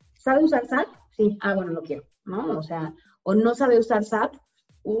currículum, ¿sabe usar SAP? Sí, bueno, lo quiero, ¿no? O sea, o no sabe usar SAP,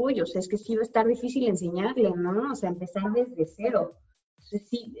 uy, o sea, es que sí va a estar difícil enseñarle, ¿no? O sea, empezar desde cero. Entonces,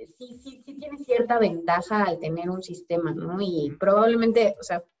 sí tiene cierta ventaja al tener un sistema, ¿no? Y probablemente, o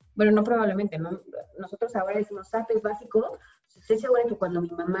sea, bueno, no probablemente, ¿no? Nosotros ahora decimos SAP es básico. Estoy segura que cuando mi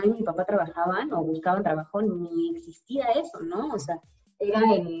mamá y mi papá trabajaban o buscaban trabajo, ni existía eso, ¿no? O sea, era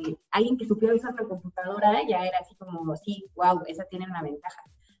alguien que supiera usar la computadora, ya era así como, sí, wow, esa tiene una ventaja.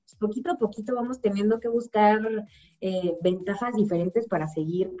 Pues poquito a poquito vamos teniendo que buscar ventajas diferentes para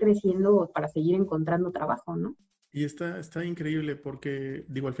seguir creciendo o para seguir encontrando trabajo, ¿no? Y está increíble porque,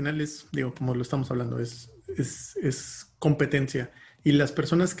 digo, al final digo, como lo estamos hablando, es competencia. Y las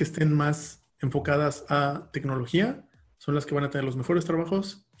personas que estén más enfocadas a tecnología son las que van a tener los mejores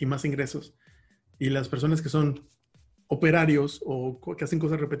trabajos y más ingresos. Y las personas que son operarios o que hacen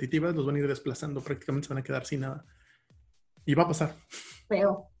cosas repetitivas los van a ir desplazando, prácticamente se van a quedar sin nada. Y va a pasar.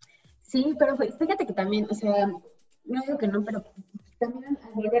 Pero, sí, pero fíjate que también, o sea, no digo que no, pero también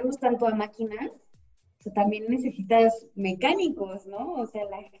al volvernos tanto a máquinas, o sea, también necesitas mecánicos, ¿no? O sea,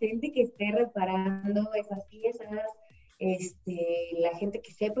 la gente que esté reparando esas piezas, la gente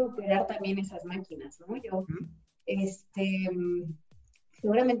que sepa operar también esas máquinas, ¿no? Este,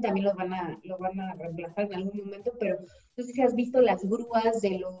 seguramente también lo van a reemplazar en algún momento, pero no sé si has visto las grúas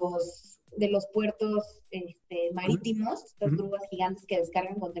de los puertos marítimos, estas grúas gigantes que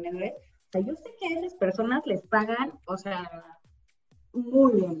descargan contenedores. O sea, yo sé que a esas personas les pagan, o sea,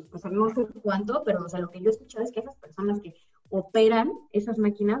 muy bien, o sea, no sé cuánto, pero o sea, lo que yo he escuchado es que esas personas que operan esas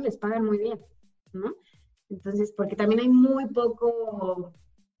máquinas les pagan muy bien, ¿no? Entonces, porque también hay muy poco,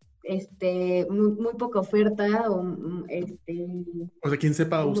 muy poca oferta, O sea, quien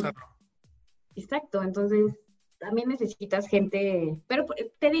sepa usarlo. exacto, entonces también necesitas gente, pero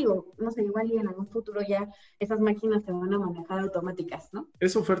te digo, no sé, igual y en algún futuro ya esas máquinas se van a manejar automáticas, ¿no?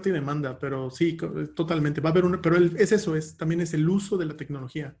 Es oferta y demanda, pero sí, totalmente. Va a haber pero también es el uso de la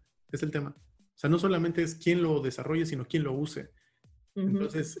tecnología, es el tema. O sea, no solamente es quién lo desarrolle, sino quién lo use.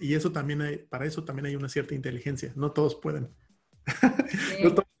 Entonces, y eso también para eso también hay una cierta inteligencia. No todos pueden. Sí.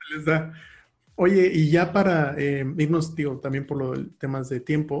 No todos se les da. Oye, y ya para irnos, digo, también por los temas de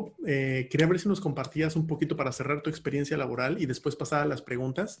tiempo, quería ver si nos compartías un poquito para cerrar tu experiencia laboral y después pasar a las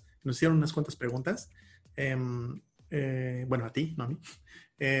preguntas. Nos hicieron unas cuantas preguntas. Bueno, a ti, no a mí.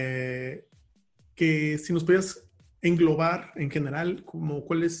 Que si nos pudieras englobar en general, como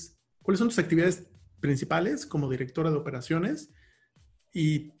cuáles son tus actividades principales como directora de operaciones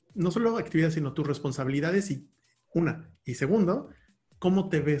y no solo actividades, sino tus responsabilidades y segundo, ¿cómo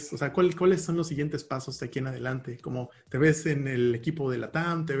te ves? O sea, ¿cuáles son los siguientes pasos de aquí en adelante? ¿Cómo te ves en el equipo de la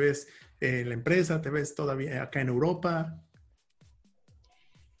TAM? ¿Te ves en la empresa? ¿Te ves todavía acá en Europa?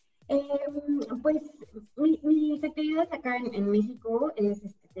 Pues mis actividades acá en México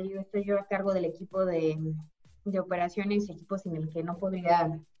estoy yo a cargo del equipo de operaciones, equipo sin el que no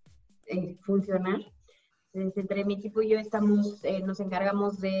podría funcionar. Entonces, entre mi equipo y yo nos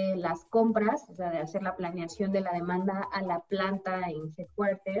encargamos de las compras, o sea, de hacer la planeación de la demanda a la planta en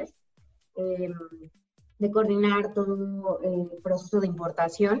headquarters, de coordinar todo el proceso de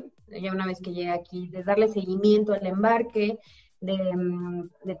importación, ya una vez que llega aquí, de darle seguimiento al embarque,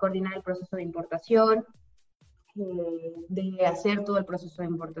 de coordinar el proceso de importación, de hacer todo el proceso de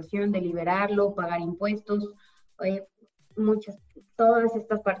importación, de liberarlo, pagar impuestos, todas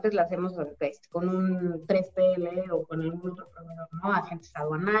estas partes las hacemos con un 3PL o con algún otro proveedor, ¿no? Agentes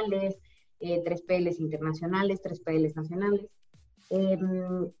aduanales, 3PLs internacionales, 3PLs nacionales.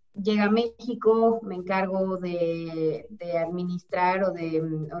 Llega a México, me encargo de administrar o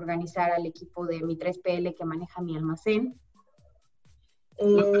de organizar al equipo de mi 3PL que maneja mi almacén.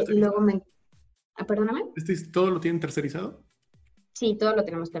 Y luego perdóname. ¿Todo lo tienen tercerizado? Sí, todo lo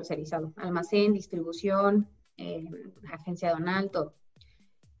tenemos tercerizado. Almacén, distribución, agencia aduanal, todo.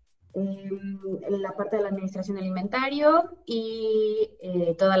 La parte de la administración del inventario y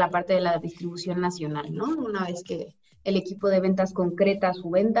toda la parte de la distribución nacional, ¿no? Una vez que el equipo de ventas concreta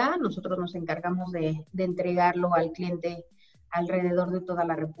su venta, nosotros nos encargamos de entregarlo al cliente alrededor de toda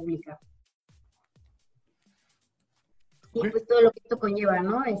la República. Y pues todo lo que esto conlleva,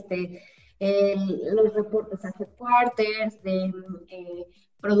 ¿no? Los reportes a headquarters de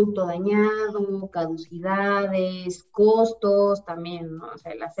producto dañado, caducidades, costos también, ¿no? O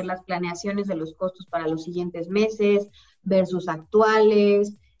sea, el hacer las planeaciones de los costos para los siguientes meses versus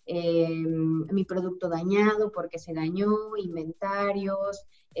actuales, mi producto dañado, porque se dañó, inventarios,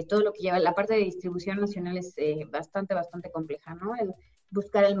 todo lo que lleva. La parte de distribución nacional es bastante compleja, ¿no?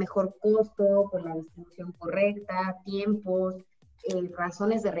 Buscar el mejor costo por la distribución correcta, tiempos,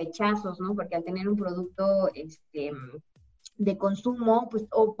 razones de rechazos, ¿no? Porque al tener un producto de consumo, pues,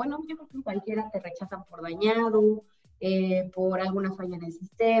 yo creo que cualquiera te rechazan por dañado, por alguna falla en el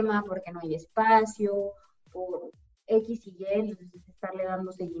sistema, porque no hay espacio, por X y Y, entonces estarle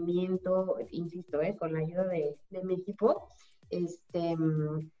dando seguimiento, insisto, con la ayuda de mi equipo, de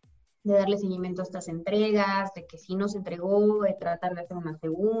darle seguimiento a estas entregas, de que si no se entregó, de tratar de hacer una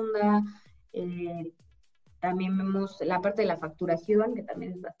segunda. También vemos la parte de la facturación, que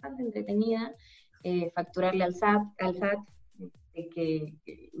también es bastante entretenida, facturarle al SAT, que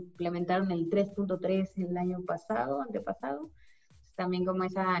implementaron el 3.3 el año antepasado. También como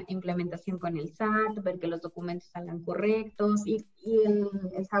esa implementación con el SAT, ver que los documentos salgan correctos y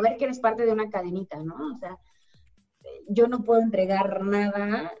el saber que eres parte de una cadenita, ¿no? O sea, yo no puedo entregar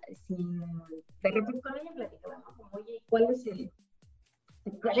nada sin, de repente con ella platicaba, ¿no? Como, oye, ¿cuál es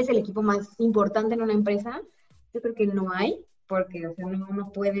el equipo más importante en una empresa? Yo creo que no hay, porque, o sea,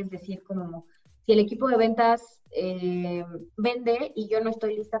 no puedes decir como, si el equipo de ventas vende y yo no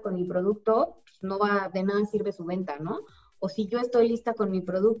estoy lista con mi producto, pues de nada sirve su venta, ¿no? O si yo estoy lista con mi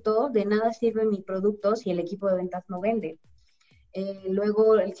producto, de nada sirve mi producto si el equipo de ventas no vende.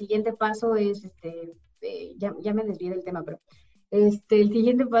 Luego, el siguiente paso es, ya me desvié del tema, pero el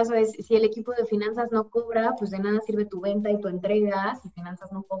siguiente paso es, si el equipo de finanzas no cobra, pues de nada sirve tu venta y tu entrega si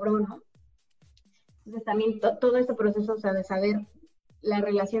finanzas no cobró, ¿no? Entonces también todo este proceso, o sea, de saber la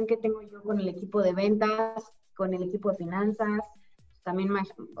relación que tengo yo con el equipo de ventas, con el equipo de finanzas, también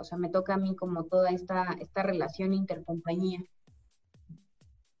o sea, me toca a mí como toda esta relación intercompañía.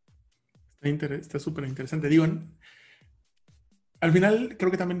 Está súper interesante. Digo, al final creo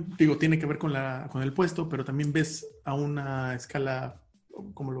que también, digo, tiene que ver con el puesto, pero también ves a una escala,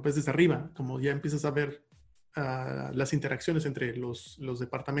 como lo ves desde arriba, como ya empiezas a ver las interacciones entre los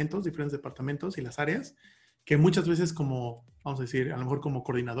departamentos, diferentes departamentos y las áreas, que muchas veces como, vamos a decir, a lo mejor como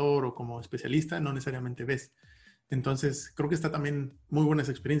coordinador o como especialista, no necesariamente ves. Entonces, creo que está también muy buena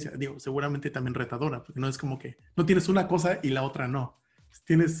esa experiencia. Digo, seguramente también retadora, porque no es como que no tienes una cosa y la otra no.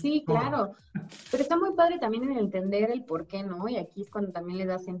 Tienes Sí, todo. claro. Pero está muy padre también en entender el por qué, ¿no? Y aquí es cuando también le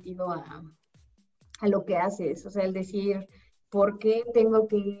da sentido a lo que haces. O sea, el decir, ¿por qué tengo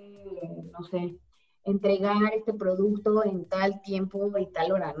que, no sé, entregar este producto en tal tiempo y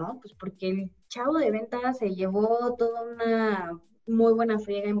tal hora, ¿no? Pues porque el chavo de ventas se llevó toda una muy buena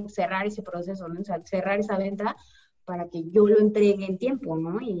friega en cerrar ese proceso, ¿no? O sea, cerrar esa venta para que yo lo entregue en tiempo,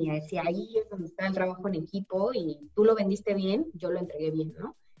 ¿no? Y así ahí es donde está el trabajo en equipo y tú lo vendiste bien, yo lo entregué bien,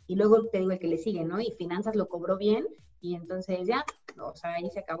 ¿no? Y luego te digo el que le sigue, ¿no? Y finanzas lo cobró bien y entonces ya, o sea, ahí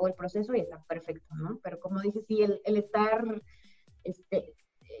se acabó el proceso y está perfecto, ¿no? Pero como dices, sí, el estar, este,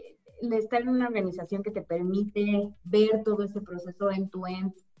 el estar en una organización que te permite ver todo ese proceso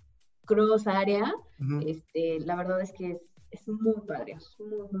end-to-end, cross área, Uh-huh. la verdad es que es muy padre, es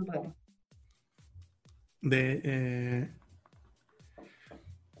muy, muy padre.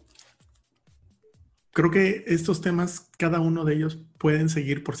 Creo que estos temas, cada uno de ellos pueden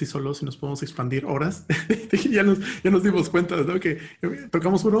seguir por sí solos y nos podemos expandir horas. ya nos dimos cuenta, ¿no? Que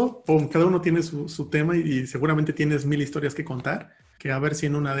tocamos uno, pum, cada uno tiene su tema y seguramente tienes 1000 historias que contar, que a ver si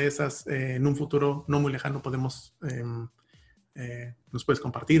en una de esas, en un futuro no muy lejano, nos puedes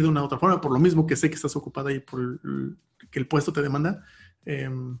compartir de una u otra forma, por lo mismo que sé que estás ocupada y que el puesto te demanda.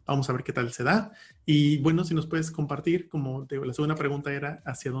 Vamos a ver qué tal se da. Y bueno, si nos puedes compartir, como te digo, la segunda pregunta era,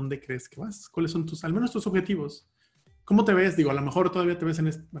 ¿hacia dónde crees que vas? ¿Cuáles son al menos tus objetivos? ¿Cómo te ves? Digo, a lo mejor todavía te ves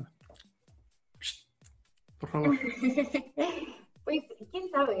en bueno, por favor. Pues, quién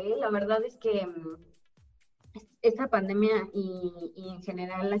sabe, ¿eh? La verdad es que esta pandemia y en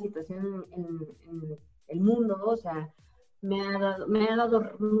general la situación en el mundo, o sea, me ha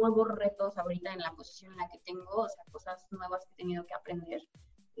dado nuevos retos ahorita en la posición en la que tengo, o sea, cosas nuevas que he tenido que aprender.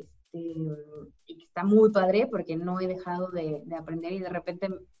 Y que está muy padre porque no he dejado de aprender y de repente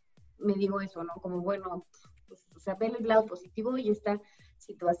me digo eso, ¿no? Como, bueno, pues, o sea, ve el lado positivo y esta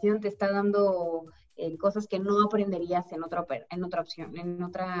situación te está dando cosas que no aprenderías en otra opción, en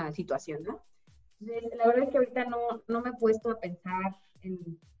otra situación, ¿no? Entonces, la verdad es que ahorita no me he puesto a pensar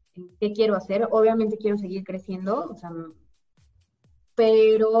en qué quiero hacer. Obviamente quiero seguir creciendo, o sea,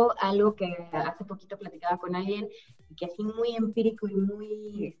 pero algo que hace poquito platicaba con alguien, que así muy empírico y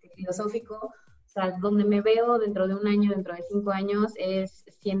muy filosófico, o sea, donde me veo dentro de un año, dentro de 5 años, es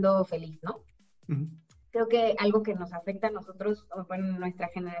siendo feliz, ¿no? Uh-huh. Creo que algo que nos afecta a nosotros, o bueno, nuestra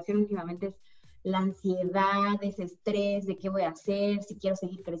generación últimamente es la ansiedad, ese estrés de qué voy a hacer, si quiero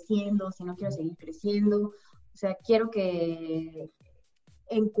seguir creciendo, si no quiero seguir creciendo. O sea, quiero que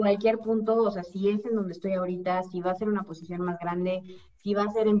en cualquier punto, o sea, si es en donde estoy ahorita, si va a ser una posición más grande, si va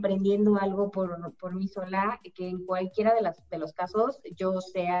a ser emprendiendo algo por mí sola, que en cualquiera de los casos yo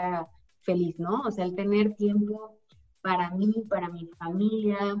sea feliz, ¿no? O sea, el tener tiempo para mí, para mi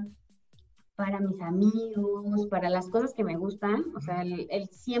familia, para mis amigos, para las cosas que me gustan, o sea, el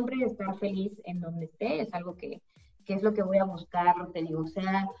siempre estar feliz en donde esté es algo que es lo que voy a buscar, te digo, o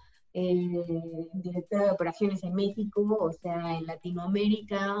sea, directora de operaciones en México, o sea, en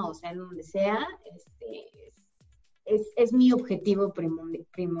Latinoamérica, o sea, en donde sea, es mi objetivo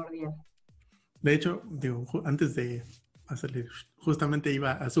primordial. De hecho, digo, antes de hacerle, justamente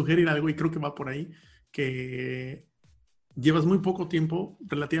iba a sugerir algo y creo que va por ahí, que llevas muy poco tiempo,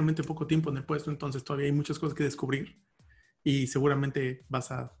 relativamente poco tiempo en el puesto, entonces todavía hay muchas cosas que descubrir y seguramente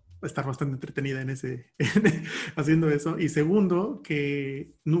vas a estar bastante entretenida en haciendo eso. Y segundo,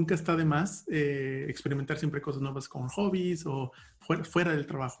 que nunca está de más experimentar siempre cosas nuevas con hobbies o fuera del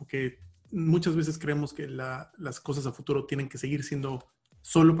trabajo, que muchas veces creemos que las cosas a futuro tienen que seguir siendo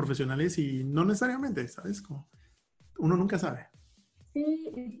solo profesionales y no necesariamente, ¿sabes? Como uno nunca sabe.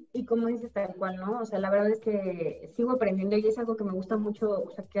 Sí, y como dices tal cual, ¿no? O sea, la verdad es que sigo aprendiendo y es algo que me gusta mucho,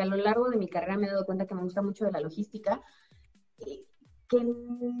 o sea, que a lo largo de mi carrera me he dado cuenta que me gusta mucho de la logística, y que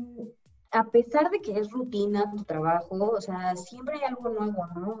a pesar de que es rutina tu trabajo, o sea, siempre hay algo nuevo,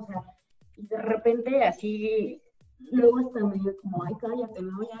 ¿no? O sea, y de repente así, luego hasta medio como, ay, cállate,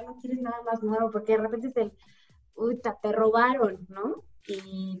 ¿no? Ya no quieres nada más nuevo, porque de repente es el, uy, te robaron, ¿no?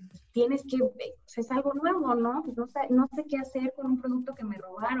 Y tienes que, o sea, es algo nuevo, ¿no? Pues no sé qué hacer con un producto que me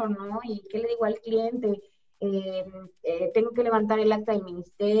robaron, ¿no? Y qué le digo al cliente. Eh, Tengo que levantar el acta del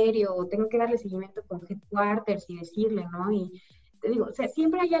ministerio, o tengo que darle seguimiento con headquarters y decirle, ¿no? Y te digo, o sea,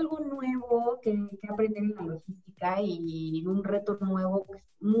 siempre hay algo nuevo que aprender en la logística y un reto nuevo, pues,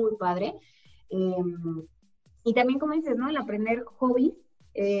 muy padre. Eh, y también, como dices, ¿no? El aprender hobbies.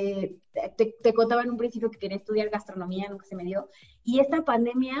 Te contaba en un principio que quería estudiar gastronomía, nunca se me dio. Y esta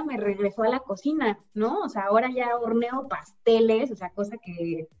pandemia me regresó a la cocina, ¿no? O sea, ahora ya horneo pasteles, o sea, cosa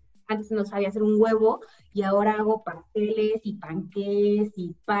que antes no sabía hacer un huevo, y ahora hago pasteles y panqués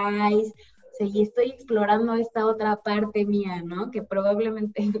y pies. O sea, y estoy explorando esta otra parte mía, ¿no? Que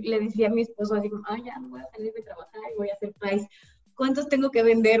probablemente le decía a mi esposo así como, ay, ya no voy a salir de trabajar y voy a hacer pies. ¿Cuántos tengo que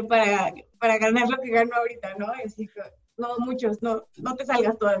vender para ganar lo que gano ahorita, no? Y así, no, muchos, no te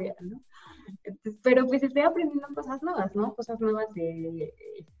salgas todavía, ¿no? Entonces, pero pues estoy aprendiendo cosas nuevas, ¿no? Cosas nuevas de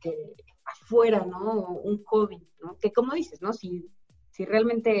afuera, ¿no? Un hobby, ¿no? Que como dices, ¿no? Si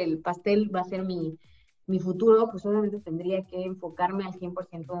realmente el pastel va a ser mi futuro, pues obviamente tendría que enfocarme al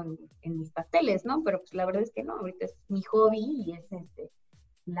 100% en mis pasteles, ¿no? Pero pues la verdad es que no, ahorita es mi hobby y es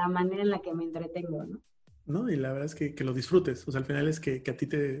la manera en la que me entretengo, ¿no? ¿No? Y la verdad es que lo disfrutes. O sea, al final es que a ti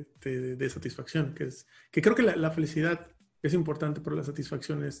te dé satisfacción, que creo que la felicidad es importante, pero la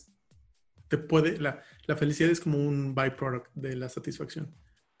satisfacción la felicidad es como un byproduct de la satisfacción.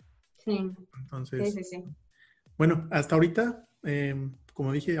 Sí, Entonces, sí. bueno, hasta ahorita,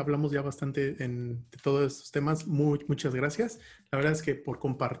 como dije, hablamos ya bastante de todos estos temas. Muchas gracias. La verdad es que por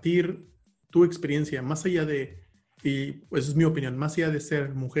compartir tu experiencia, más allá y pues es mi opinión, más allá de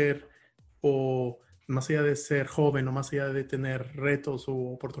ser mujer o más allá de ser joven o más allá de tener retos o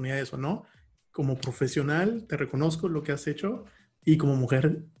oportunidades o no, como profesional te reconozco lo que has hecho y como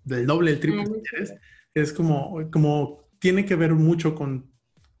mujer del doble, el triple, si quieres, es como tiene que ver mucho con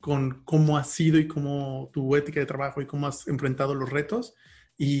cómo has sido y cómo tu ética de trabajo y cómo has enfrentado los retos.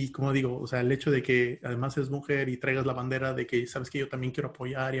 Y como digo, o sea, el hecho de que además es mujer y traigas la bandera de que sabes que yo también quiero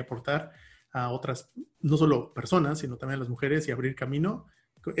apoyar y aportar a otras, no solo personas, sino también a las mujeres y abrir camino,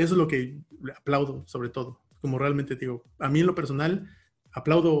 eso es lo que aplaudo sobre todo. Como realmente digo, a mí en lo personal,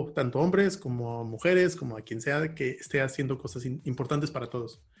 aplaudo tanto hombres como mujeres, como a quien sea que esté haciendo cosas importantes para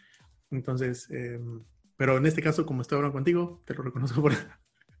todos. Entonces, pero en este caso, como estoy hablando contigo, te lo reconozco por...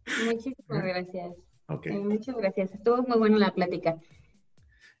 Muchísimas gracias. Okay. Muchas gracias. Estuvo muy buena la plática.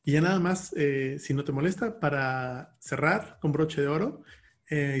 Y ya nada más, si no te molesta, para cerrar con broche de oro,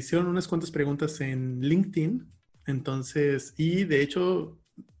 hicieron unas cuantas preguntas en LinkedIn. Entonces, y de hecho,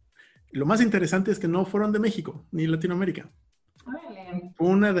 lo más interesante es que no fueron de México ni Latinoamérica. Órale. Fue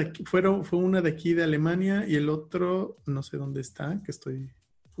una de aquí de Alemania y el otro, no sé dónde está, que estoy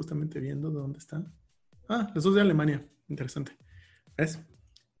justamente viendo de dónde está. Ah, los dos de Alemania. Interesante. ¿Ves?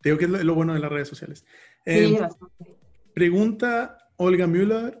 Te digo que es lo bueno de las redes sociales. Sí, bastante. Pregunta Olga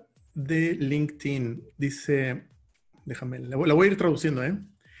Müller de LinkedIn. Dice, déjame, la voy a ir traduciendo, ¿eh?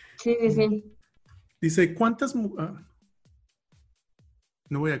 Sí. Dice,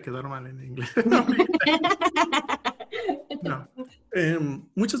 no voy a quedar mal en inglés. No.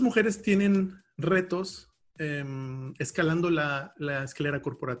 Muchas mujeres tienen retos escalando la escalera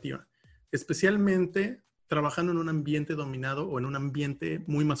corporativa, especialmente trabajando en un ambiente dominado o en un ambiente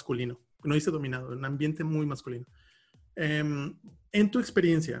muy masculino. No dice dominado, en un ambiente muy masculino. En tu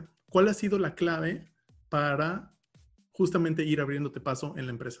experiencia, ¿cuál ha sido la clave para justamente ir abriéndote paso en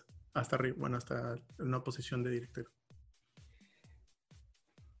la empresa? Hasta arriba, bueno, hasta una posición de director.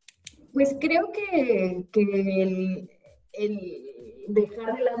 Pues creo que el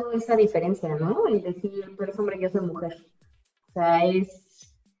dejar de lado esa diferencia, ¿no? El decir, tú eres hombre, yo soy mujer. O sea,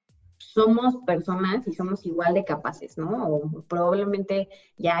 somos personas y somos igual de capaces, ¿no? O probablemente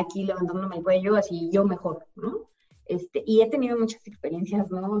ya aquí levantándome el cuello, así yo mejor, ¿no? Y he tenido muchas experiencias,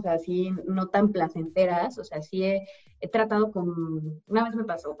 ¿no? O sea, sí, no tan placenteras, o sea, sí he tratado con, una vez me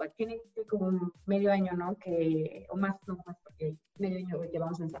pasó, pues, tiene como un medio año, ¿no? O más, no más, porque medio año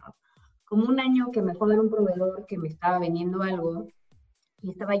llevamos encerrados. Como un año que me fue a ver un proveedor que me estaba vendiendo algo y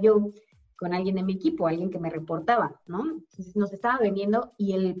estaba yo con alguien de mi equipo, alguien que me reportaba, ¿no? Entonces nos estaba vendiendo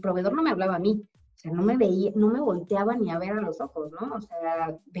y el proveedor no me hablaba a mí, o sea, no me veía, no me volteaba ni a ver a los ojos, ¿no? O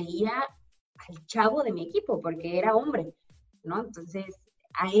sea, veía al chavo de mi equipo porque era hombre, ¿no? Entonces,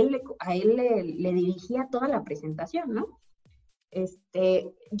 a él le dirigía toda la presentación, ¿no?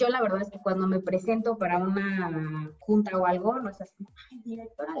 Yo la verdad es que cuando me presento para una junta o algo, no es así, ay,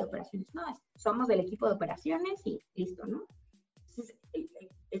 directora de operaciones, no, somos del equipo de operaciones y listo, ¿no? Entonces,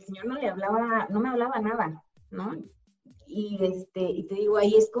 el señor no me hablaba nada, ¿no? Y te digo,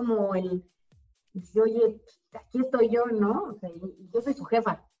 ahí es como dice, oye, aquí estoy yo, ¿no? O sea, yo soy su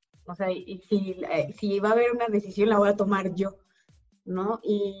jefa, o sea, y si va a haber una decisión la voy a tomar yo, ¿no?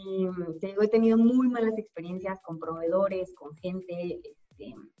 Y te digo, he tenido muy malas experiencias con proveedores, con gente,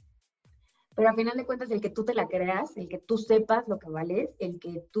 pero al final de cuentas el que tú te la creas, el que tú sepas lo que vales, el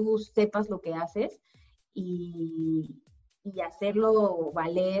que tú sepas lo que haces y hacerlo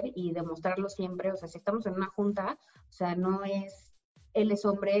valer y demostrarlo siempre, o sea, si estamos en una junta, o sea, no es él es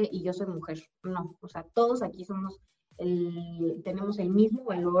hombre y yo soy mujer, no, o sea, todos aquí tenemos el mismo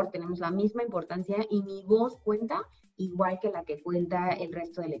valor, tenemos la misma importancia y mi voz cuenta igual que la que cuenta el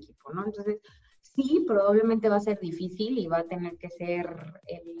resto del equipo, ¿no? Entonces, sí, probablemente va a ser difícil y va a tener que ser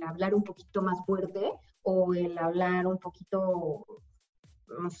el hablar un poquito más fuerte o el hablar un poquito,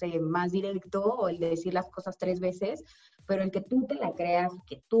 no sé, más directo o el de decir las cosas 3 veces, pero el que tú te la creas,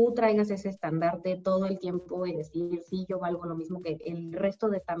 que tú traigas ese estandarte todo el tiempo y decir, sí, yo valgo lo mismo que el resto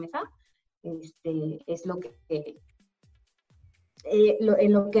de esta mesa, es lo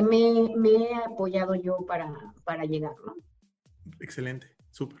en lo que me he apoyado yo para llegar, ¿no? Excelente,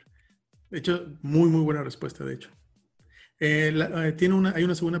 súper. De hecho, muy, muy buena respuesta, de hecho. Hay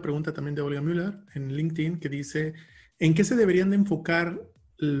una segunda pregunta también de Olga Müller en LinkedIn que dice, ¿en qué se deberían de enfocar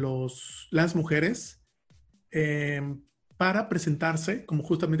las mujeres para presentarse, como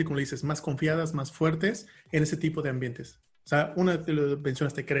justamente como le dices, más confiadas, más fuertes en ese tipo de ambientes? O sea, una te lo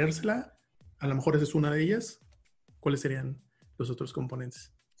mencionaste, creérsela, a lo mejor esa es una de ellas. ¿Cuáles serían los otros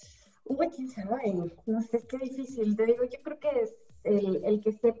componentes? Uy, quién sabe, no sé, es que difícil. Te digo, yo creo que es el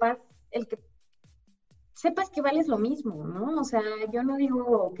que sepas que vales lo mismo, ¿no? O sea, yo no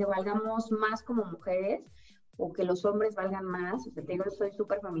digo que valgamos más como mujeres o que los hombres valgan más, o sea, te digo, soy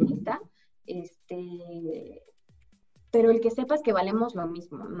súper feminista, pero el que sepas que valemos lo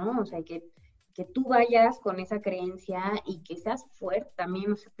mismo, ¿no? O sea, que tú vayas con esa creencia y que seas fuerte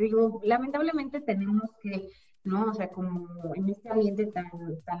también, o sea, te digo, lamentablemente tenemos que, ¿no? O sea, como en este ambiente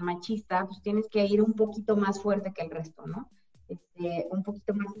tan machista, pues tienes que ir un poquito más fuerte que el resto, ¿no? Un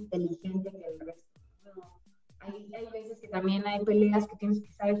poquito más inteligente que el resto. Hay veces que también hay peleas que tienes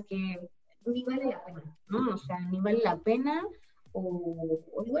que saber que ni vale la pena, ¿no? O sea, ni vale la pena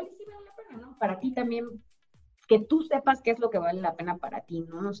o igual sí vale la pena, ¿no? Para ti también, que tú sepas qué es lo que vale la pena para ti,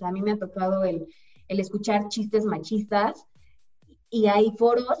 ¿no? O sea, a mí me ha tocado el escuchar chistes machistas y hay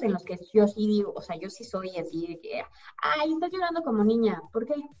foros en los que yo sí digo, o sea, yo sí soy así de que, ay, estás llorando como niña, ¿por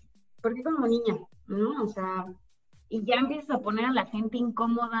qué? ¿Por qué como niña? ¿No? O sea, y ya empiezas a poner a la gente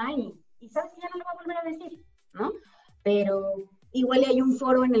incómoda y sabes que ya no lo va a volver a decir, ¿no? Pero igual hay un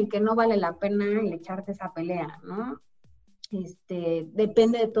foro en el que no vale la pena el echarte esa pelea, ¿no?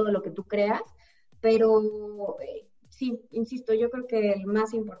 Depende de todo lo que tú creas, pero sí, insisto, yo creo que el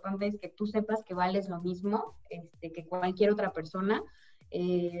más importante es que tú sepas que vales lo mismo que cualquier otra persona,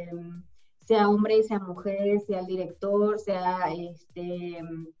 sea hombre, sea mujer, sea el director, sea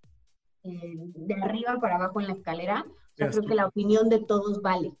de arriba para abajo en la escalera. O sea, creo que la opinión de todos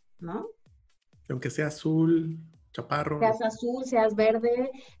vale, ¿no? Aunque sea azul, chaparro. Seas azul, seas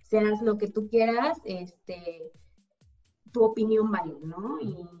verde, seas lo que tú quieras, tu opinión vale, ¿no?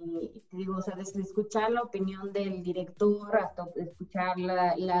 Y te digo, o sea, desde escuchar la opinión del director hasta escuchar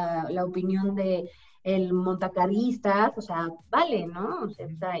la opinión de el montacarguista, o sea, vale, ¿no? O sea,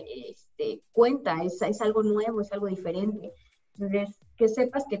 cuenta, es algo nuevo, es algo diferente. Entonces, que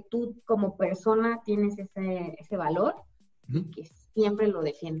sepas que tú como persona tienes ese valor y que siempre lo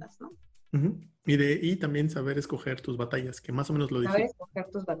defiendas, ¿no? Y también saber escoger tus batallas, que más o menos lo dije. Saber escoger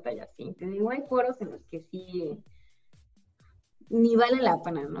tus batallas, sí. Te digo, hay foros en los que sí ni vale la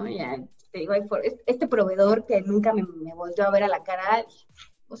pena, ¿no? Ya, te digo, este proveedor que nunca me volteó a ver a la cara,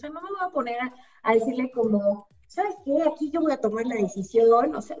 o sea, no me voy a poner a decirle como, ¿sabes qué? Aquí yo voy a tomar la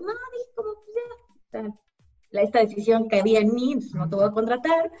decisión, o sea, no, dije como, pues ya, o sea, esta decisión que había en mí, pues no te voy a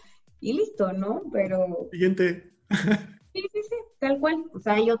contratar, y listo, ¿no? Pero... Siguiente, Sí, sí, sí, tal cual. O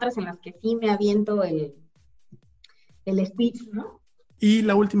sea, hay otras en las que sí me aviento el speech, ¿no? Y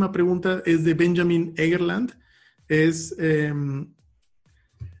la última pregunta es de Benjamin Egerland. Es,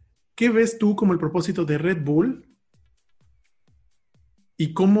 ¿qué ves tú como el propósito de Red Bull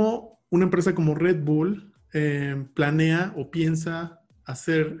y cómo una empresa como Red Bull planea o piensa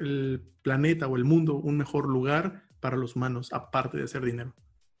hacer el planeta o el mundo un mejor lugar para los humanos, aparte de hacer dinero?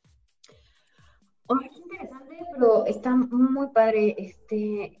 Oh, qué interesante, pero está muy padre.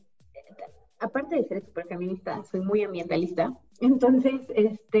 Aparte de ser súper feminista, soy muy ambientalista. Entonces,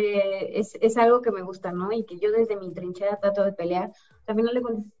 es algo que me gusta, ¿no? Y que yo desde mi trinchera trato de pelear. Al final de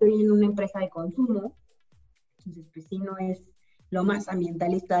cuentas estoy en una empresa de consumo, entonces pues sí no es lo más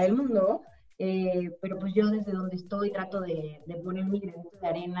ambientalista del mundo, pero pues yo desde donde estoy trato de poner mi granito de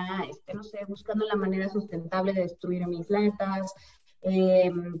arena, no sé, buscando la manera sustentable de destruir mis latas,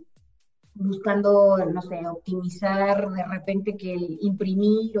 eh, buscando, no sé, optimizar de repente que el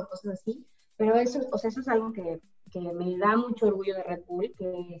imprimir o cosas así, pero eso, o sea, eso es algo que me da mucho orgullo de Red Bull,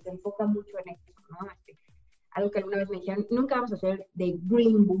 que se enfoca mucho en esto, ¿no? Algo que alguna vez me dijeron, nunca vamos a hacer de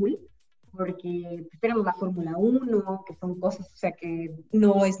Green Bull, porque pues, tenemos la Fórmula 1, que son cosas, o sea, que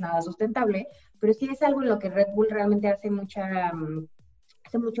no es nada sustentable, pero sí es algo en lo que Red Bull realmente hace mucho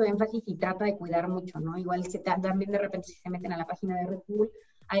énfasis y trata de cuidar mucho, ¿no? Igual también de repente si se meten a la página de Red Bull,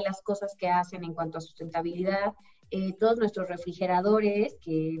 hay las cosas que hacen en cuanto a sustentabilidad. Todos nuestros refrigeradores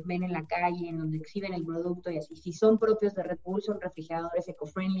que ven en la calle, en donde exhiben el producto y así, si son propios de Red Bull, son refrigeradores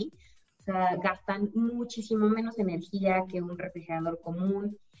eco-friendly, o sea, gastan muchísimo menos energía que un refrigerador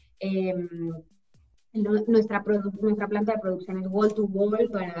común. Eh, nuestra planta de producción es wall to wall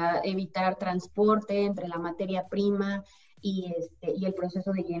para evitar transporte entre la materia prima y el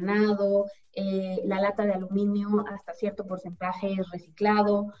proceso de llenado. La lata de aluminio hasta cierto porcentaje es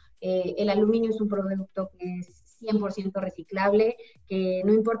reciclado. El aluminio es un producto que es 100% reciclable, que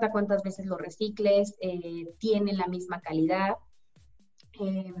no importa cuántas veces lo recicles, tiene la misma calidad.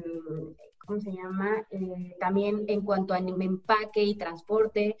 Eh, ¿Cómo se llama? También en cuanto a empaque y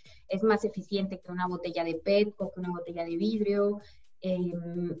transporte, es más eficiente que una botella de PET o que una botella de vidrio.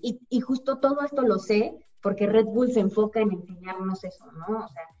 Y justo todo esto lo sé porque Red Bull se enfoca en enseñarnos eso, ¿no? O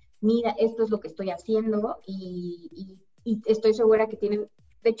sea, mira, esto es lo que estoy haciendo y estoy segura que tienen,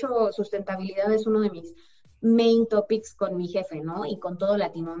 de hecho, sustentabilidad es uno de mis main topics con mi jefe, ¿no? Y con todo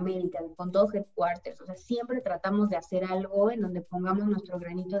Latinoamérica, con todo Headquarters. O sea, siempre tratamos de hacer algo en donde pongamos nuestro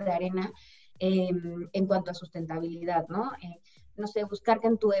granito de arena en cuanto a sustentabilidad, ¿no? No sé, buscar que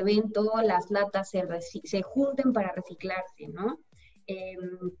en tu evento las latas se junten para reciclarse, ¿no? Eh,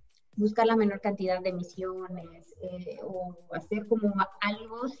 buscar la menor cantidad de emisiones o hacer como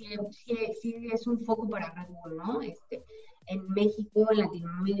algo si es un foco para Red Bull, ¿no? En México, en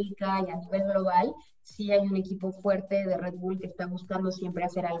Latinoamérica y a nivel global, sí hay un equipo fuerte de Red Bull que está buscando siempre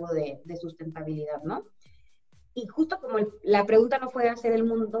hacer algo de sustentabilidad, ¿no? Y justo como la pregunta no fue hacer el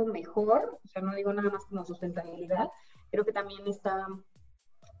mundo mejor, o sea, no digo nada más como sustentabilidad, creo que también está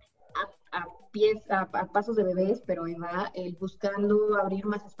a pasos de bebés, pero ahí va, buscando abrir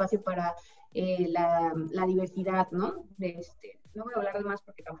más espacio para la diversidad, ¿no? No voy a hablar de más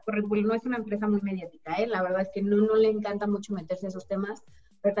porque tampoco Red Bull no es una empresa muy mediática, ¿eh? La verdad es que no le encanta mucho meterse en esos temas,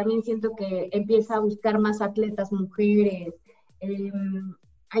 pero también siento que empieza a buscar más atletas mujeres. Eh,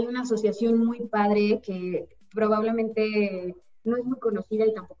 Hay una asociación muy padre que probablemente no es muy conocida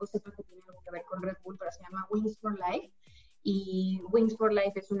y tampoco sepa que tiene algo que ver con Red Bull, pero se llama Wings for Life y Wings for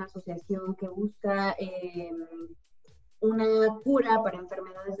Life es una asociación que busca una cura para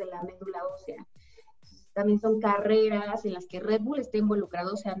enfermedades de la médula ósea. También son carreras en las que Red Bull está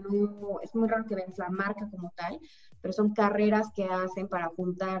involucrado, o sea, no, es muy raro que veas la marca como tal, pero son carreras que hacen para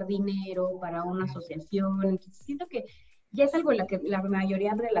juntar dinero para una asociación. Entonces, siento que ya es algo en la que la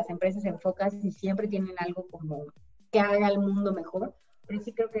mayoría de las empresas se enfocan y siempre tienen algo como que haga el mundo mejor, pero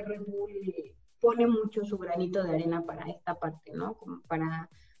sí creo que Red Bull pone mucho su granito de arena para esta parte, ¿no? Como para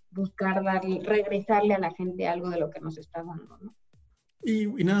buscar regresarle a la gente algo de lo que nos está dando, ¿no? Y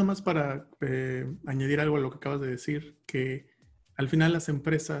nada más para añadir algo a lo que acabas de decir, que al final las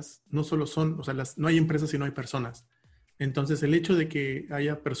empresas no solo son, o sea, no hay empresas sino hay personas. Entonces, el hecho de que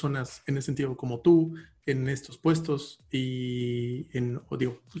haya personas en ese sentido como tú en estos puestos o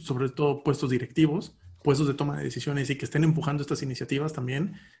digo, sobre todo puestos directivos, puestos de toma de decisiones y que estén empujando estas iniciativas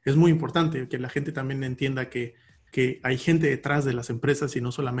también, es muy importante que la gente también entienda que hay gente detrás de las empresas y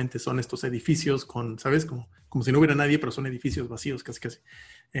no solamente son estos edificios con, ¿sabes? Como si no hubiera nadie, pero son edificios vacíos casi casi.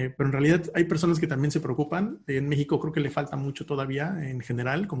 Pero en realidad hay personas que también se preocupan. En México creo que le falta mucho todavía en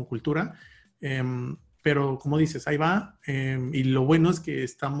general como cultura. Pero como dices, ahí va. Y lo bueno es que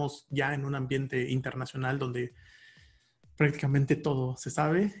estamos ya en un ambiente internacional donde prácticamente todo se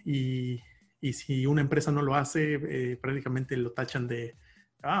sabe y si una empresa no lo hace, prácticamente lo tachan de,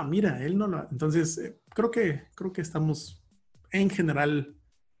 mira, él no lo hace. Entonces, creo que estamos en general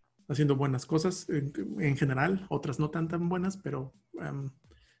haciendo buenas cosas, en general, otras no tan buenas, pero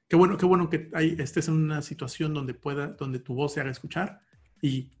qué bueno que estés en una situación donde tu voz se haga escuchar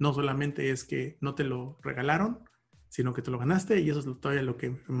y no solamente es que no te lo regalaron, sino que te lo ganaste y eso es todavía lo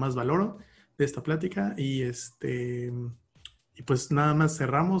que más valoro de esta plática y pues nada más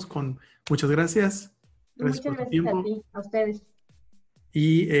cerramos con muchas gracias. Muchas por tu gracias tiempo. a ti, a ustedes.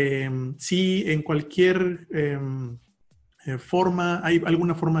 Y si en cualquier forma, ¿hay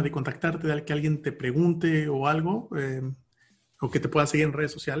alguna forma de contactarte, de que alguien te pregunte o algo? O que te pueda seguir en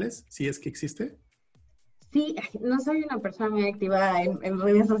redes sociales, si es que existe. Sí, no soy una persona muy activa en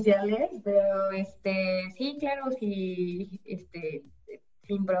redes sociales, pero sí, claro, sí,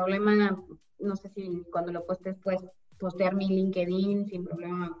 sin problema, no sé si cuando lo postes puedes postear mi LinkedIn, sin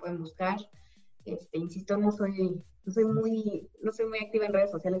problema me pueden buscar. Insisto, no soy muy activa en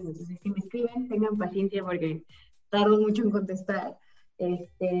redes sociales, entonces si me escriben, tengan paciencia porque tardo mucho en contestar.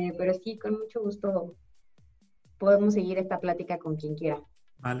 Pero sí, con mucho gusto podemos seguir esta plática con quien quiera.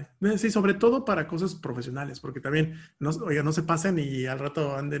 Vale. Sí, sobre todo para cosas profesionales, porque también, no se pasen y al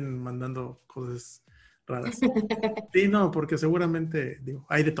rato anden mandando cosas raras. Sí, no, porque seguramente, digo,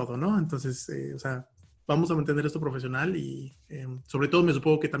 hay de todo, ¿no? Entonces, o sea, vamos a mantener esto profesional y sobre todo me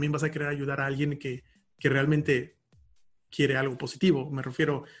supongo que también vas a querer ayudar a alguien que realmente quiere algo positivo. Me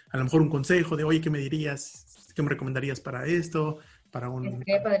refiero a lo mejor un consejo de, oye, ¿qué me dirías? ¿Qué me recomendarías para esto? Para un...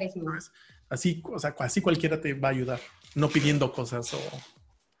 Qué padrísimo. ¿sabes? Así, o sea, así cualquiera te va a ayudar, no pidiendo cosas o...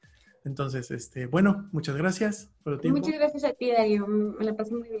 Entonces, bueno, muchas gracias por el tiempo. Muchas gracias a ti, Darío. Me la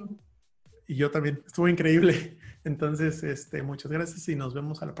pasé muy bien. Y yo también. Estuvo increíble. Entonces, muchas gracias y nos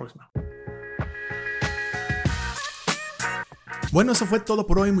vemos a la próxima. Bueno, eso fue todo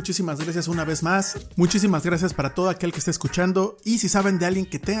por hoy. Muchísimas gracias una vez más. Muchísimas gracias para todo aquel que esté escuchando. Y si saben de alguien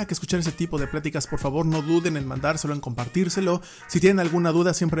que tenga que escuchar ese tipo de pláticas, por favor no duden en mandárselo, en compartírselo. Si tienen alguna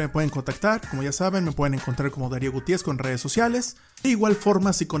duda, siempre me pueden contactar. Como ya saben, me pueden encontrar como Darío Gutiérrez en redes sociales. De igual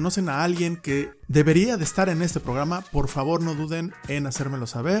forma, si conocen a alguien que debería de estar en este programa, por favor no duden en hacérmelo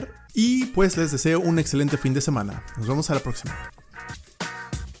saber. Y pues les deseo un excelente fin de semana. Nos vemos a la próxima.